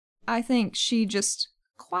 I think she just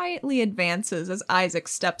quietly advances as Isaac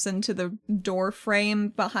steps into the door frame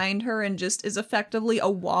behind her and just is effectively a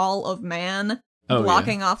wall of man,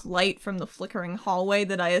 blocking off light from the flickering hallway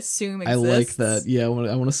that I assume exists. I like that. Yeah, I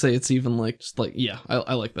want to say it's even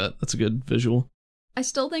I like that. That's a good visual. I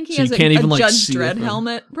still think he has a Judge Dredd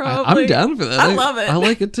helmet, probably. I'm down for that. I love it. I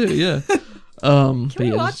like it too, yeah. Can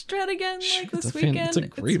we watch Dredd again this weekend? It's a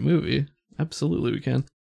great movie. Absolutely we can.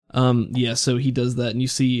 Yeah, so he does that, and you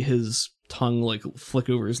see his tongue flick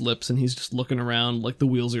over his lips, and he's just looking around the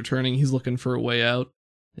wheels are turning. He's looking for a way out,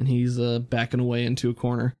 and he's backing away into a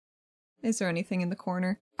corner. Is there anything in the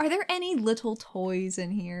corner? Are there any little toys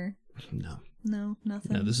in here? No. No,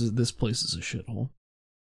 nothing. No, this place is a shithole.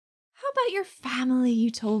 How about your family you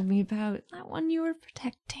told me about? That one you were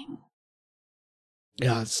protecting.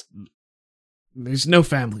 Yeah, there's no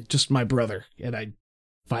family, just my brother. And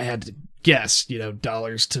if I had to guess,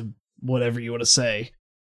 dollars to whatever you want to say,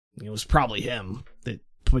 it was probably him that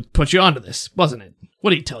put you onto this, wasn't it?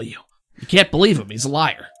 What did he tell you? You can't believe him. He's a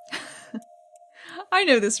liar. I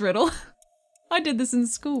know this riddle. I did this in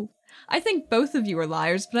school. I think both of you are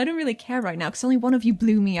liars, but I don't really care right now because only one of you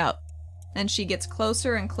blew me up. And she gets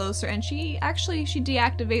closer and closer, and she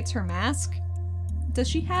deactivates her mask. Does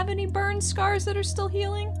she have any burn scars that are still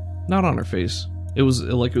healing? Not on her face. It was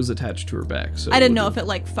attached to her back. So I didn't know if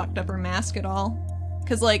it fucked up her mask at all.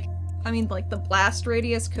 Cause the blast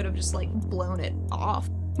radius could have just blown it off.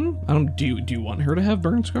 I don't. Do you want her to have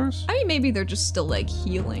burn scars? I mean, maybe they're just still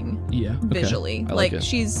healing. Yeah. Okay. Visually, I like it.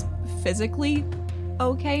 She's physically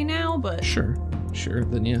okay now, but Sure.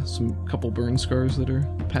 Then yeah, couple burn scars that are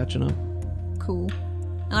patching up. Cool.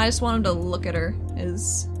 And I just wanted to look at her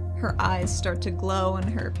as her eyes start to glow and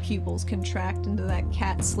her pupils contract into that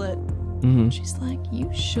cat slit. Mm-hmm. She's like,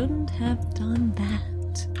 "You shouldn't have done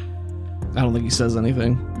that." I don't think he says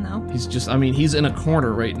anything. No. He's just. I mean, he's in a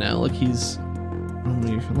corner right now. He's.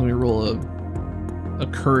 Let me roll a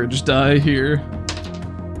courage die here.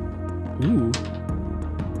 Ooh.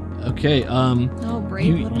 Okay. Oh,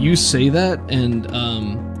 brave little You say that, and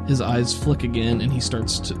his eyes flick again, and he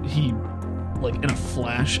in a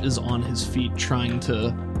flash is on his feet trying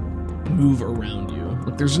to move around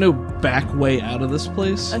you. There's no back way out of this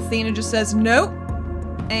place. Athena just says nope,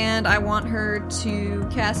 and I want her to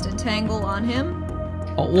cast Entangle on him.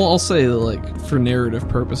 I'll say that, for narrative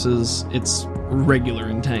purposes, it's regular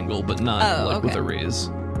Entangle, but not with a raise.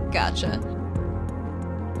 Gotcha.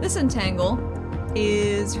 This Entangle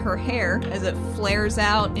is her hair as it flares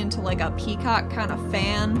out into a peacock kind of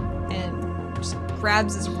fan and just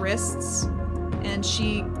grabs his wrists, and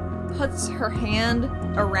she puts her hand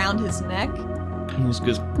around his neck. And he just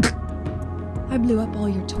goes, I blew up all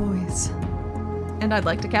your toys. And I'd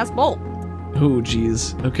like to cast Bolt. oh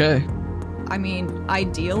geez, okay. I mean,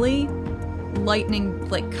 ideally, lightning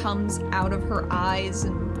comes out of her eyes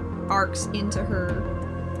and arcs into her,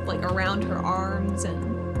 around her arms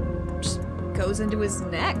and just goes into his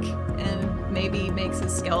neck and maybe makes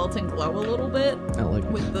his skeleton glow a little bit. I like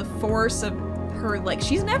with the force of her,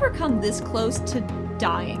 she's never come this close to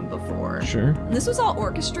dying before. Sure. And this was all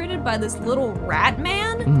orchestrated by this little rat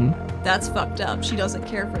man. Mm-hmm. That's fucked up. She doesn't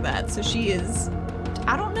care for that. So she is,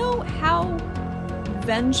 I don't know how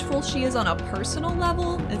vengeful she is on a personal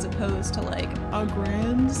level as opposed to a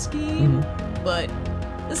grand scheme, but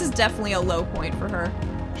this is definitely a low point for her.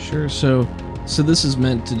 Sure. So this is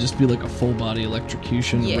meant to just be a full body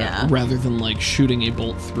electrocution, rather than shooting a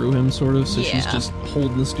bolt through him, sort of. So she's just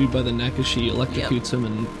holding this dude by the neck as she electrocutes him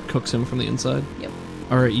and cooks him from the inside. Yep.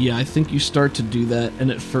 All right. Yeah, I think you start to do that, and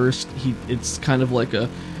at first it's kind of like a,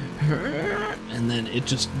 and then it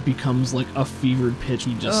just becomes a fevered pitch.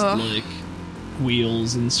 He just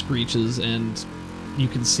squeals and screeches, and you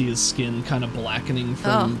can see his skin kind of blackening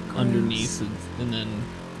from underneath, and then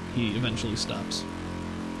he eventually stops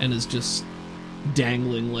and is just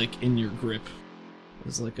dangling in your grip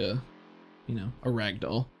as a rag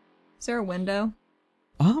doll. Is there a window?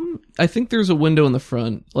 I think there's a window in the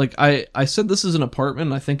front. I said this is an apartment,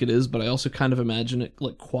 and I think it is, but I also kind of imagine it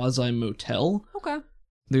quasi motel. Okay.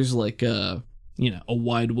 There's a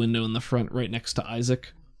wide window in the front right next to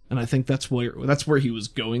Isaac. And I think that's where he was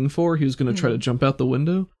going for. He was going to try to jump out the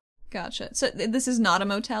window. Gotcha. So this is not a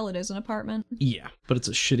motel, it is an apartment? Yeah, but it's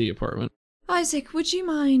a shitty apartment. Isaac, would you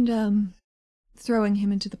mind, throwing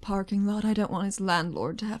him into the parking lot? I don't want his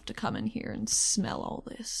landlord to have to come in here and smell all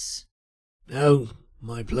this. Oh,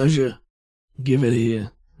 my pleasure. Give it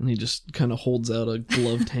here. And he just kind of holds out a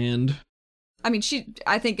gloved hand. I mean,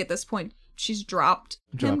 I think at this point, she's dropped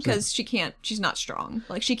him because she's not strong.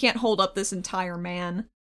 She can't hold up this entire man.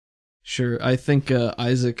 Sure, I think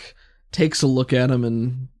Isaac takes a look at him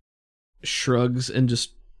and shrugs and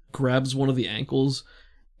just grabs one of the ankles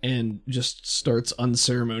and just starts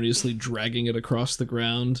unceremoniously dragging it across the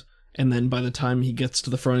ground. And then by the time he gets to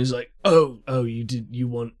the front, he's like, oh,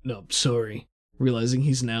 no, sorry. Realizing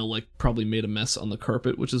he's now, probably made a mess on the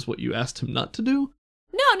carpet, which is what you asked him not to do.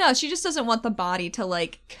 No, she just doesn't want the body to,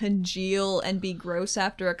 congeal and be gross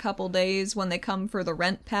after a couple days when they come for the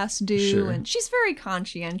rent past due, Sure. And she's very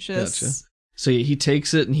conscientious. Gotcha. So yeah, he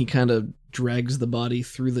takes it and he kind of drags the body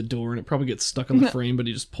through the door, and it probably gets stuck in the frame, but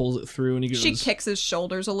he just pulls it through, and he goes... She kicks his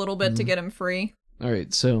shoulders a little bit to get him free.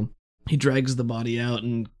 Alright, so he drags the body out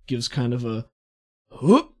and gives kind of a...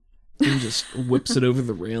 whoop, and just whips it over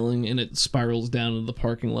the railing, and it spirals down into the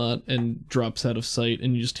parking lot and drops out of sight,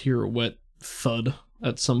 and you just hear a wet thud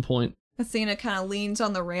at some point. Athena kind of leans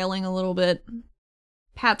on the railing a little bit,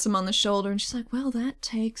 pats him on the shoulder, and she's like, well, that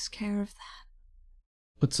takes care of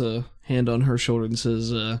that. Puts a hand on her shoulder and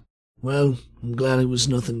says, Well, I'm glad it was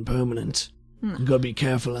nothing permanent. You gotta be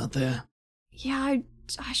careful out there. Yeah, I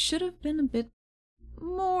I should have been a bit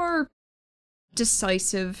more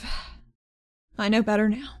decisive. I know better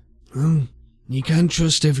now. You can't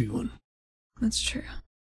trust everyone. That's true.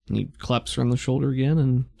 He claps her on the shoulder again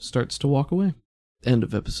and starts to walk away. End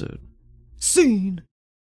of episode. Scene!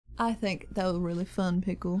 I think that was really fun,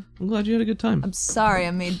 Pickle. I'm glad you had a good time. I'm sorry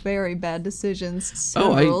I made very bad decisions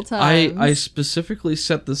several times. I specifically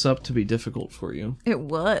set this up to be difficult for you. It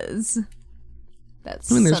was. That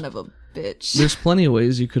there's- son of a bitch. There's plenty of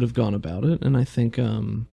ways you could have gone about it, and I think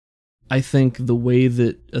the way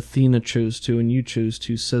that Athena chose to and you chose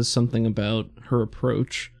to says something about her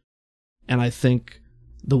approach, and I think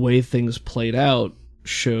the way things played out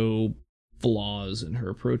show flaws in her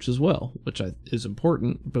approach as well, which is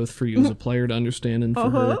important both for you as a player to understand and for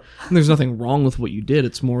her. And there's nothing wrong with what you did.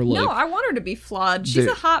 It's more like, no, I want her to be flawed. She's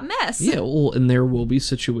a hot mess. yeah, well, and there will be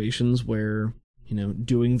situations where, you know,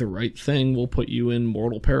 doing the right thing will put you in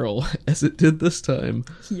mortal peril, as it did this time.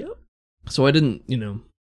 Yep. So I didn't,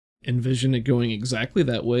 envision it going exactly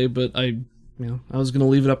that way, but I was going to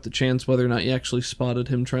leave it up to chance whether or not you actually spotted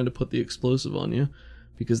him trying to put the explosive on you,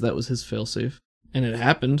 because that was his failsafe. And it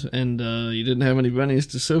happened, and you didn't have any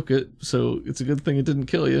bennies to soak it, so it's a good thing it didn't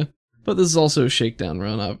kill you. But this is also a shakedown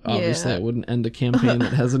run. Obviously, I wouldn't end a campaign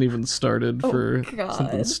that hasn't even started for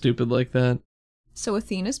something stupid like that. So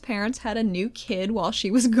Athena's parents had a new kid while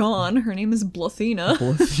she was gone. Her name is Blathena.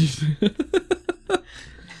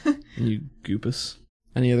 You goopus.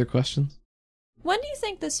 Any other questions? When do you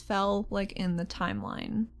think this fell, in the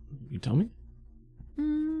timeline? You tell me?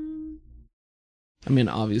 I mean,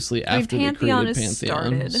 obviously, after they created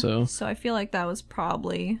Pantheon, so I feel like that was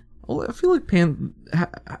probably... Well, I feel like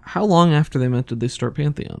how long after they met did they start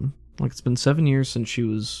Pantheon? Like, it's been 7 years since she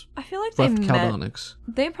was I feel like left Caldonix.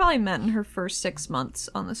 They probably met in her first 6 months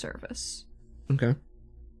on the service. Okay.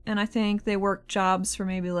 And I think they worked jobs for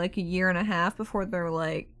maybe a year and a half before they were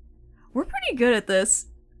like, we're pretty good at this.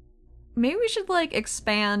 Maybe we should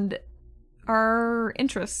expand our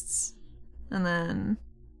interests. And then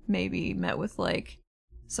maybe met with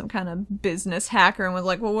some kind of business hacker and was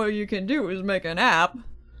like, well, what you can do is make an app.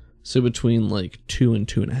 So between 2 and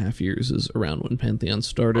 2.5 years is around when Pantheon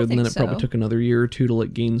started, and then it probably took another year or two to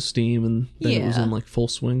gain steam, and then it was in full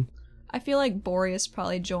swing. I feel like Boreas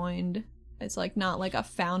probably joined. It's not a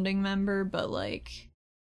founding member, but like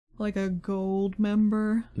a gold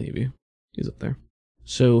member. Maybe he's up there.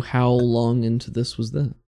 So how long into this was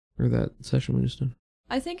that, or that session we just did?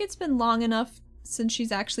 I think it's been long enough since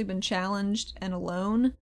she's actually been challenged and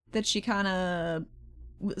alone that she kind of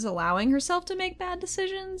was allowing herself to make bad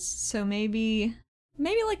decisions. So maybe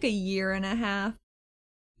a year and a half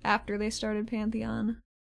after they started Pantheon.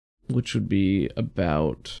 Which would be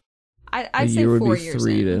about... I'd say 4 years. Would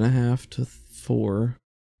be 3.5 to 4,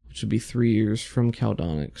 which would be 3 years from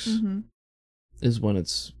Caldonix, is when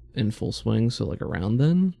it's in full swing, so around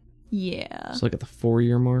then? Yeah. So at the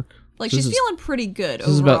 4-year mark? She's feeling pretty good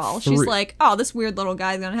overall. She's like, oh, this weird little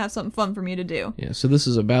guy's gonna have something fun for me to do. Yeah, so this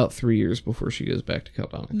is about 3 years before she goes back to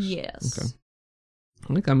Caldonix. Yes.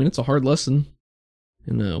 Okay. I mean, it's a hard lesson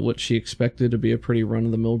in what she expected to be a pretty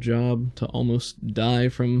run-of-the-mill job to almost die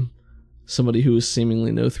from somebody who was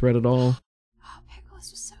seemingly no threat at all. Oh, Pickles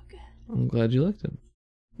was so good. I'm glad you liked it.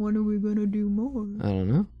 When are we gonna do more? I don't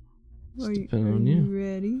know. Are depending on you.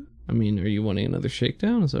 Ready? I mean, are you wanting another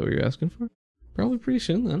shakedown? Is that what you're asking for? Probably pretty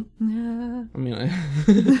soon then. I mean,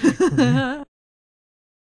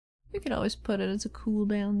 We could always put it as a cool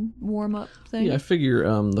down warm up thing. Yeah, I figure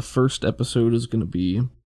the first episode is gonna be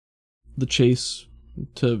the chase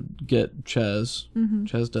to get Chaz.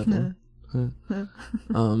 Chaz Devlin.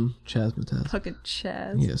 Chaz Mataz. Fucking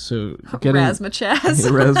Chaz. Yeah, so getting Razmachaz.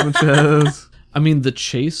 Razmachaz. I mean, the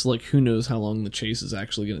chase, who knows how long the chase is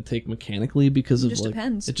actually going to take mechanically because of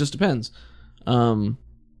depends. It just depends. I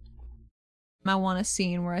want a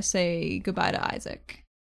scene where I say goodbye to Isaac.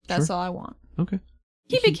 That's all I want. Okay.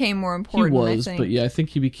 He became more important. He was, I think. But yeah, I think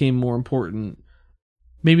he became more important.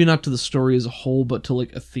 Maybe not to the story as a whole, but to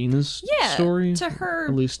Athena's story. To her,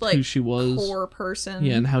 at least who she was, core person.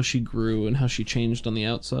 Yeah, and how she grew and how she changed on the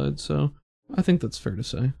outside. So I think that's fair to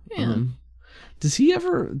say. Yeah. Does he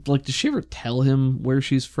ever does she ever tell him where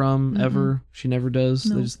she's from? Ever? She never does.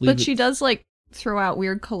 No. They just leave she does throw out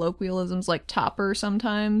weird colloquialisms like topper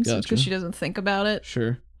sometimes because she doesn't think about it.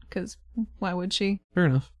 Sure. Because why would she? Fair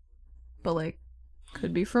enough. But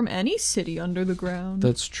could be from any city under the ground.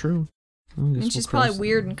 That's true. And she's probably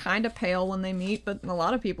weird and kind of pale when they meet, but a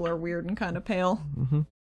lot of people are weird and kind of pale.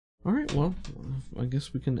 All right, well, I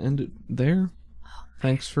guess we can end it there.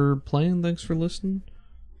 Thanks for playing. Thanks for listening.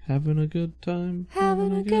 Having a good time.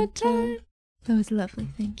 Having a good time. That was lovely.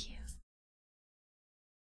 Thank you.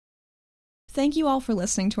 Thank you all for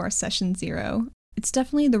listening to our Session 0. It's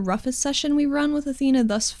definitely the roughest session we run with Athena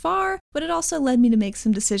thus far, but it also led me to make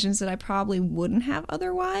some decisions that I probably wouldn't have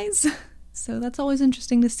otherwise. So that's always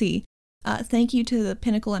interesting to see. Thank you to the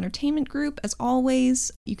Pinnacle Entertainment Group, as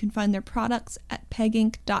always. You can find their products at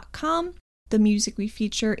peginc.com. The music we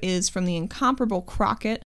feature is from the incomparable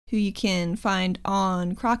Crockett, who you can find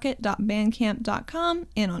on crockett.bandcamp.com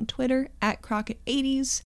and on Twitter at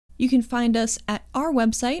Crockett80s. You can find us at our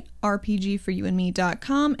website,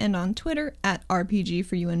 rpgforyouandme.com, and on Twitter at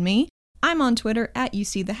rpgforyouandme. I'm on Twitter at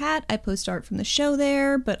YouSeeTheHat. I post art from the show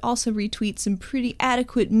there, but also retweet some pretty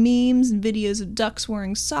adequate memes and videos of ducks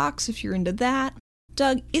wearing socks if you're into that.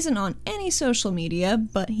 Doug isn't on any social media,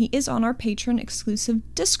 but he is on our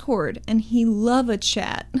patron-exclusive Discord, and he love a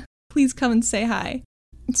chat. Please come and say hi.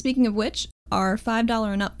 And speaking of which, our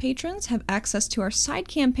 $5 and up patrons have access to our side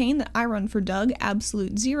campaign that I run for Doug,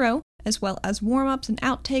 Absolute Zero, as well as warm-ups and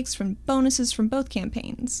outtakes from bonuses from both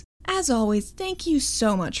campaigns. As always, thank you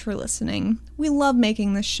so much for listening. We love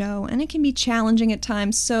making this show, and it can be challenging at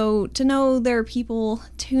times, so to know there are people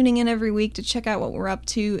tuning in every week to check out what we're up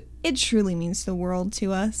to, it truly means the world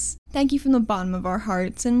to us. Thank you from the bottom of our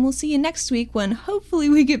hearts, and we'll see you next week when hopefully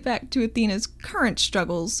we get back to Athena's current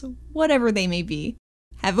struggles, whatever they may be.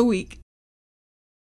 Have a week.